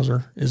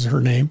Eisenhauser is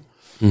her name.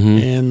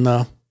 And,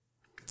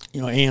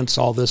 Ann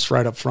saw this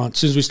right up front. As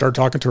soon as we started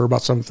talking to her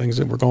about some of the things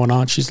that were going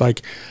on, she's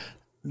like,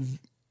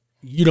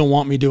 you don't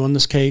want me doing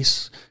this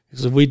case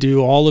because if we do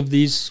all of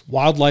these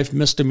wildlife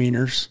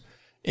misdemeanors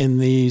in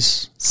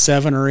these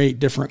 7 or 8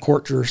 different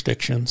court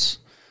jurisdictions,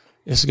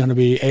 it's going to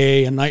be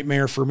a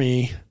nightmare for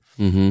me.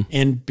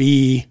 And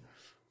B,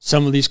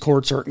 some of these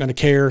courts aren't going to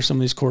care. Some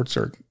of these courts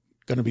are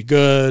going to be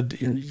good.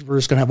 We're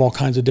just going to have all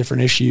kinds of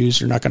different issues.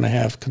 You're not going to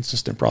have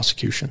consistent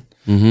prosecution.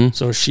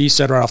 So she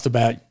said right off the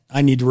bat,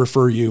 I need to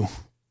refer you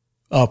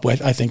up.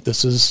 I think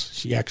this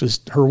is,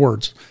 her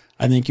words,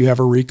 I think you have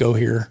a RICO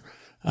here,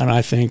 and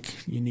I think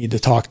you need to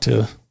talk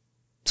to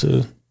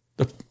the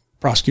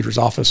prosecutor's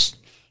office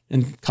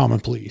in common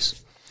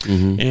pleas.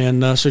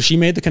 And so she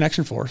made the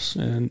connection for us,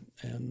 and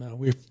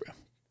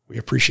we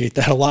appreciate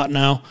that a lot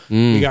now.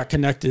 We got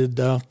connected,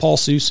 Paul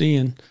Soucy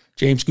and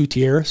James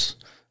Gutierrez.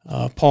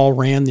 Paul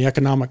ran the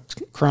economic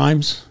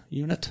crimes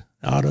unit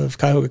out of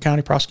Cuyahoga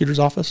County Prosecutor's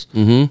Office.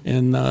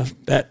 And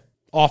that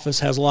office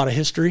has a lot of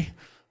history.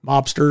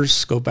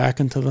 Mobsters go back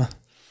into the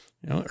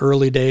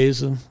early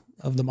days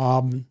of the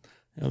mob. And,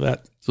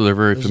 that. So they're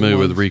very familiar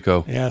with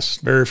RICO. Yes,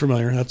 very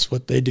familiar. That's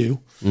what they do.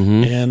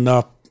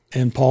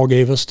 And Paul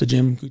gave us to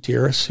Jim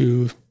Gutierrez,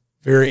 who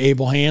very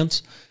able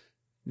hands,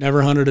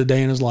 never hunted a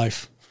day in his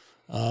life.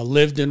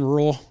 Lived in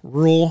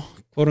rural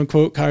quote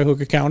unquote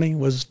Cuyahoga County,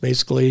 was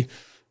basically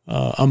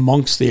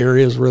amongst the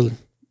areas where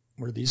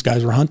these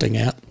guys were hunting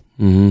at.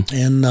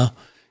 And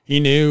he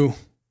knew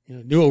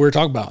what we were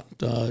talking about.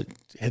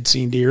 Had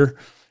seen deer,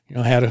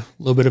 had a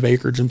little bit of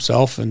acreage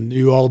himself, and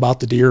knew all about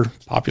the deer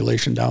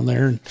population down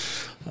there. And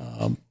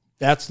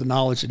that's the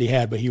knowledge that he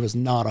had, but he was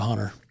not a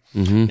hunter.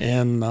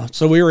 And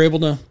so we were able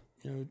to,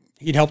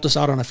 he'd helped us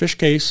out on a fish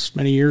case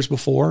many years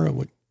before,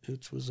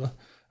 which was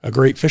a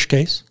great fish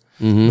case.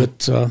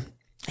 But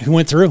he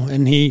went through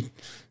and he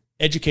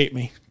educate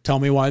me, tell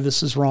me why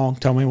this is wrong,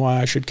 tell me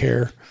why I should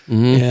care.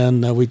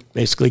 And we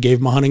basically gave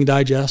him a hunting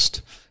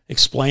digest,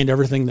 explained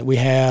everything that we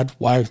had,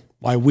 why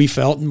we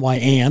felt, and why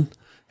Ann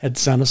had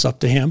sent us up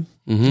to him.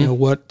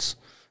 What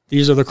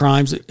these are the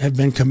crimes that have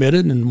been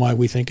committed and why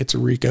we think it's a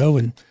RICO.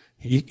 And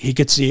he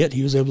could see it.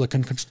 He was able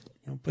to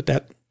put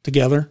that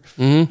together.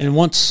 And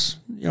once,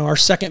 our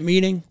second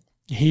meeting,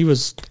 he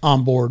was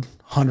on board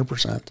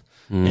 100%.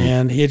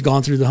 And he had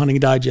gone through the hunting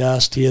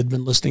digest. He had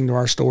been listening to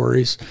our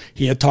stories.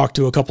 He had talked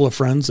to a couple of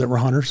friends that were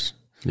hunters,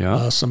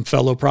 some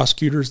fellow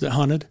prosecutors that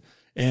hunted,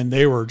 and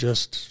they were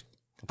just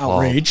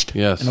outraged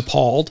and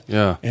appalled.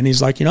 And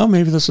he's like,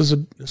 maybe this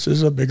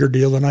is a bigger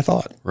deal than I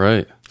thought.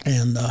 Right.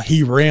 And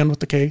he ran with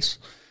the case,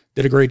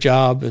 did a great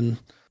job. And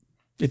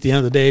at the end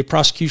of the day,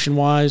 prosecution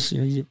wise,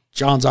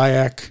 John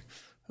Zayak,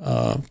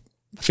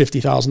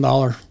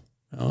 $50,000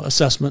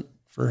 assessment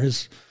for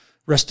his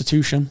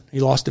restitution. He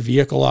lost a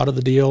vehicle out of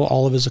the deal,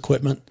 all of his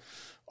equipment,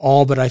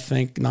 all but I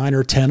think 9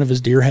 or 10 of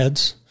his deer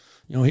heads.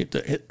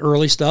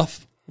 Early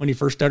stuff when he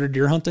first started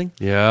deer hunting.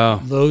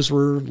 Those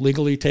were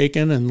legally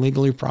taken and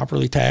legally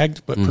properly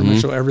tagged, but pretty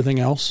much everything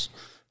else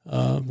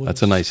was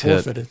that's a nice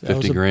forfeited. Hit.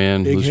 50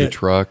 grand, lose your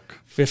truck.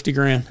 50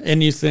 grand.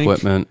 And you think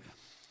equipment.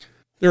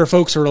 There are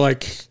folks who are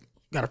like,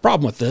 got a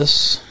problem with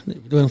this. We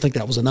don't think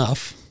that was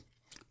enough.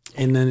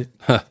 And then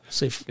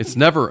it's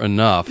never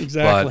enough.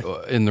 Exactly.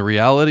 But in the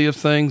reality of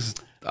things,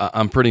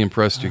 I'm pretty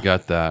impressed you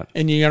got that.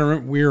 And you got to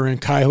remember, we were in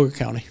Cuyahoga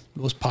County,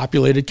 the most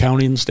populated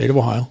county in the state of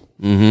Ohio.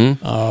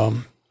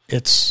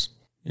 It's,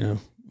 when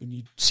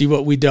you see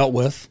what we dealt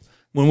with.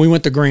 When we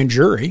went to grand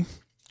jury,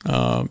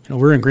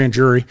 we're in grand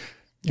jury.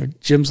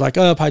 Jim's like,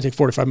 probably take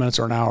 45 minutes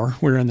or an hour.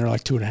 We were in there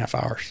like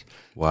 2.5 hours.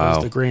 Wow.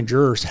 Because the grand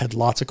jurors had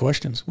lots of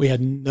questions. We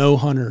had no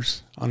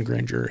hunters on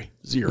grand jury.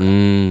 Zero.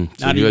 So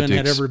Not even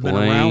had ever been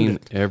around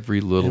it. Every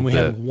little and we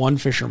bit. had one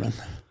fisherman,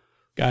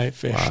 guy that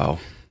fished. Wow.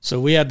 So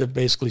we had to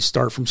basically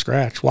start from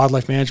scratch.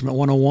 Wildlife Management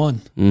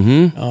 101.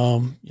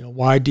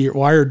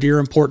 Why are deer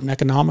important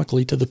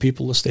economically to the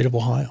people of the state of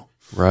Ohio?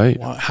 Right.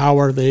 How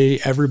are they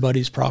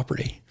everybody's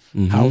property?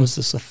 How is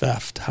this a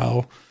theft?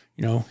 How,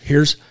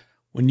 here's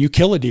when you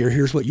kill a deer,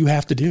 here's what you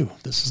have to do.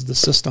 This is the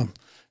system.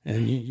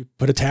 And you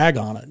put a tag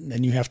on it, and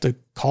then you have to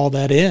call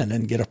that in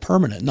and get a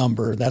permanent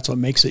number. That's what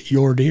makes it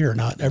your deer,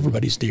 not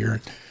everybody's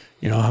deer.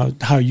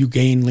 And, how you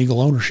gain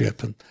legal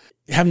ownership and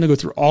having to go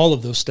through all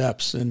of those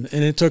steps. And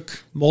it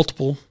took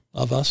multiple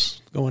of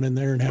us going in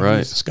there and having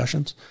these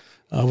discussions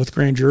with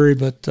grand jury.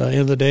 But at the end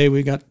of the day,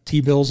 we got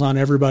T-bills on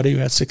everybody. We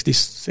had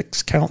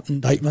 66 count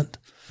indictment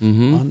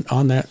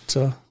on that.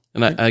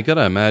 And I got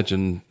to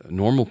imagine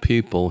normal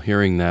people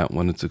hearing that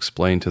when it's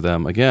explained to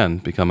them, again,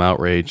 become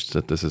outraged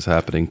that this is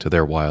happening to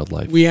their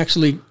wildlife. We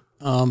actually,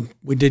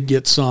 we did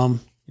get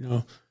some,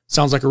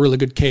 sounds like a really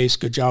good case.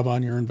 Good job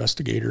on your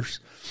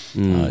investigators.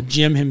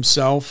 Jim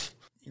himself,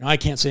 I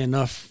can't say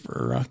enough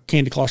for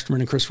Candy Klosterman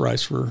and Chris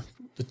Rice were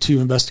the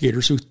two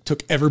investigators who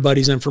took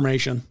everybody's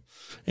information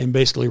and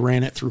basically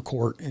ran it through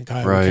court in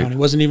Cuyahoga County. It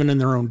wasn't even in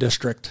their own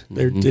district.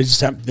 They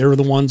were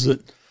the ones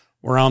that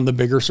were on the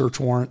bigger search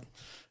warrant.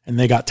 And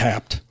they got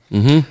tapped.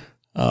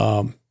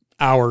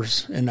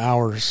 Hours and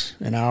hours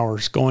and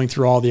hours going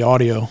through all the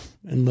audio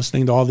and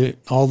listening to all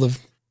the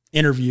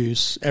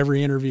interviews,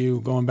 every interview,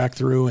 going back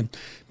through and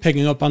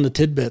picking up on the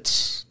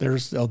tidbits.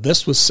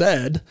 This was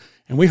said,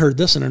 and we heard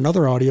this in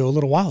another audio a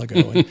little while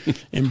ago,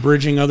 and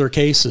bridging other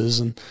cases.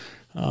 And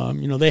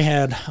they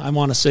had, I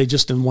want to say,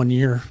 just in 1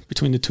 year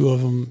between the two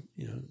of them,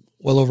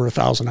 well over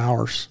 1,000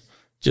 hours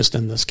just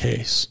in this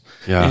case.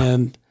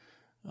 And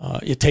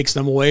it takes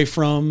them away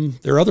from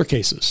their other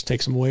cases,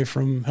 takes them away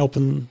from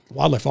helping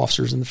wildlife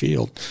officers in the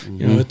field.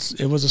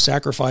 It was a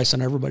sacrifice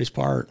on everybody's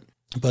part,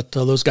 but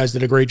those guys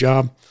did a great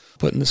job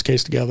putting this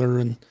case together.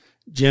 And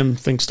Jim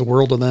thinks the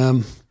world of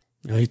them.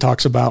 He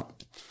talks about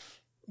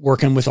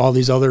working with all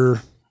these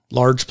other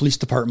large police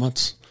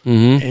departments,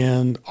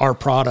 and our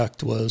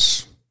product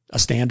was a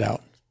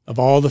standout. Of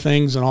all the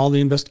things and all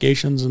the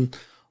investigations and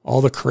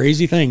all the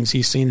crazy things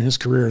he's seen in his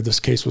career, this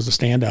case was a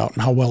standout,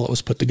 and how well it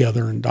was put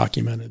together and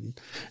documented.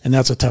 And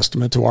that's a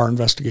testament to our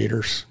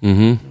investigators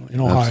in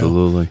Ohio.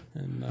 Absolutely.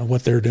 And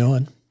what they're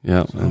doing.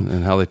 Yeah,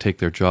 and how they take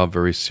their job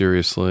very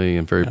seriously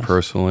and very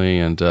personally.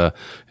 And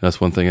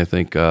that's one thing I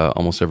think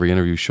almost every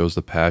interview shows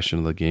the passion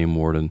of the game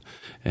warden.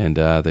 And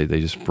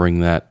they just bring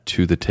that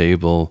to the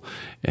table,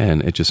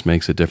 and it just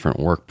makes a different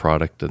work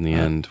product in the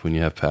end when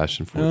you have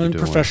passion for what you're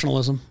doing.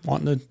 Professionalism,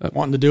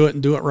 wanting to do it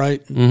and do it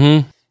right.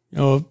 And,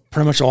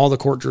 pretty much all the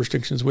court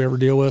jurisdictions we ever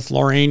deal with.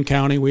 Lorain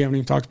County, we haven't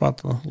even talked about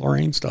the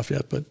Lorain stuff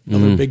yet, but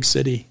another big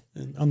city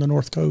on the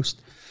North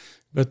Coast.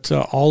 But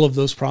all of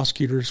those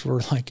prosecutors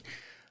were like,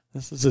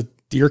 this is a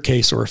deer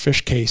case or a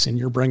fish case, and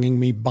you're bringing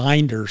me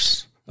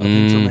binders of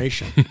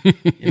information.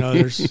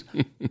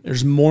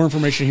 There's more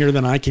information here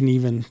than I can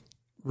even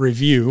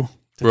review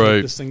to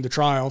take this thing to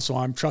trial. So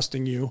I'm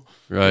trusting you.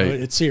 Right.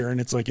 It's here,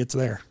 and it's like, it's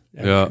there.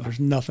 Yeah. There's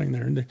nothing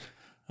there. And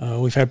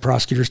we've had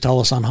prosecutors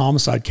tell us on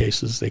homicide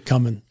cases, they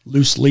come in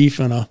loose leaf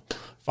in a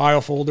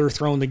file folder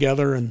thrown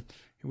together, and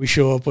we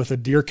show up with a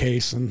deer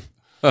case, and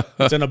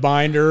it's in a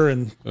binder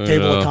and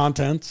table of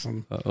contents.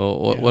 And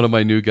one of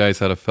my new guys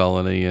had a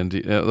felony, and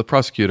the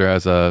prosecutor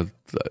has a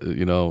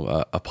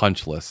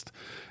punch list,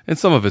 and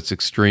some of it's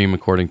extreme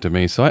according to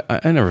me. So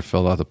I never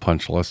filled out the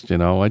punch list.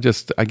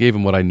 I gave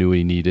him what I knew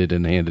he needed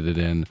and handed it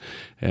in,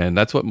 and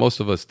that's what most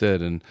of us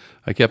did. And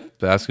I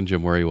kept asking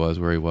Jim where he was,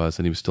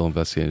 and he was still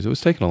investigating. It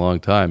was taking a long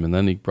time, and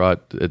then he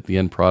brought the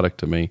end product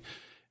to me.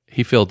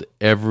 He filled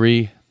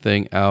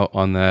everything out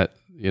on that.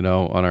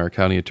 On our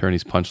county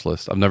attorney's punch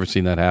list. I've never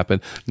seen that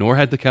happen, nor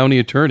had the county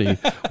attorney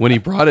when he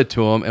brought it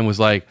to him and was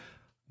like,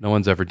 no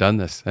one's ever done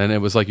this. And it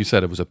was like you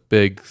said, it was a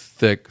big,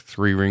 thick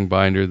 3-ring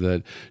binder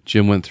that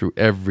Jim went through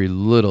every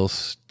little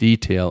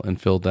detail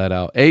and filled that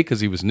out. Because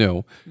he was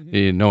new.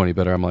 He didn't know any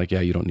better. I'm like,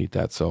 yeah, you don't need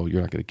that, so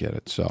you're not going to get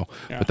it. So,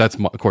 but that's,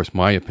 of course,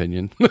 my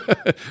opinion.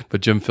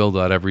 But Jim filled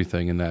out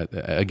everything. And that,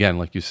 again,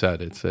 like you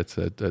said, it's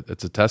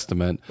a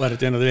testament. But at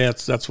the end of the day,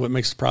 that's what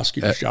makes the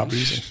prosecutor's job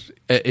easy.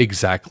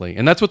 Exactly.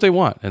 And that's what they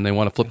want. And they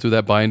want to flip through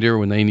that binder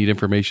when they need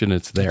information.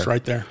 It's there. It's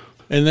right there.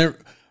 And there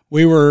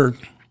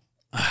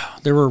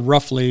were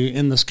roughly,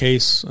 in this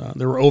case,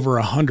 there were over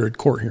 100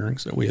 court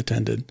hearings that we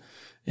attended,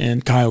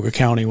 and Cuyahoga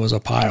County was a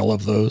pile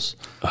of those.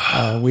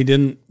 We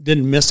didn't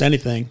miss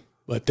anything,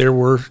 but there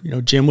were,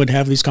 Jim would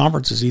have these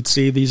conferences. He'd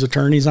see these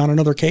attorneys on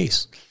another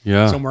case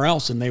somewhere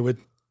else, and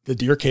the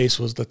deer case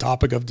was the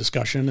topic of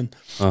discussion. And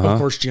of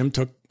course, Jim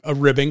took a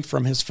ribbing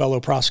from his fellow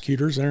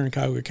prosecutors there in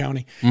Cuyahoga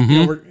County.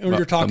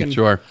 We're talking,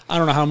 sure. I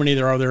don't know how many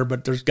there are there,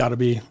 but there's got to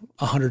be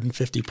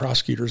 150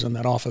 prosecutors in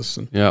that office.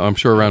 And I'm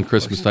sure around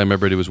Christmas time,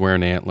 everybody was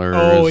wearing antlers.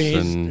 Oh,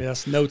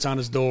 yes, notes on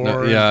his door.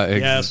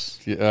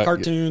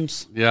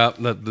 Cartoons. Yeah,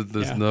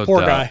 there's no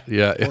poor doubt.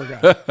 Guy. Poor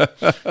guy.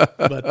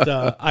 But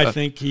I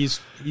think he's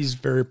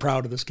very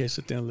proud of this case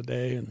at the end of the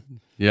day.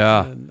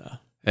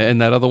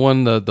 And that other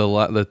one,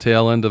 the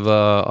tail end of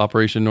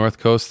Operation North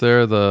Coast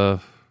there, the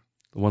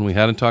one we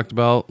hadn't talked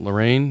about,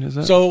 Lorain, is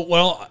it? So,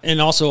 well, and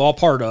also all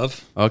part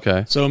of.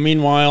 Okay. So,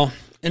 meanwhile,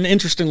 and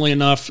interestingly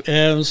enough,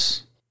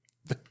 as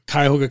the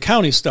Cuyahoga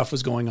County stuff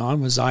was going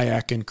on with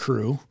Zayak and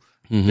crew,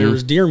 there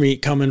was deer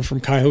meat coming from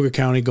Cuyahoga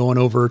County going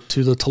over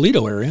to the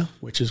Toledo area,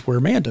 which is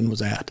where Mandan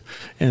was at.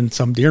 And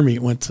some deer meat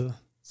went to the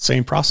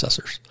same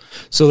processors.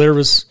 So there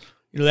was,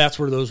 that's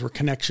where those were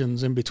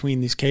connections in between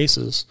these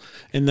cases.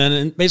 And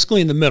then basically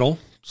in the middle,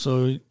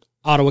 so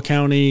Ottawa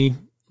County,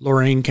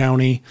 Lorain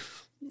County,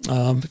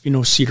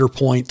 Cedar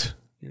Point.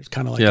 It's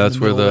kind of like that's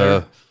where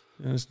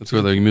that's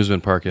where the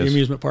amusement park is. The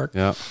amusement park.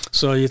 Yeah.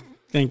 So you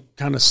think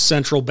kind of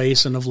central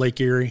basin of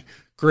Lake Erie.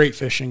 Great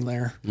fishing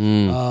there.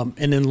 And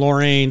in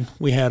Lorain,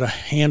 we had a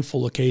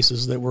handful of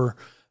cases that were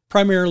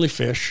primarily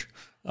fish.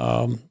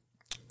 You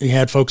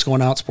had folks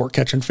going out sport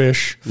catching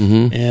fish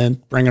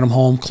and bringing them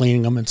home,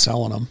 cleaning them, and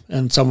selling them.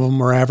 And some of them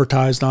were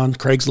advertised on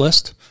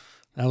Craigslist.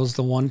 That was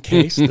the one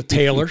case. The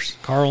Taylors,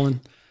 Carl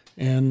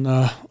and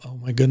oh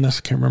my goodness,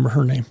 I can't remember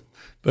her name.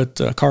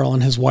 But Carl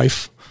and his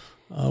wife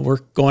were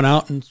going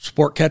out and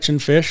sport catching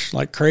fish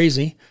like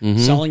crazy,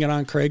 selling it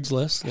on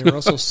Craigslist. They were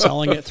also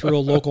selling it through a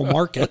local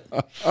market.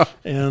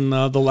 And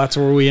that's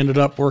where we ended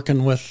up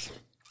working with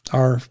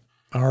our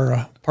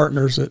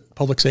partners at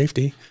Public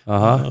Safety,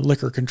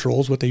 Liquor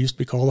Controls, what they used to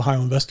be called, the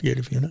Ohio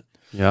Investigative Unit.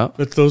 Yeah.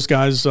 But those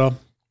guys,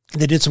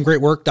 they did some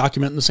great work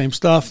documenting the same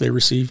stuff. They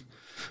received,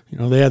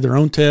 they had their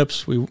own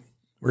tips. We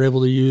were able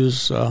to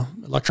use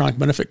electronic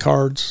benefit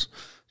cards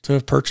to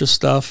purchase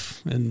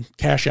stuff and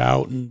cash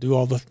out and do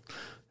all the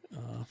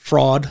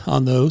fraud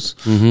on those.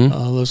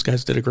 Those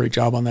guys did a great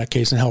job on that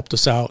case and helped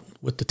us out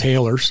with the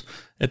Taylors.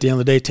 At the end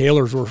of the day,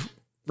 Taylors were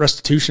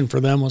restitution for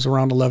them was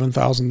around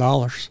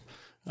 $11,000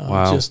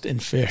 just in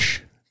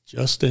fish.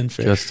 Just in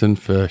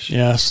fish.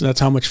 Yes, that's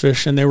how much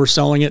fish. And they were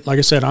selling it, like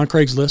I said, on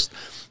Craigslist.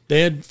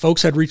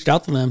 Folks had reached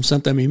out to them,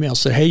 sent them emails,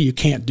 said, hey, you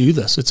can't do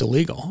this. It's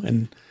illegal.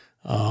 And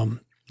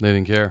they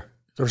didn't care.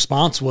 The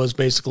response was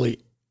basically,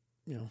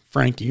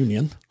 Frank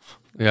Union,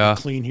 Yeah.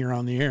 clean here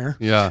on the air.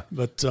 Yeah.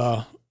 But,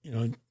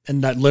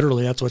 and that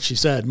literally, that's what she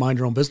said, mind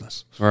your own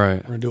business. All right.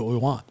 We're going to do what we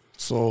want.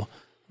 So,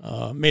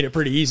 made it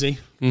pretty easy.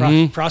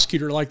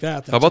 Prosecutor like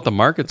that. How about the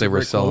market they were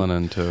great selling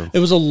quote. into? It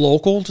was a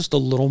local, just a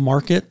little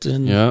market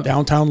in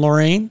downtown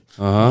Lorain.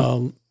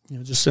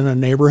 Just in a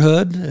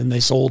neighborhood, and they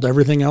sold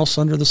everything else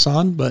under the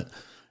sun. But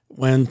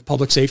when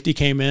public safety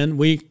came in,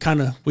 we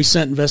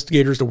sent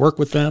investigators to work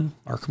with them,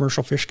 our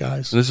commercial fish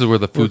guys. And this is where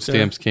the food worked there.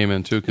 stamps came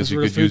in too, because This is you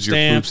where could the use food your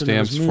food stamps, and there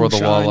was stamps for the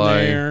moonshine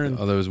walleye. there, and-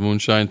 There was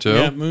moonshine too.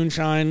 Yeah,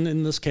 moonshine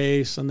in this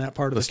case, and that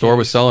part of The the store case.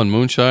 was selling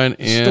moonshine,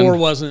 The and store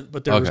wasn't,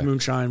 but there was Okay.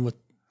 moonshine with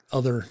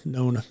other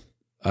known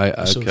okay,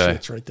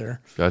 associates right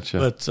there. gotcha.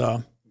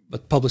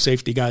 But public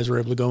safety guys were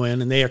able to go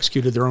in, and they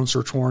executed their own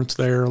search warrants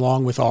there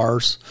along with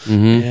ours.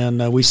 Mm-hmm.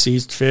 And we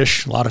seized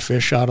fish, a lot of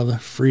fish out of the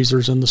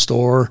freezers in the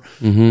store.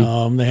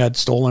 Mm-hmm. They had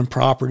stolen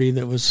property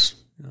that was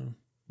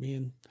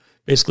being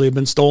basically had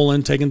been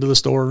stolen, taken to the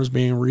store, and was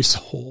being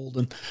resold.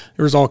 And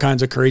there was all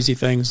kinds of crazy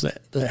things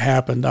that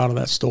happened out of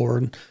that store.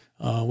 And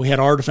we had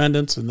our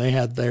defendants, and they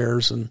had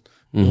theirs. And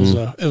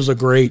it was a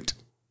great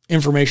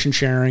information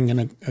sharing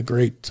and a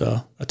great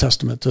a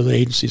testament to the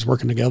agencies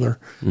working together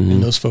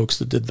and those folks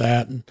that did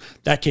that. And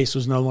that case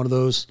was another one of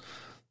those.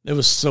 It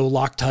was so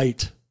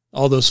Loctite.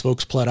 All those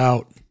folks pled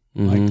out.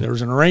 Like there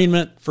was an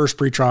arraignment, first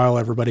pretrial,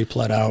 everybody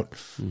pled out.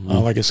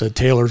 Like I said,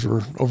 Taylor's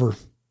were over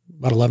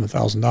about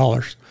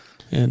 $11,000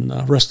 in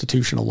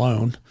restitution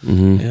alone,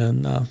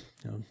 and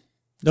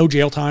no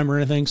jail time or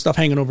anything. Stuff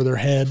hanging over their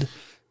head,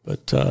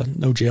 but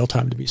no jail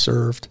time to be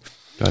served.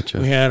 Gotcha.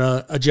 We had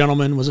a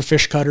gentleman, was a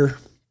fish cutter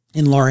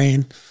in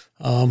Lorain.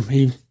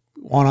 He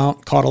went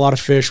out, caught a lot of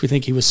fish. We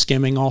think he was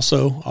skimming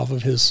also off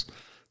of the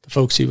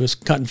folks he was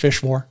cutting fish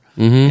for.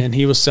 And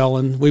he was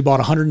selling, we bought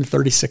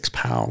 136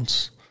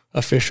 pounds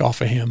of fish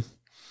off of him.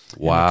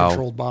 Wow. In a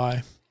controlled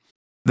buy.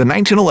 The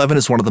 1911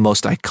 is one of the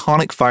most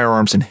iconic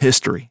firearms in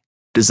history.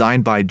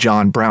 Designed by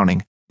John Browning,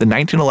 the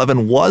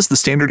 1911 was the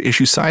standard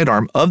issue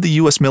sidearm of the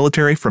U.S.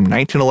 military from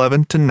 1911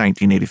 to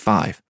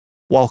 1985.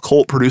 While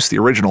Colt produced the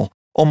original,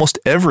 almost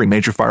every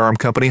major firearm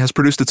company has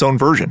produced its own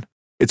version.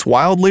 It's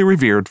wildly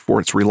revered for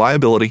its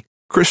reliability,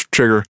 crisp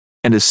trigger,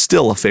 and is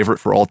still a favorite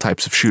for all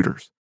types of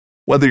shooters.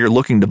 Whether you're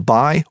looking to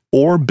buy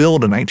or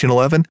build a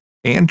 1911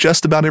 and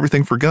just about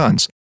everything for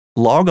guns,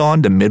 log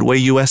on to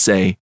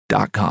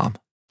MidwayUSA.com.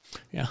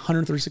 Yeah,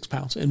 136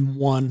 pounds in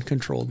one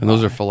controlled And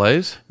those buy. are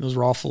fillets? Those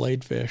are all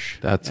filleted fish.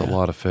 That's a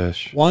lot of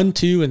fish. 1,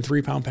 2, and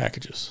 3 pound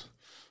packages.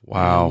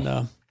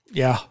 Wow.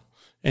 And,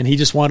 and he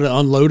just wanted to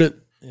unload it.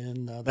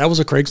 And that was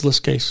a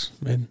Craigslist case.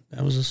 Man,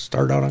 that was a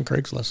start out on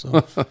Craigslist.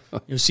 So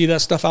you see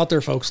that stuff out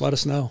there, folks, let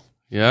us know.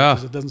 Yeah.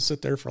 'Cause it doesn't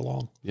sit there for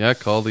long. Yeah,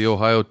 call the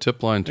Ohio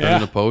tip line, turn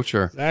in a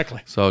poacher.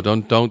 Exactly. So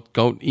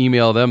don't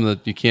email them that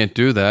you can't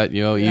do that.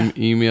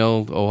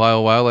 Email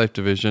Ohio Wildlife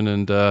Division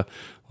and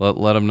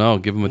let them know.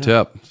 Give them a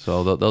tip.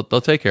 So they'll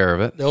take care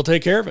of it. They'll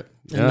take care of it.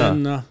 Yeah.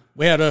 And then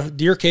we had a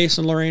deer case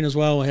in Lorain as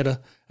well. We had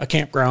a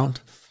campground,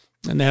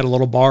 and they had a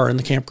little bar in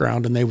the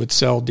campground, and they would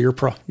sell deer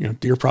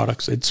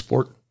products. They'd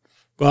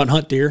go out and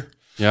hunt deer,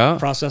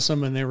 process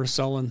them, and they were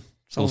selling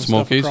stuff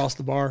smokies across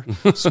the bar,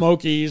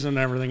 smokies and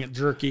everything,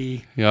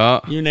 jerky,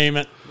 you name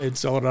it. They'd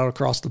sell it out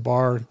across the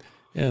bar.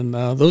 And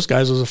those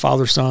guys was a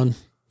father-son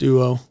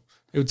duo.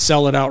 They would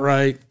sell it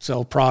outright,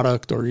 sell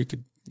product, or you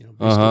could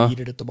basically eat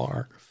it at the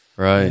bar.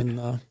 Right.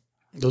 And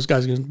those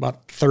guys get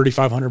about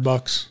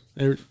 $3,500.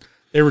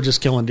 They were just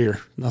killing deer,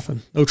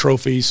 nothing, no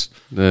trophies,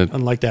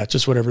 nothing like that,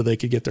 just whatever they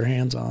could get their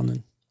hands on.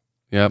 And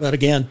but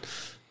again,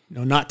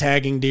 not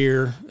tagging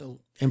deer,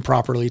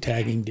 improperly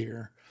tagging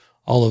deer,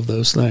 all of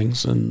those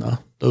things, and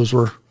those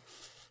were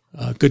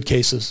good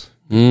cases,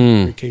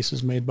 great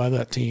cases made by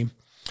that team.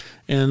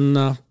 And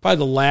probably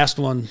the last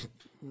one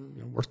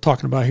we're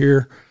talking about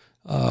here,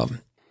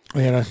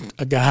 we had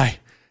a guy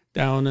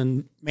down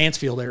in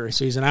Mansfield area.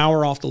 So he's an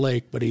hour off the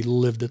lake, but he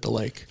lived at the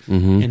lake.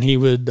 And he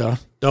would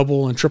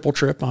double and triple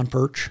trip on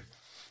perch,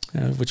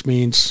 which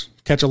means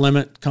catch a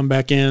limit, come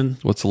back in.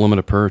 What's the limit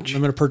of perch?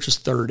 Limit of perch is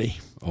 30.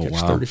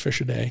 Catch 30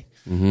 fish a day.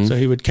 Mm-hmm. So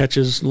he would catch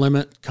his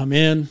limit, come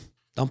in,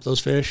 dump those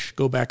fish,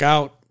 go back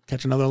out,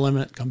 catch another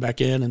limit, come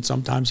back in, and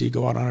sometimes he'd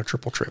go out on a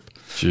triple trip.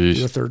 Jeez.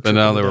 Do a third But trip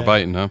now a they were day.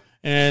 biting, huh?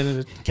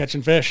 And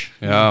catching fish.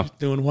 Yeah.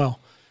 Doing well.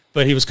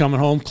 But he was coming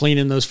home,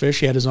 cleaning those fish.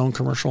 He had his own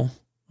commercial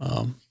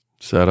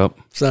Set up.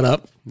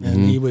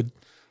 and he would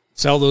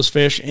sell those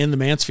fish in the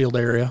Mansfield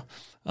area.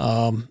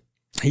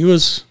 He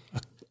was,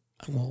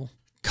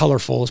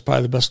 colorful is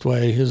probably the best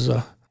way. He was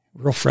a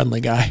real friendly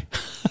guy.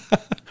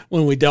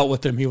 When we dealt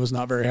with him, he was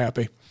not very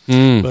happy.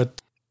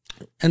 But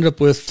ended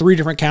up with 3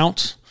 different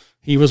counts.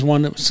 He was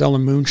one that was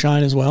selling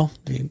moonshine as well.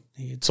 He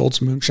had sold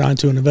some moonshine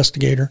to an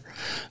investigator.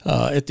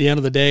 At the end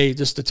of the day,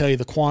 just to tell you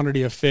the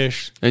quantity of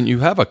fish. And you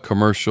have a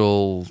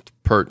commercial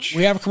perch.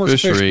 We have a commercial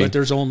fishery. fish, but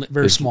there's only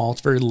very small.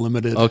 It's very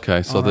limited.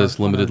 Okay, so there's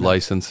limited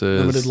licenses.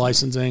 Limited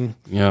licensing,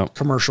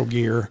 commercial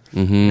gear.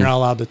 Mm-hmm. You're not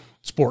allowed to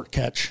sport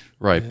catch.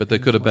 Right, but they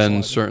could have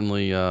been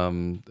certainly,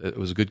 it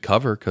was a good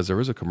cover because there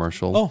was a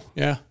commercial. Oh,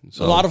 yeah.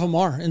 So- a lot of them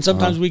are. And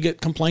sometimes we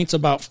get complaints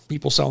about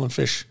people selling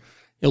fish,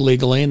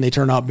 illegally, and they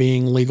turn out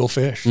being legal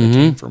fish that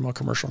came from a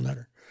commercial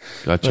netter.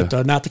 Gotcha.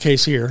 But not the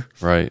case here.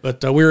 Right.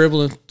 But we were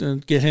able to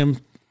get him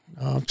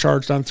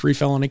charged on 3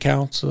 felony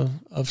counts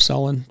of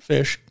selling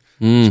fish.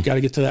 You got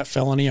to get to that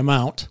felony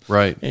amount.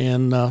 Right.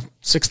 And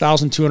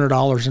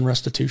 $6,200 in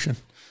restitution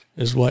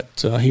is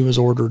what he was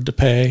ordered to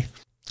pay.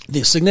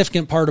 The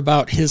significant part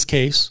about his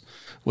case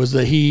was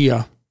that he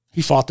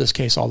fought this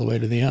case all the way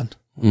to the end.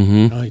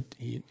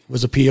 He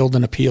was appealed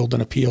and appealed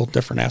and appealed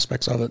different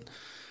aspects of it.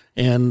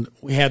 And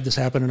we had this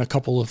happen in a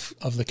couple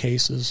of the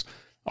cases.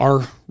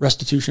 Our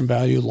restitution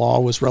value law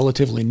was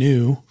relatively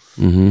new,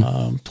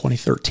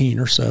 2013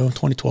 or so,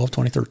 2012,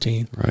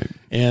 2013. Right.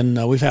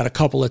 And we've had a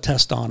couple of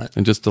tests on it.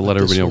 And just to let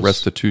But everybody know, this was-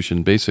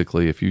 restitution,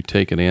 basically, if you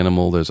take an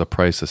animal, there's a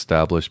price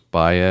established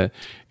by it,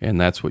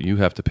 and that's what you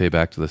have to pay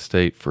back to the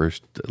state for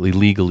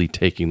illegally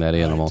taking that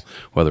animal,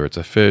 whether it's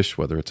a fish,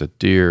 whether it's a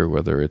deer,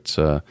 whether it's,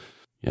 I'm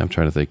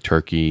trying to think,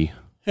 turkey.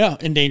 Yeah,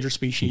 endangered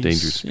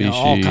species.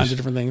 All kinds of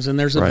different things. And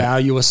there's a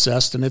value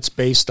assessed, and it's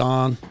based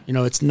on,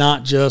 it's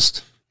not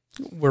just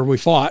where we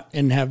fought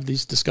and have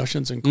these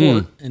discussions in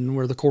court and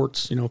where the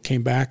courts,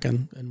 came back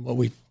and what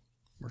we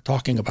were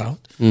talking about.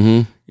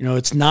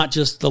 It's not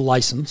just the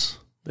license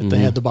that they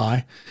had to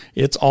buy.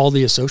 It's all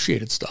the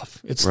associated stuff.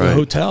 It's the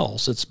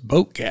hotels. It's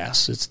boat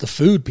gas. It's the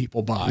food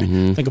people buy.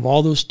 Think of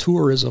all those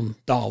tourism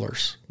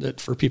dollars that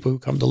for people who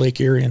come to Lake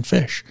Erie and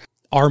fish.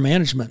 Our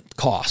management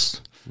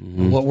costs,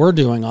 and what we're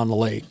doing on the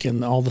lake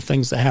and all the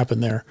things that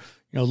happen there.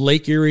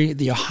 Lake Erie,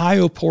 the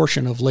Ohio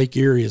portion of Lake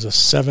Erie is a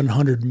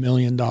 $700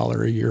 million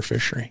a year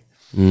fishery.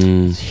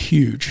 It's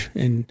huge.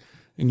 And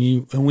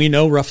we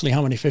know roughly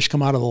how many fish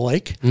come out of the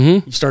lake.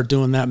 You start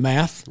doing that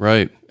math.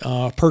 Right.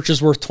 Perch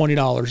is worth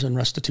 $20 in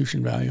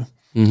restitution value.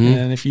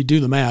 And if you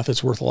do the math,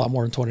 it's worth a lot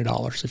more than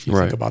 $20 if you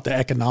think about the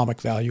economic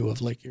value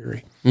of Lake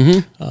Erie.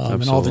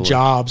 And all the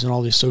jobs and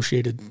all the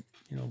associated,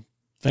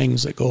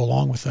 things that go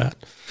along with that.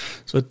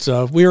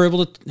 So we were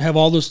able to have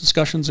all those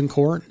discussions in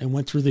court and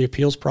went through the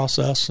appeals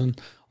process, and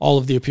all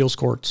of the appeals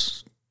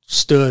courts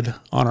stood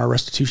on our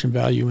restitution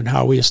value and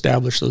how we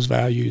established those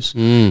values.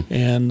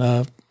 And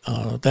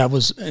that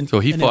was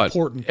so he fought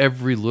important.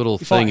 Every little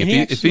thing.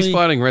 If he's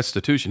fighting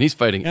restitution, he's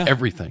fighting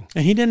everything.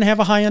 And he didn't have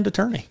a high-end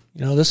attorney.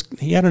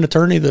 He had an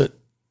attorney that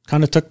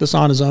kind of took this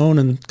on his own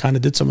and kind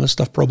of did some of this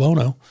stuff pro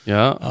bono.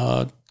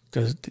 Yeah.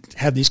 Because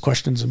had these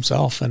questions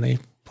himself, and he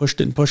pushed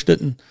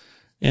it,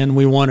 and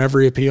we won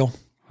every appeal.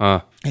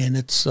 And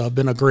it's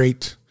been a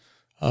great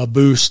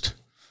boost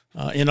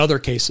in other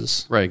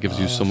cases. Right. It gives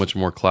you so much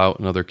more clout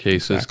in other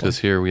cases, because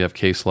here we have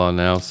case law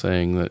now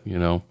saying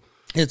that,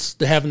 It's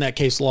having that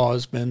case law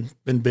has been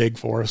big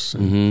for us.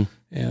 And,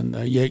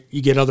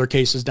 you get other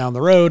cases down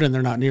the road, and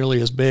they're not nearly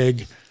as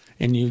big,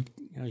 and you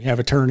have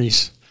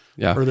attorneys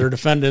for their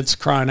defendants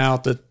crying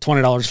out that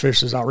 $20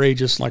 fish is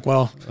outrageous. Like,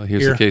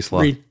 here's the case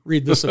law.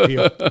 Read this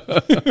appeal.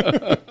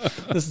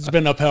 This has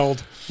been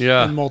upheld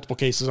in multiple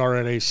cases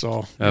already.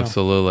 So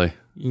absolutely,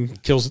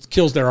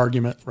 kills their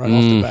argument right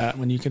off the bat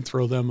when you can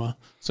throw them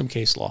some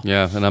case law.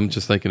 Yeah, and I'm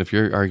just thinking, if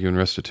you're arguing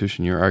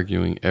restitution, you're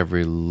arguing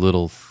every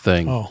little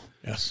thing. Oh,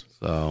 yes.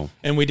 So,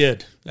 and we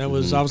did. That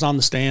was I was on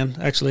the stand.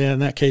 Actually, in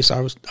that case,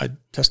 I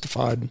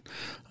testified.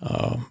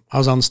 I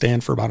was on the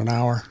stand for about an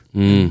hour.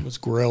 And was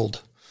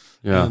grilled.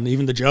 Yeah, and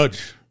even the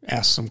judge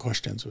asked some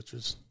questions, which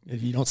was,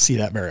 you don't see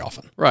that very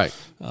often. Right.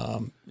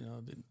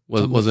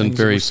 Wasn't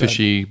very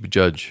fishy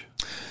judge.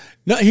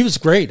 No, he was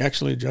great.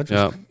 Actually, the judge.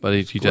 Yeah, but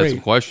he had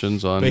some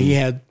questions on. But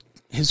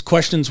his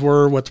questions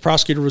were what the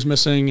prosecutor was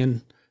missing,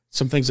 and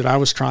some things that I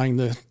was trying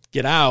to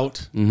get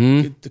out.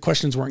 The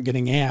questions weren't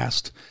getting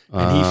asked,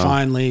 and he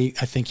finally,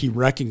 I think he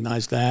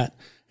recognized that,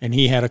 and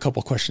he had a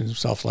couple questions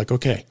himself, like,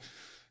 okay,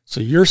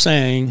 so you're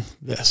saying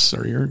this,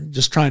 or you're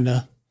just trying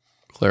to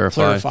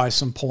clarify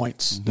some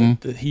points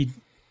that he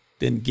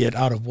didn't get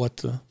out of what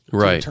the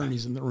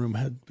attorneys in the room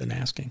had been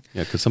asking.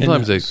 Yeah, because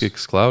sometimes it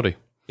gets cloudy.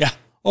 Yeah.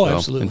 Oh,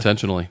 absolutely.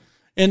 Intentionally.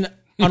 And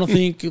I don't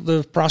think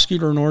the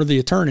prosecutor nor the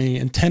attorney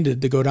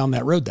intended to go down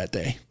that road that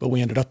day, but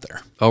we ended up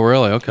there. Oh,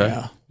 really? Okay.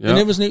 Yeah. And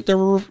it was neat.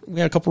 We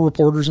had a couple of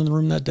reporters in the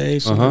room that day,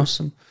 so there was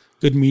some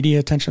good media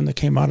attention that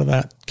came out of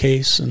that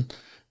case.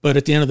 But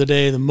at the end of the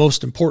day, the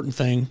most important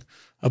thing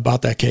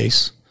about that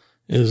case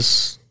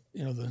is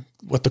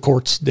what the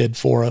courts did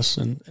for us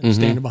and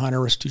standing behind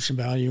our restitution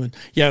value. And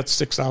it's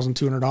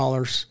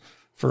 $6,200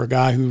 for a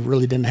guy who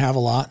really didn't have a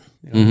lot.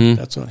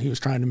 That's what he was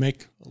trying to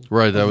make.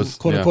 Right. That was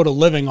quote unquote a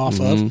living off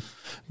of.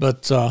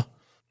 But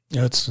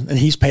and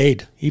he's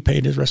paid. He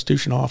paid his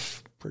restitution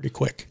off pretty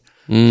quick.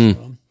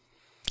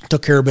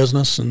 Took care of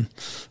business, and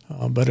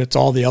but it's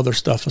all the other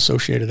stuff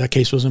associated. That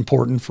case was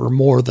important for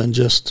more than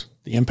just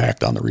the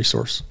impact on the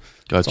resource.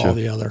 Gotcha. It's all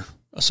the other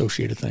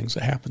associated things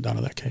that happened out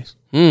of that case.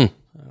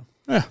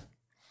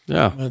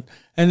 Yeah.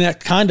 And that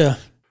kind of,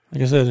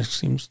 like I said, it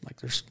seems like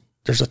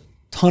there's a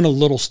ton of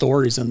little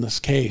stories in this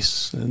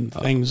case and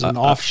things and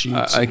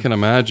offshoots. I can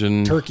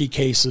imagine turkey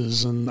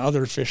cases and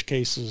other fish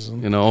cases.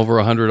 And, over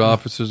 100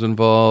 officers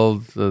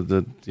involved.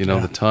 The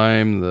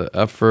time, the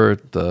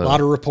effort, a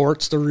lot of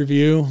reports to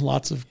review.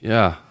 Lots of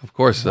of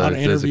course.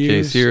 There's a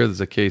case here.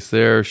 There's a case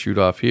there. Shoot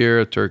off here.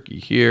 A turkey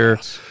here.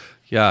 Yes.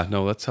 Yeah.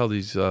 No, that's how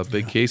these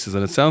big cases.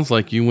 And it sounds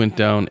like you went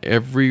down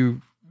every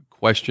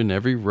question,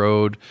 every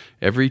road,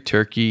 every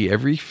turkey,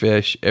 every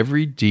fish,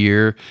 every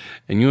deer,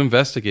 and you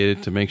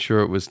investigated to make sure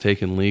it was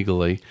taken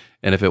legally.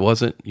 And if it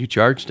wasn't, you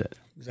charged it.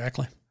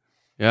 Exactly.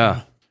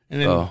 Yeah.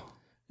 And then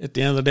at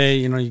the end of the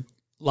day, a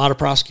lot of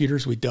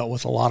prosecutors, we dealt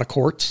with a lot of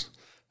courts,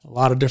 a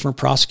lot of different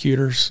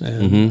prosecutors,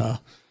 and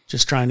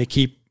just trying to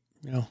keep,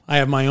 I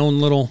have my own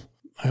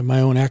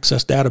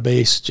access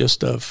database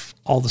just of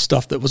all the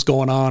stuff that was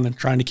going on and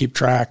trying to keep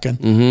track.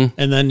 And,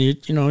 and then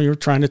you're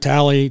trying to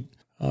tally.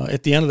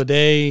 At the end of the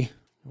day,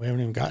 we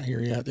haven't even gotten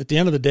here yet. At the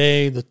end of the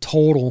day, the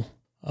total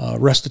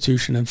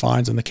restitution and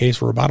fines in the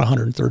case were about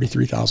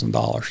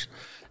 $133,000,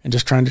 and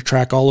just trying to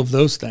track all of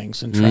those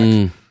things and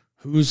track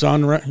who's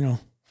on,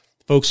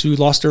 folks who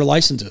lost their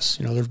licenses.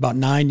 There's about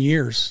 9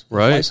 years of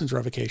license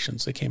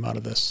revocations that came out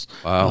of this.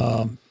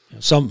 Wow.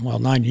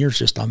 9 years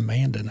just on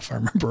Mandan, if I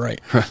remember right.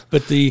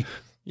 But you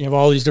have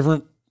all these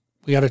different.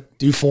 We got to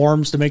do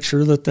forms to make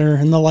sure that they're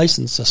in the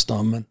license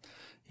system and.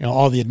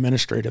 All the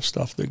administrative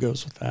stuff that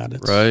goes with that.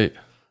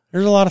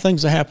 There's a lot of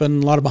things that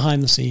happen, a lot of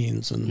behind the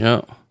scenes,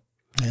 and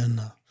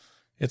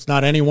it's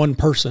not any one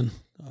person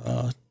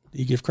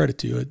you give credit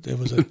to. It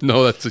was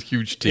no, that's a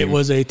huge team. It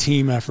was a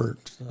team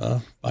effort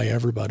by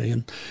everybody,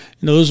 and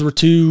those were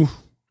two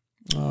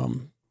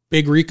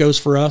big RICOs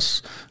for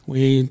us.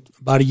 We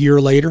about a year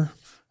later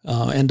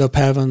end up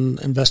having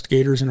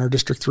investigators in our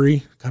District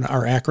 3, kind of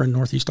our Akron,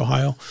 Northeast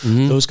Ohio.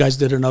 Those guys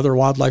did another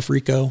wildlife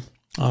RICO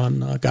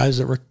on guys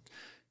that were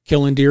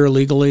killing deer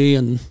illegally,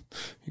 and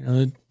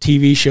a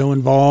TV show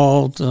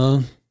involved.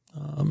 An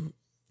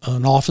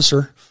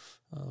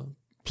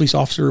police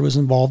officer was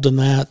involved in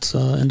that.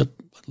 Ended up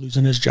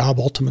losing his job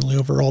ultimately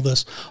over all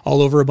this,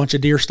 all over a bunch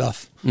of deer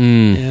stuff,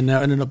 and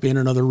that ended up being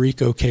another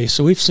RICO case.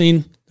 So we've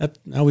seen that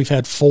now. We've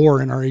had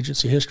 4 in our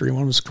agency history.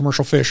 One was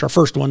commercial fish. Our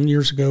first one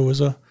years ago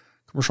was a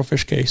commercial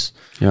fish case.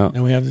 Yeah.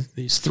 Now we have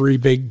these 3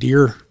 big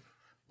deer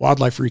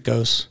wildlife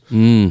RICOs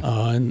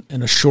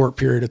in a short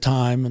period of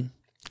time, and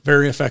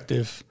very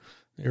effective.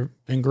 They've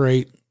been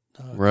great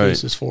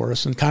cases for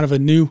us, and kind of a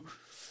new,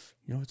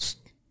 it's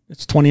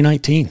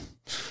 2019.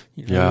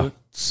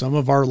 Some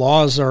of our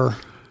laws are,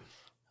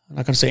 I'm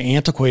not going to say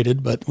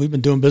antiquated, but we've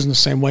been doing business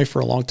the same way for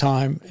a long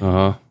time.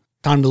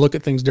 Time to look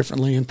at things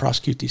differently and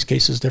prosecute these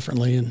cases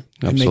differently, and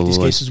make these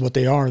cases what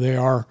they are. They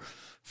are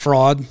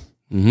fraud.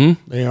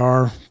 They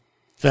are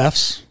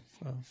thefts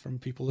from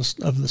people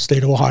of the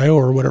state of Ohio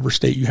or whatever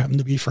state you happen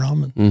to be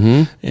from,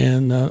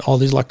 and all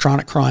these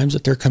electronic crimes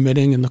that they're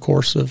committing in the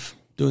course of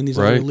doing these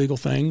other illegal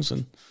things,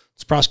 and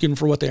it's prosecuting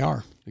for what they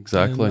are.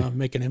 Exactly. And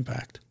make an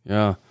impact.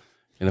 Yeah.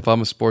 And if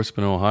I'm a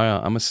sportsman in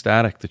Ohio, I'm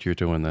ecstatic that you're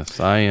doing this.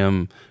 I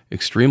am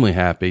extremely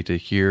happy to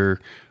hear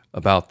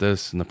about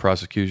this and the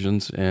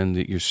prosecutions, and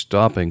that you're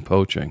stopping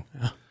poaching.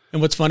 Yeah.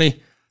 And what's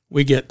funny,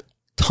 we get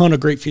a ton of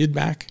great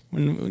feedback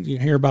when you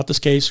hear about this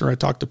case, or I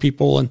talk to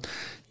people, and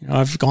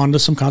I've gone to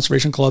some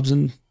conservation clubs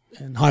and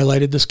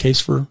highlighted this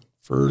case for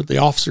the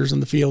officers in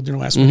the field,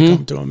 asked me to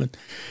come to them, and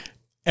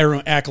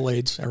everyone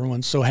accolades.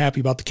 Everyone's so happy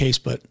about the case,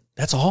 but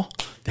that's all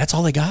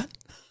they got.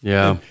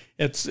 Yeah.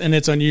 And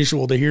it's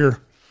unusual to hear,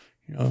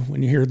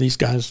 when you hear these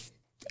guys,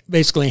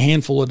 basically a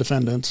handful of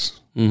defendants,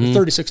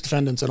 36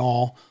 defendants in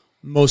all.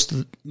 Most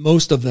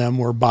of them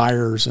were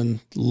buyers and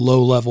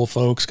low level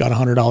folks, got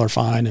 $100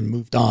 fine and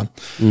moved on.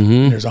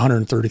 And there's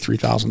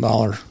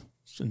 $133,000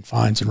 in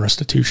fines and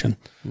restitution.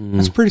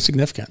 That's pretty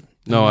significant.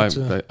 No,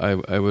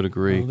 I would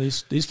agree.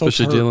 These folks,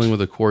 especially dealing with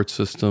the court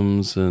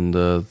systems and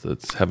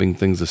that's having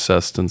things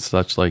assessed and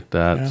such like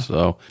that. Yeah.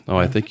 So,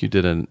 I think you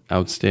did an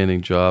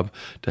outstanding job.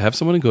 To have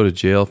someone go to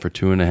jail for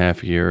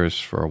 2.5 years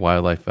for a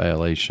wildlife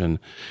violation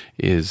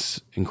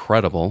is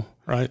incredible.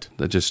 Right.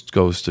 That just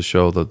goes to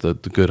show the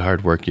good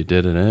hard work you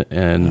did in it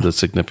and the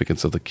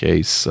significance of the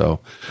case.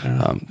 So,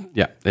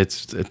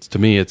 it's to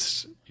me,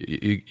 it's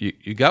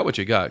you got what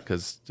you got,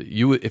 because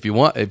if you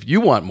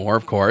want more,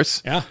 of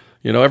course. Yeah.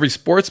 Every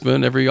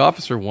sportsman, every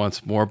officer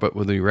wants more, but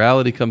when the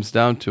reality comes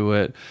down to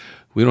it,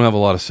 we don't have a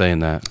lot of say in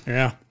that.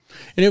 Yeah.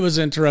 And it was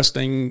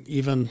interesting,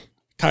 even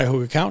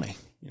Cuyahoga County,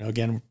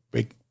 again,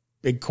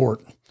 big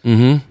court.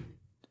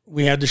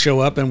 We had to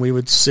show up, and we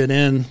would sit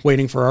in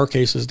waiting for our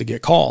cases to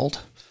get called,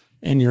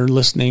 and you're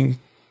listening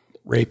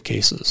rape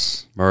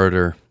cases,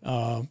 murder,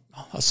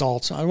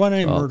 assaults. I want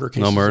any murder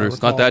cases. No murder.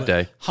 It's not that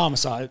day.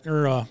 Homicide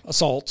or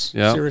assaults,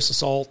 serious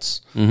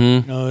assaults.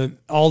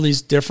 All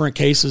these different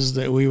cases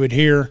that we would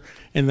hear,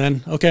 and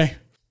then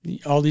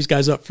all these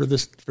guys up for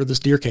this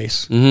deer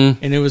case,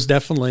 and it was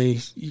definitely,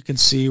 you can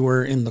see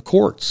where in the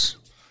courts,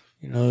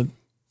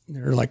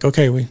 they're like,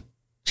 okay, we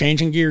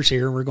changing gears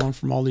here. We're going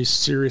from all these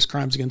serious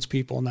crimes against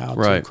people now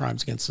to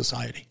crimes against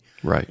society.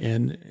 Right.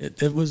 And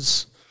it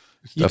was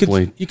you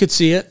could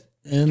see it,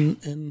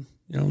 and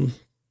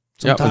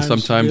Yeah, and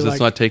sometimes it's like,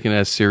 not taken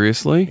as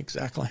seriously.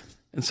 Exactly.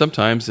 And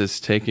sometimes it's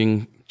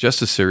taken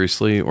just as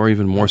seriously or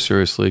even more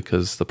seriously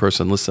because the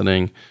person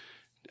listening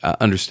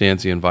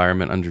understands the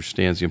environment,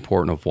 understands the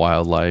importance of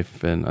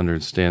wildlife, and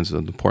understands the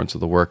importance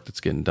of the work that's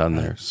getting done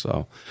there.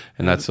 So,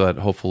 and that's what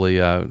hopefully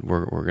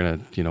we're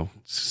going to,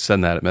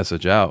 send that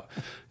message out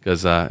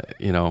because,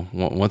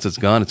 once it's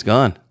gone, it's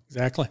gone.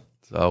 Exactly.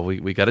 So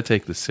we got to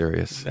take this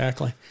serious.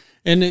 Exactly.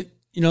 And,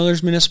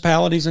 there's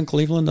municipalities in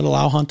Cleveland that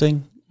allow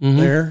hunting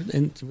there,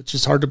 and which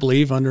is hard to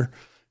believe under,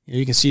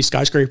 you can see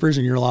skyscrapers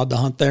and you're allowed to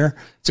hunt there.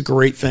 It's a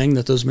great thing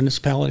that those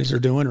municipalities are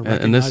doing.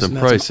 And there's some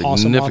probably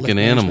significant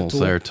animals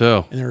there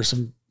too. And there are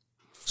some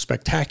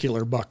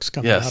spectacular bucks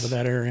coming out of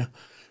that area.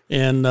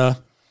 And,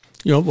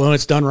 when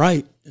it's done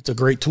right, it's a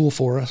great tool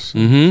for us.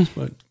 Mm-hmm.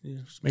 But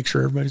just make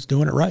sure everybody's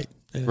doing it right.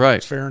 Right.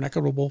 It's fair and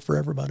equitable for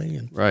everybody.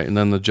 And right. And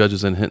then the judge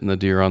isn't hitting the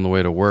deer on the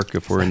way to work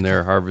if we're in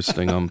there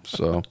harvesting them.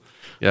 So,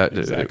 yeah,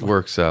 it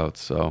works out.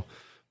 So,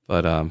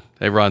 but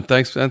hey, Ron,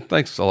 thanks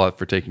a lot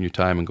for taking your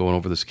time and going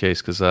over this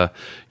case because,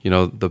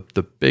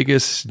 the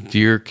biggest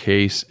deer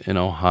case in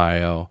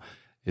Ohio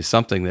is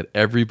something that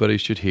everybody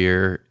should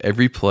hear,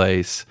 every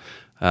place.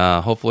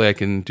 Hopefully I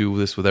can do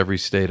this with every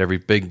state, every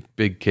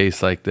big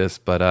case like this.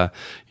 But,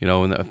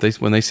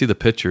 when they see the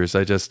pictures,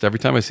 every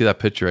time I see that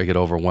picture, I get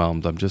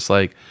overwhelmed. I'm just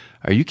like,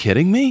 are you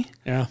kidding me?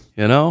 Yeah.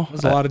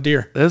 There's a lot of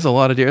deer. There's a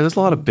lot of deer. There's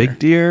a lot of big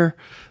deer.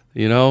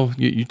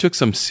 You took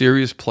some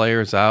serious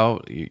players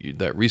out.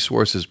 That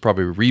resource is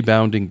probably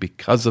rebounding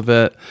because of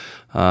it.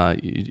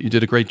 You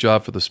did a great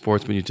job for the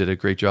sportsmen. You did a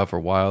great job for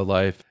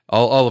wildlife.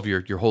 All of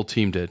your whole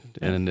team did,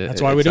 and that's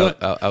why we do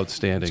it.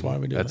 Outstanding. That's why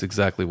we do it. That's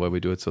exactly why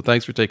we do it. So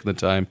thanks for taking the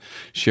time,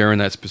 sharing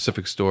that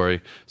specific story.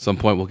 At some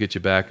point we'll get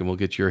you back, and we'll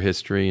get your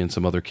history and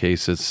some other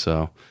cases.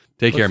 So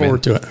take care, man.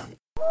 Look forward to it.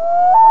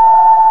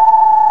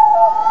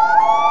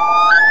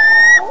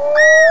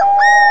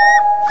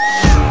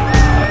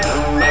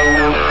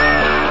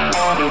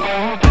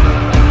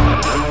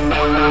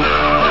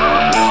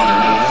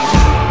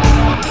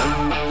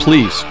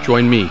 Please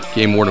join me,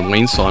 Game Warden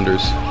Wayne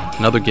Saunders,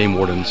 and other game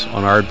wardens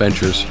on our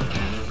adventures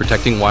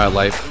protecting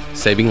wildlife,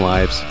 saving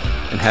lives,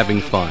 and having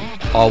fun,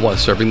 all while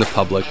serving the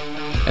public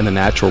and the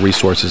natural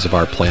resources of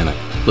our planet.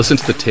 Listen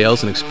to the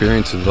tales and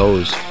experiences of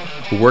those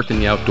who work in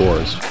the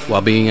outdoors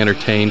while being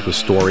entertained with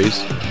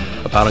stories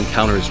about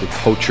encounters with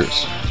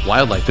poachers,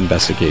 wildlife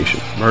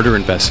investigation, murder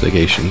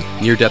investigation,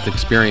 near-death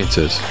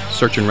experiences,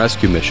 search and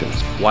rescue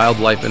missions,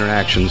 wildlife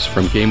interactions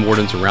from game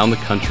wardens around the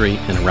country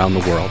and around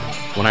the world.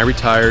 When I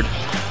retired,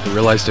 I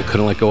realized I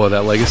couldn't let go of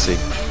that legacy,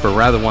 but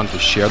rather wanted to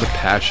share the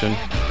passion,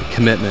 the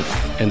commitment,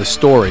 and the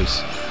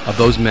stories of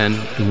those men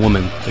and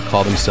women that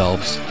call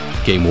themselves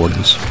game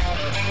wardens.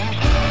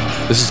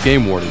 This is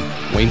Game Warden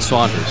Wayne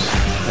Saunders,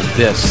 and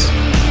this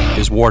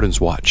is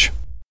Warden's Watch.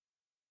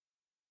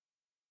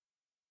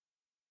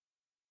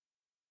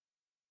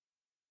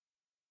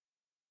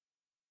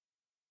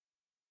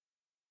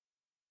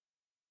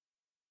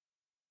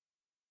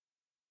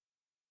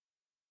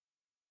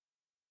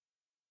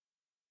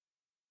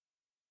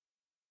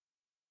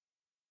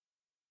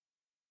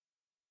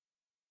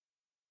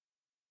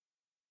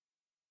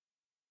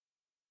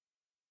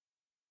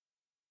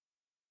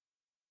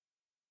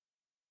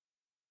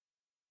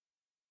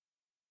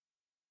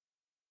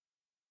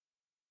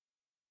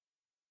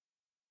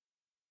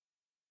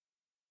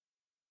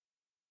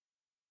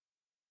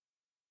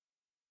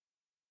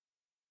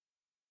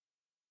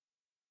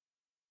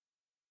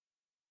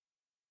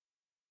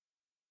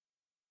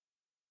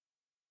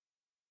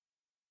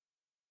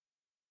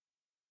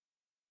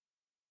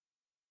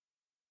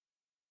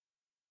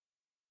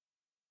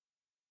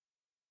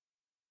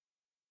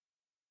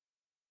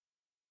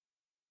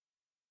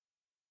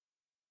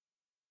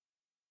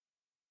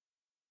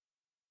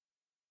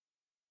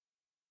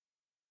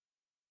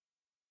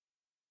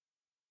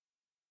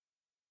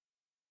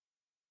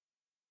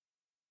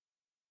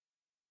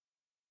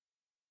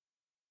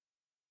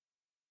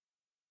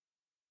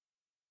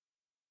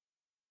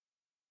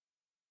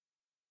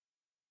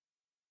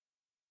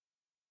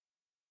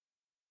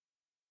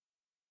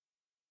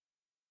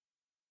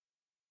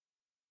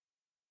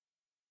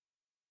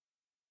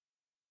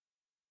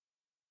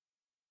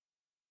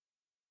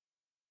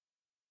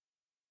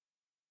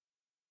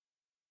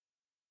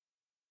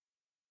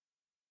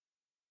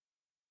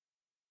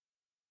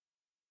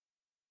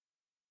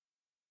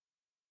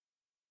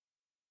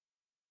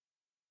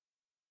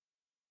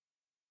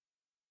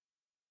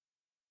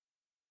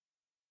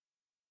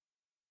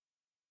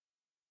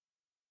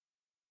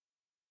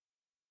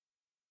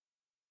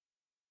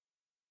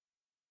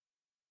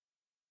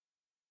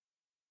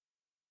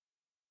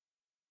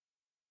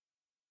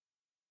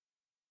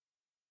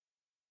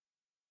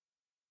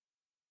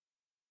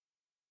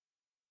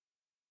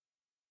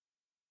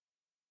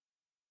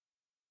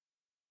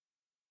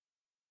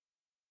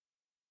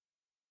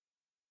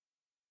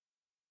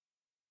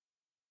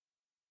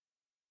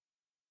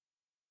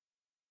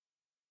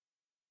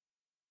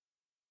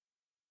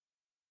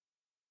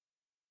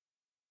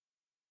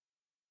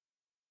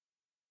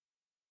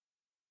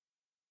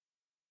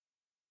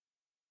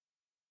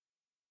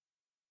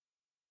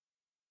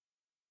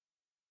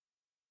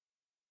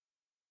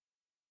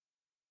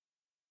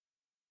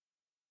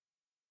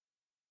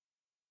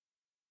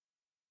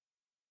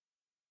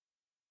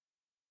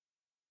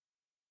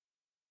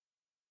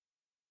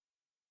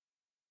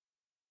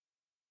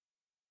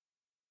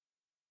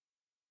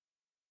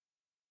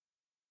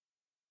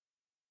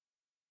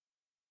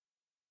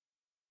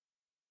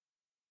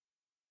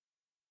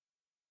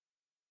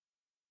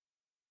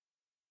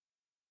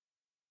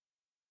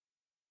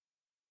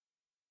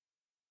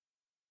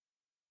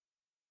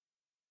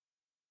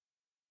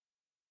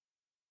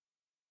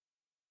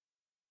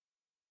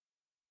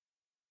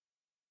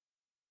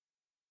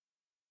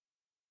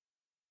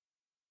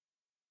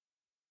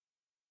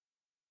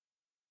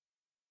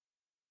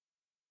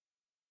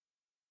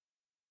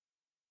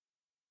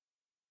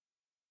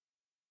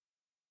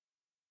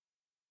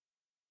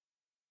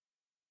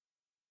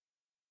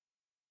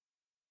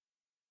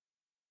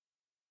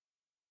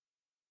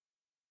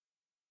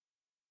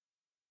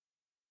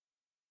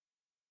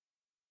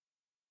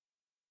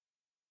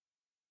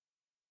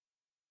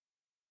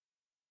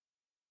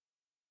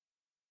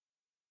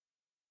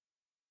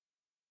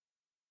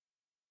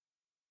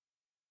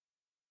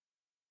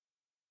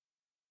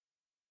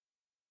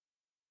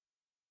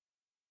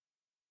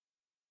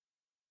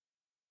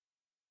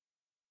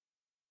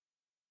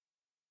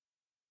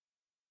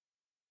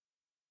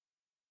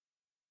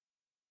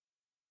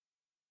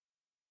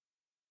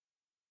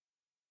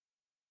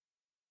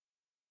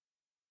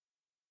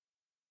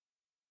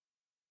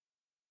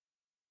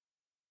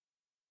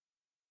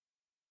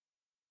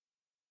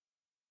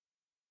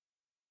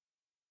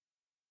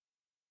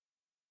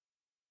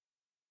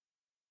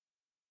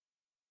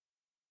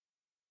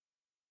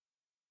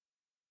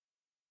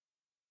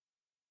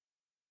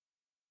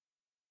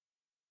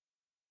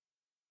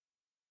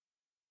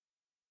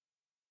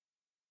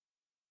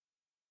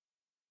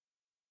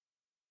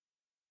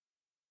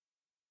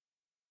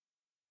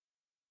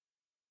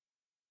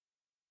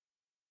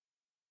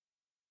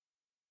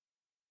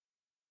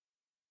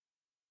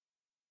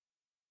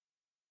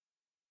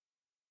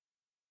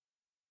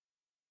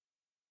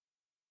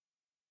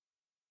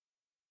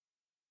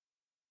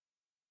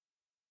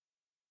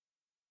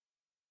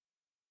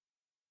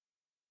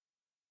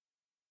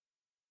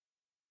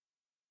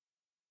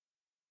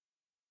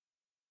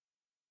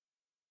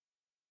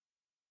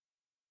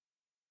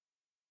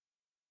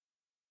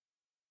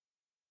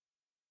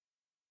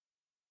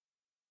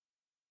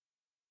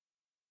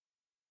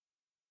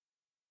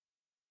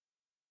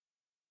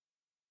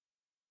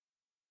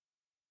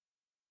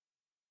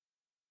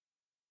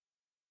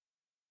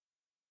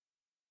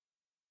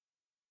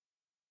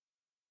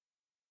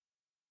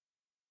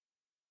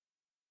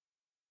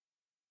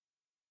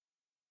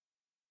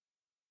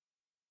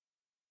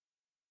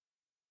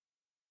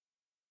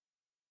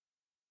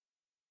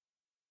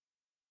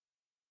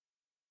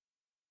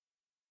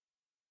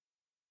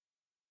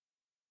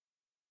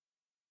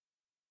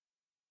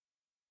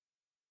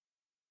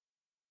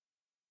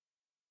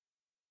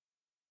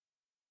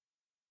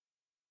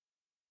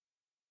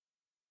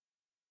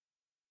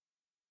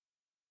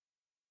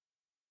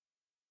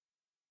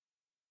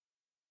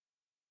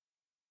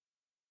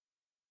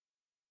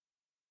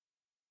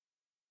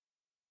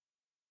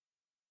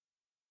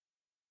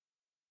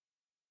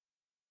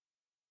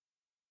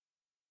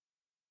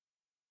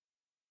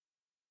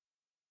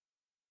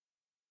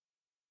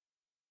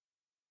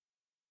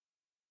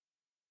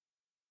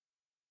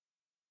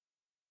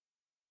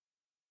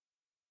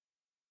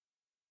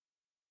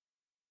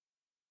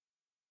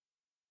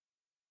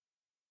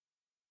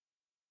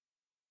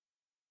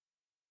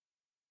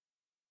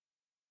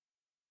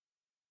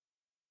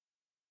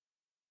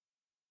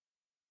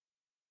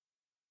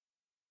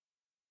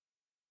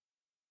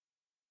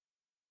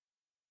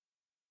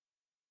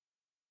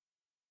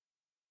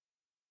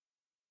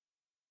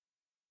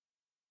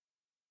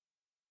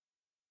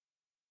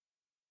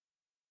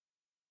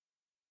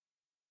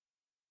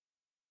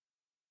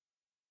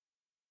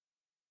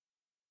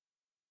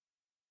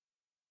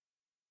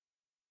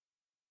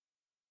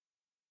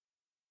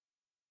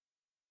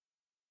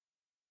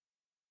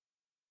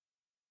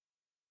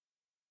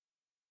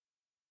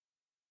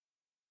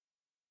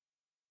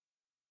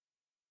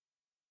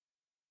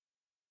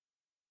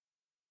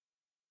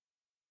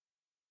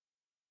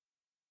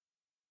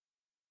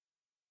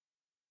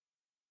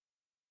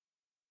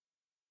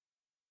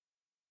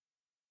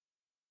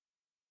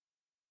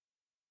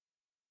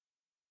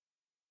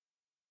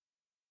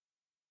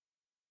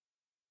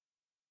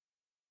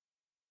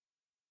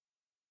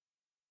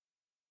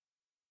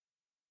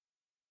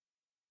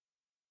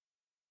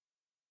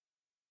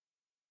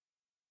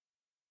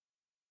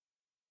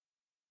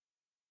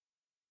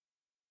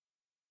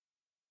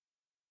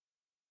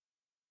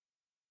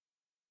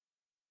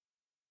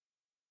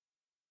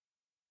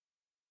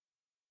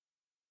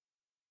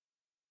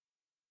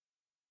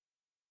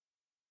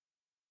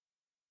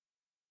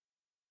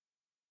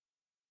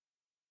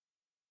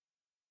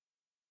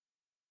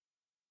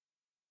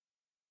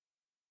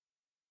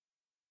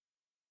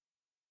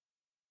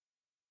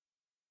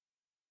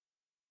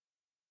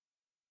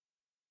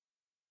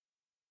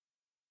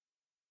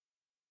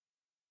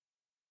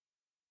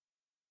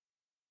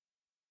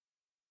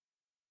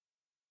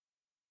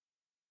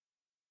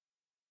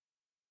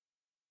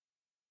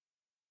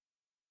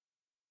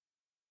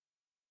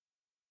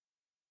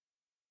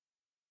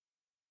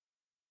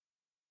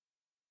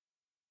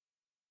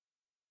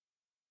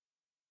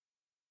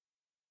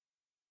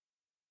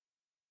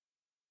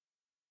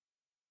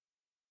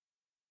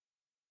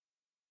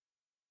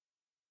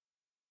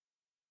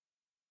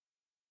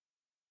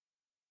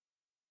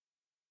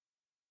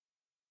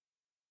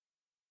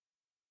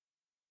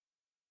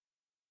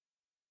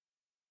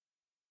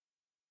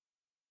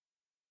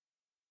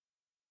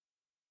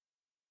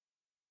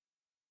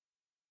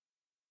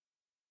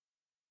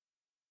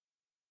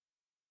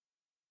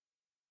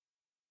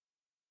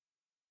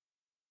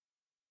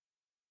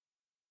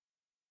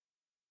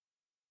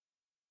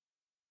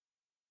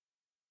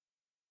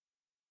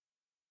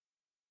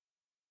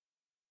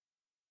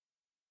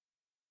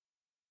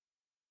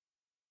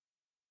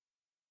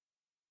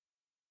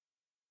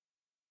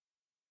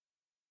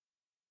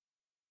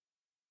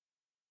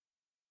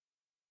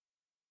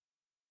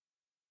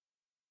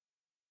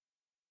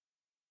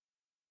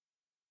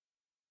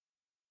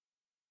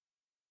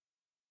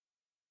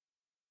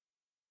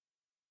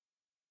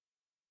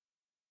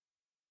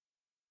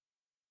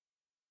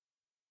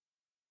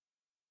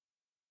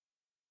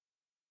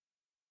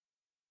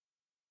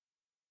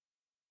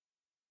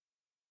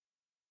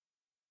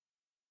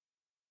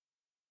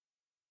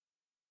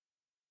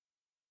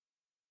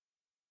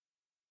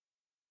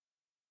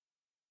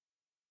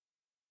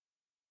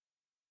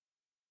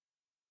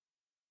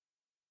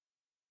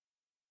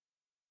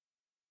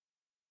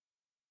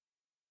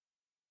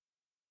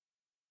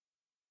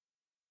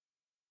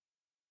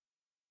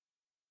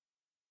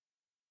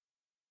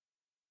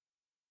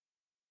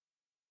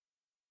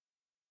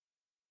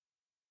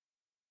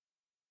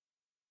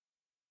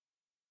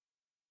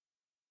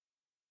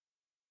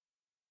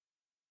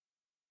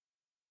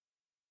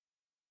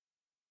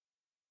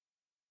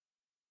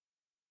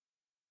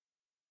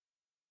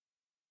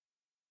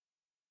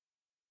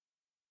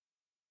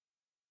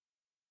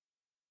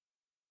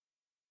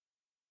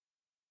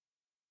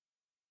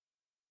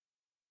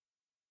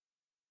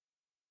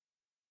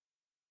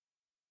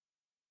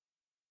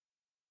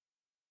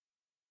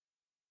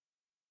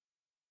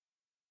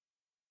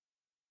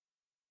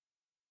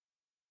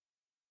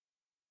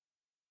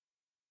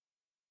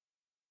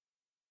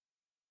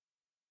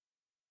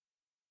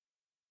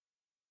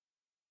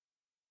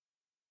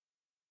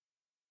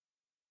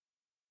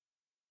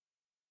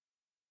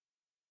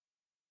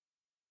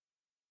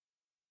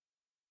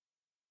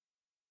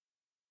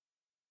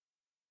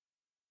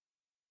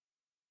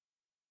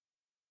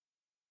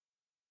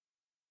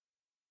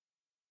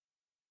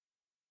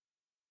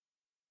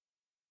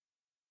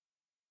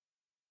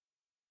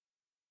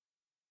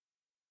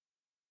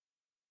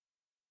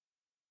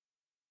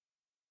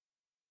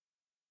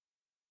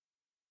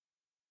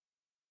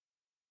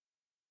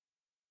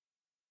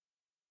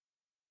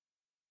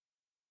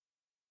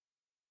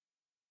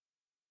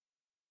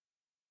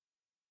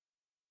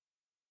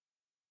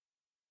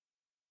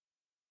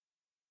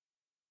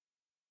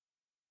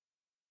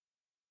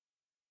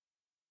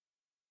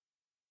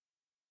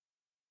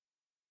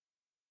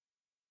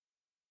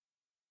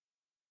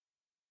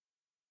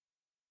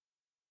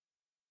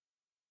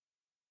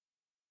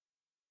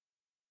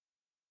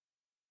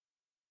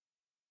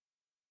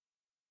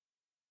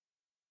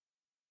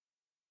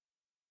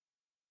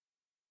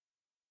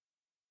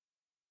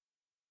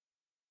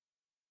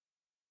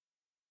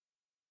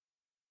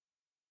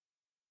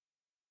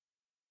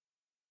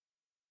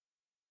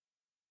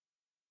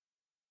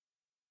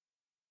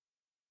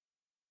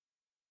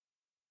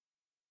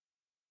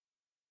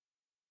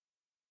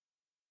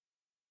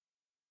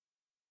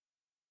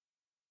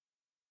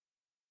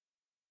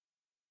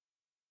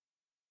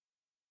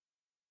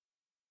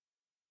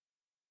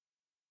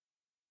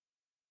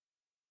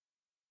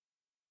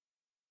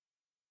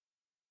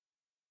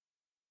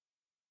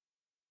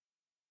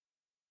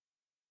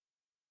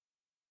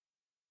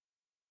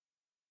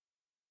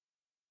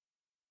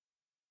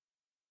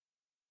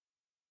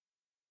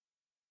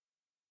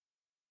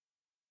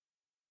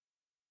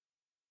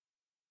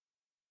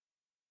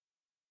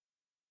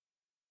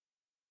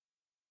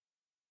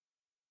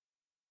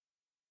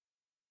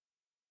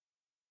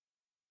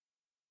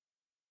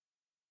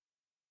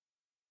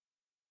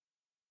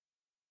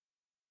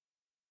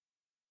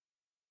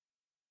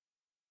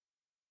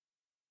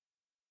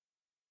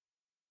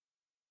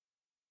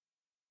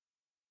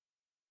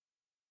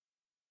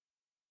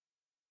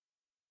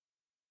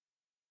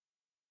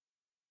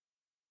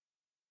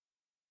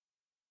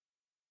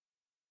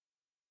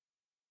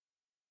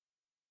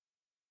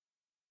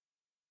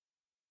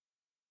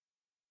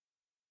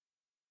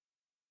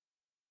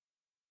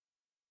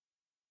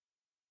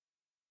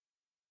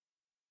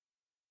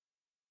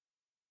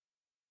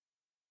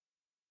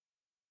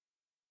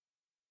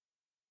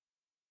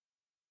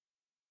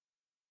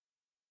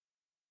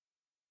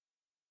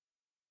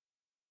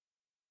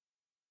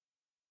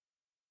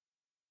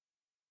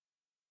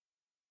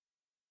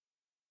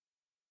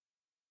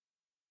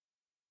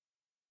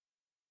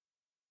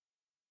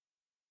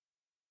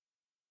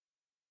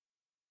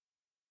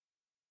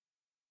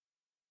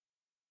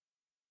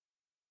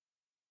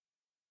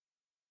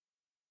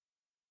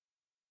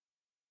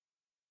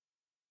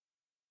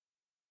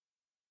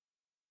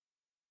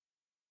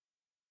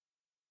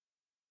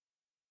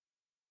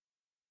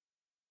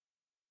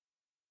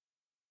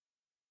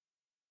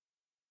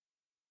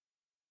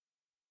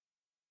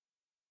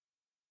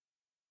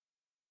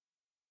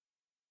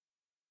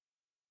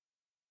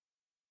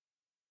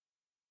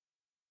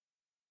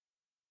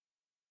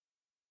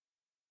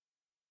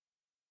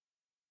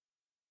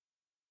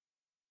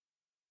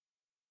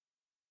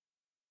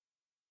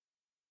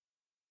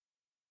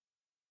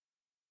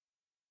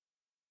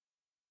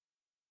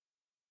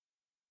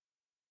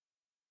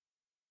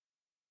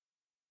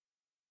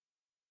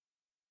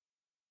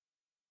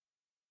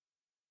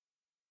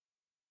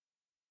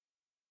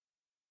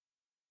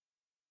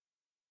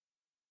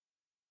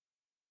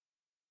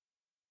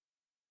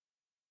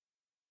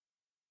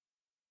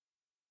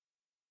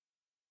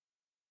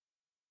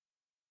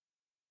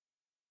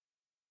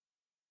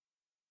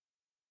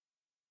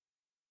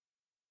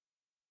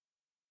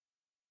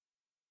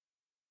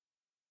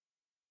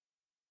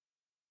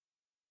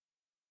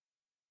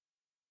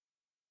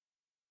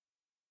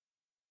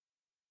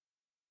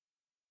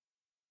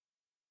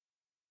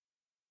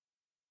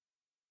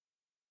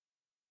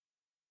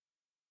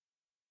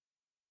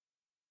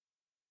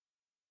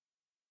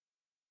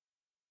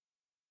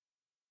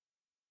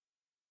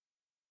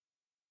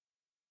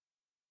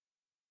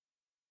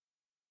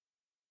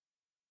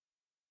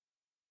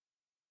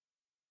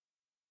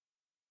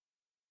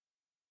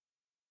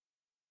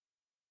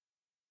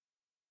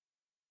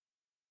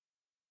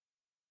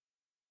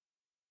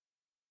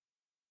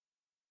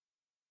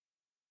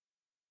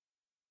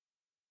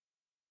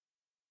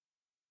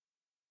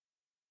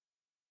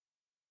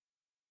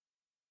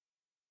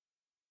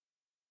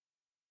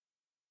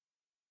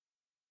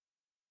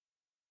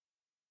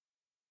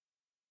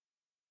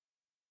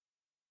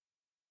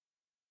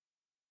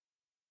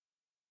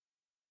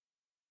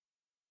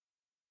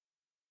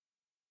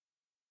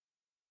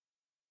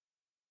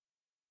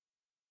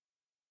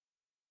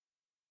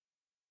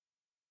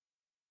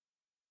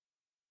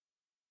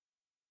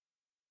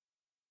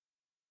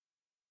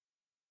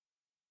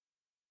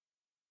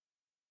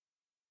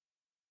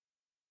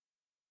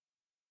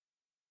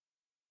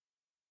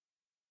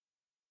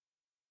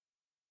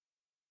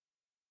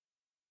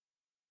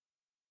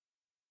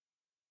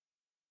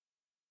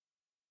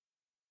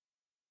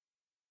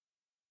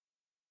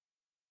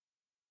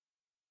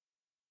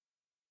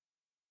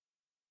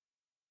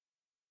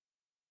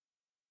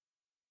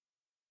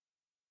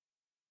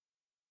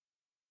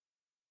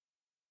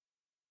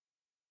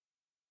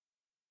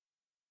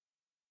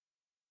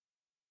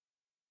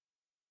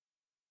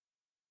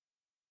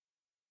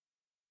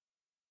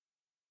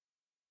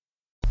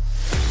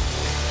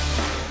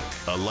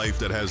 A life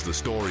that has the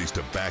stories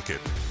to back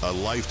it. A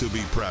life to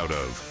be proud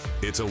of.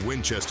 It's a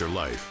Winchester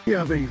life.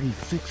 Yeah, baby.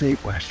 6'8"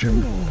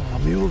 Western.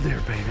 Oh, mule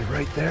deer, baby,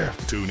 right there.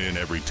 Tune in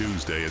every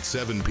Tuesday at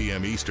 7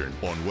 p.m. Eastern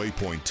on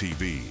Waypoint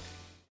TV.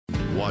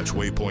 Watch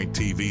Waypoint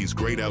TV's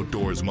Great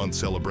Outdoors Month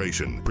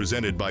celebration,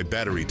 presented by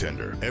Battery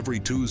Tender, every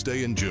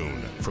Tuesday in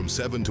June from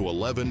 7 to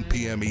 11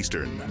 p.m.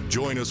 Eastern.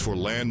 Join us for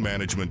land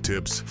management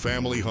tips,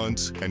 family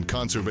hunts, and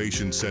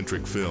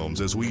conservation-centric films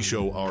as we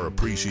show our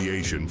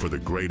appreciation for the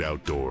great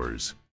outdoors.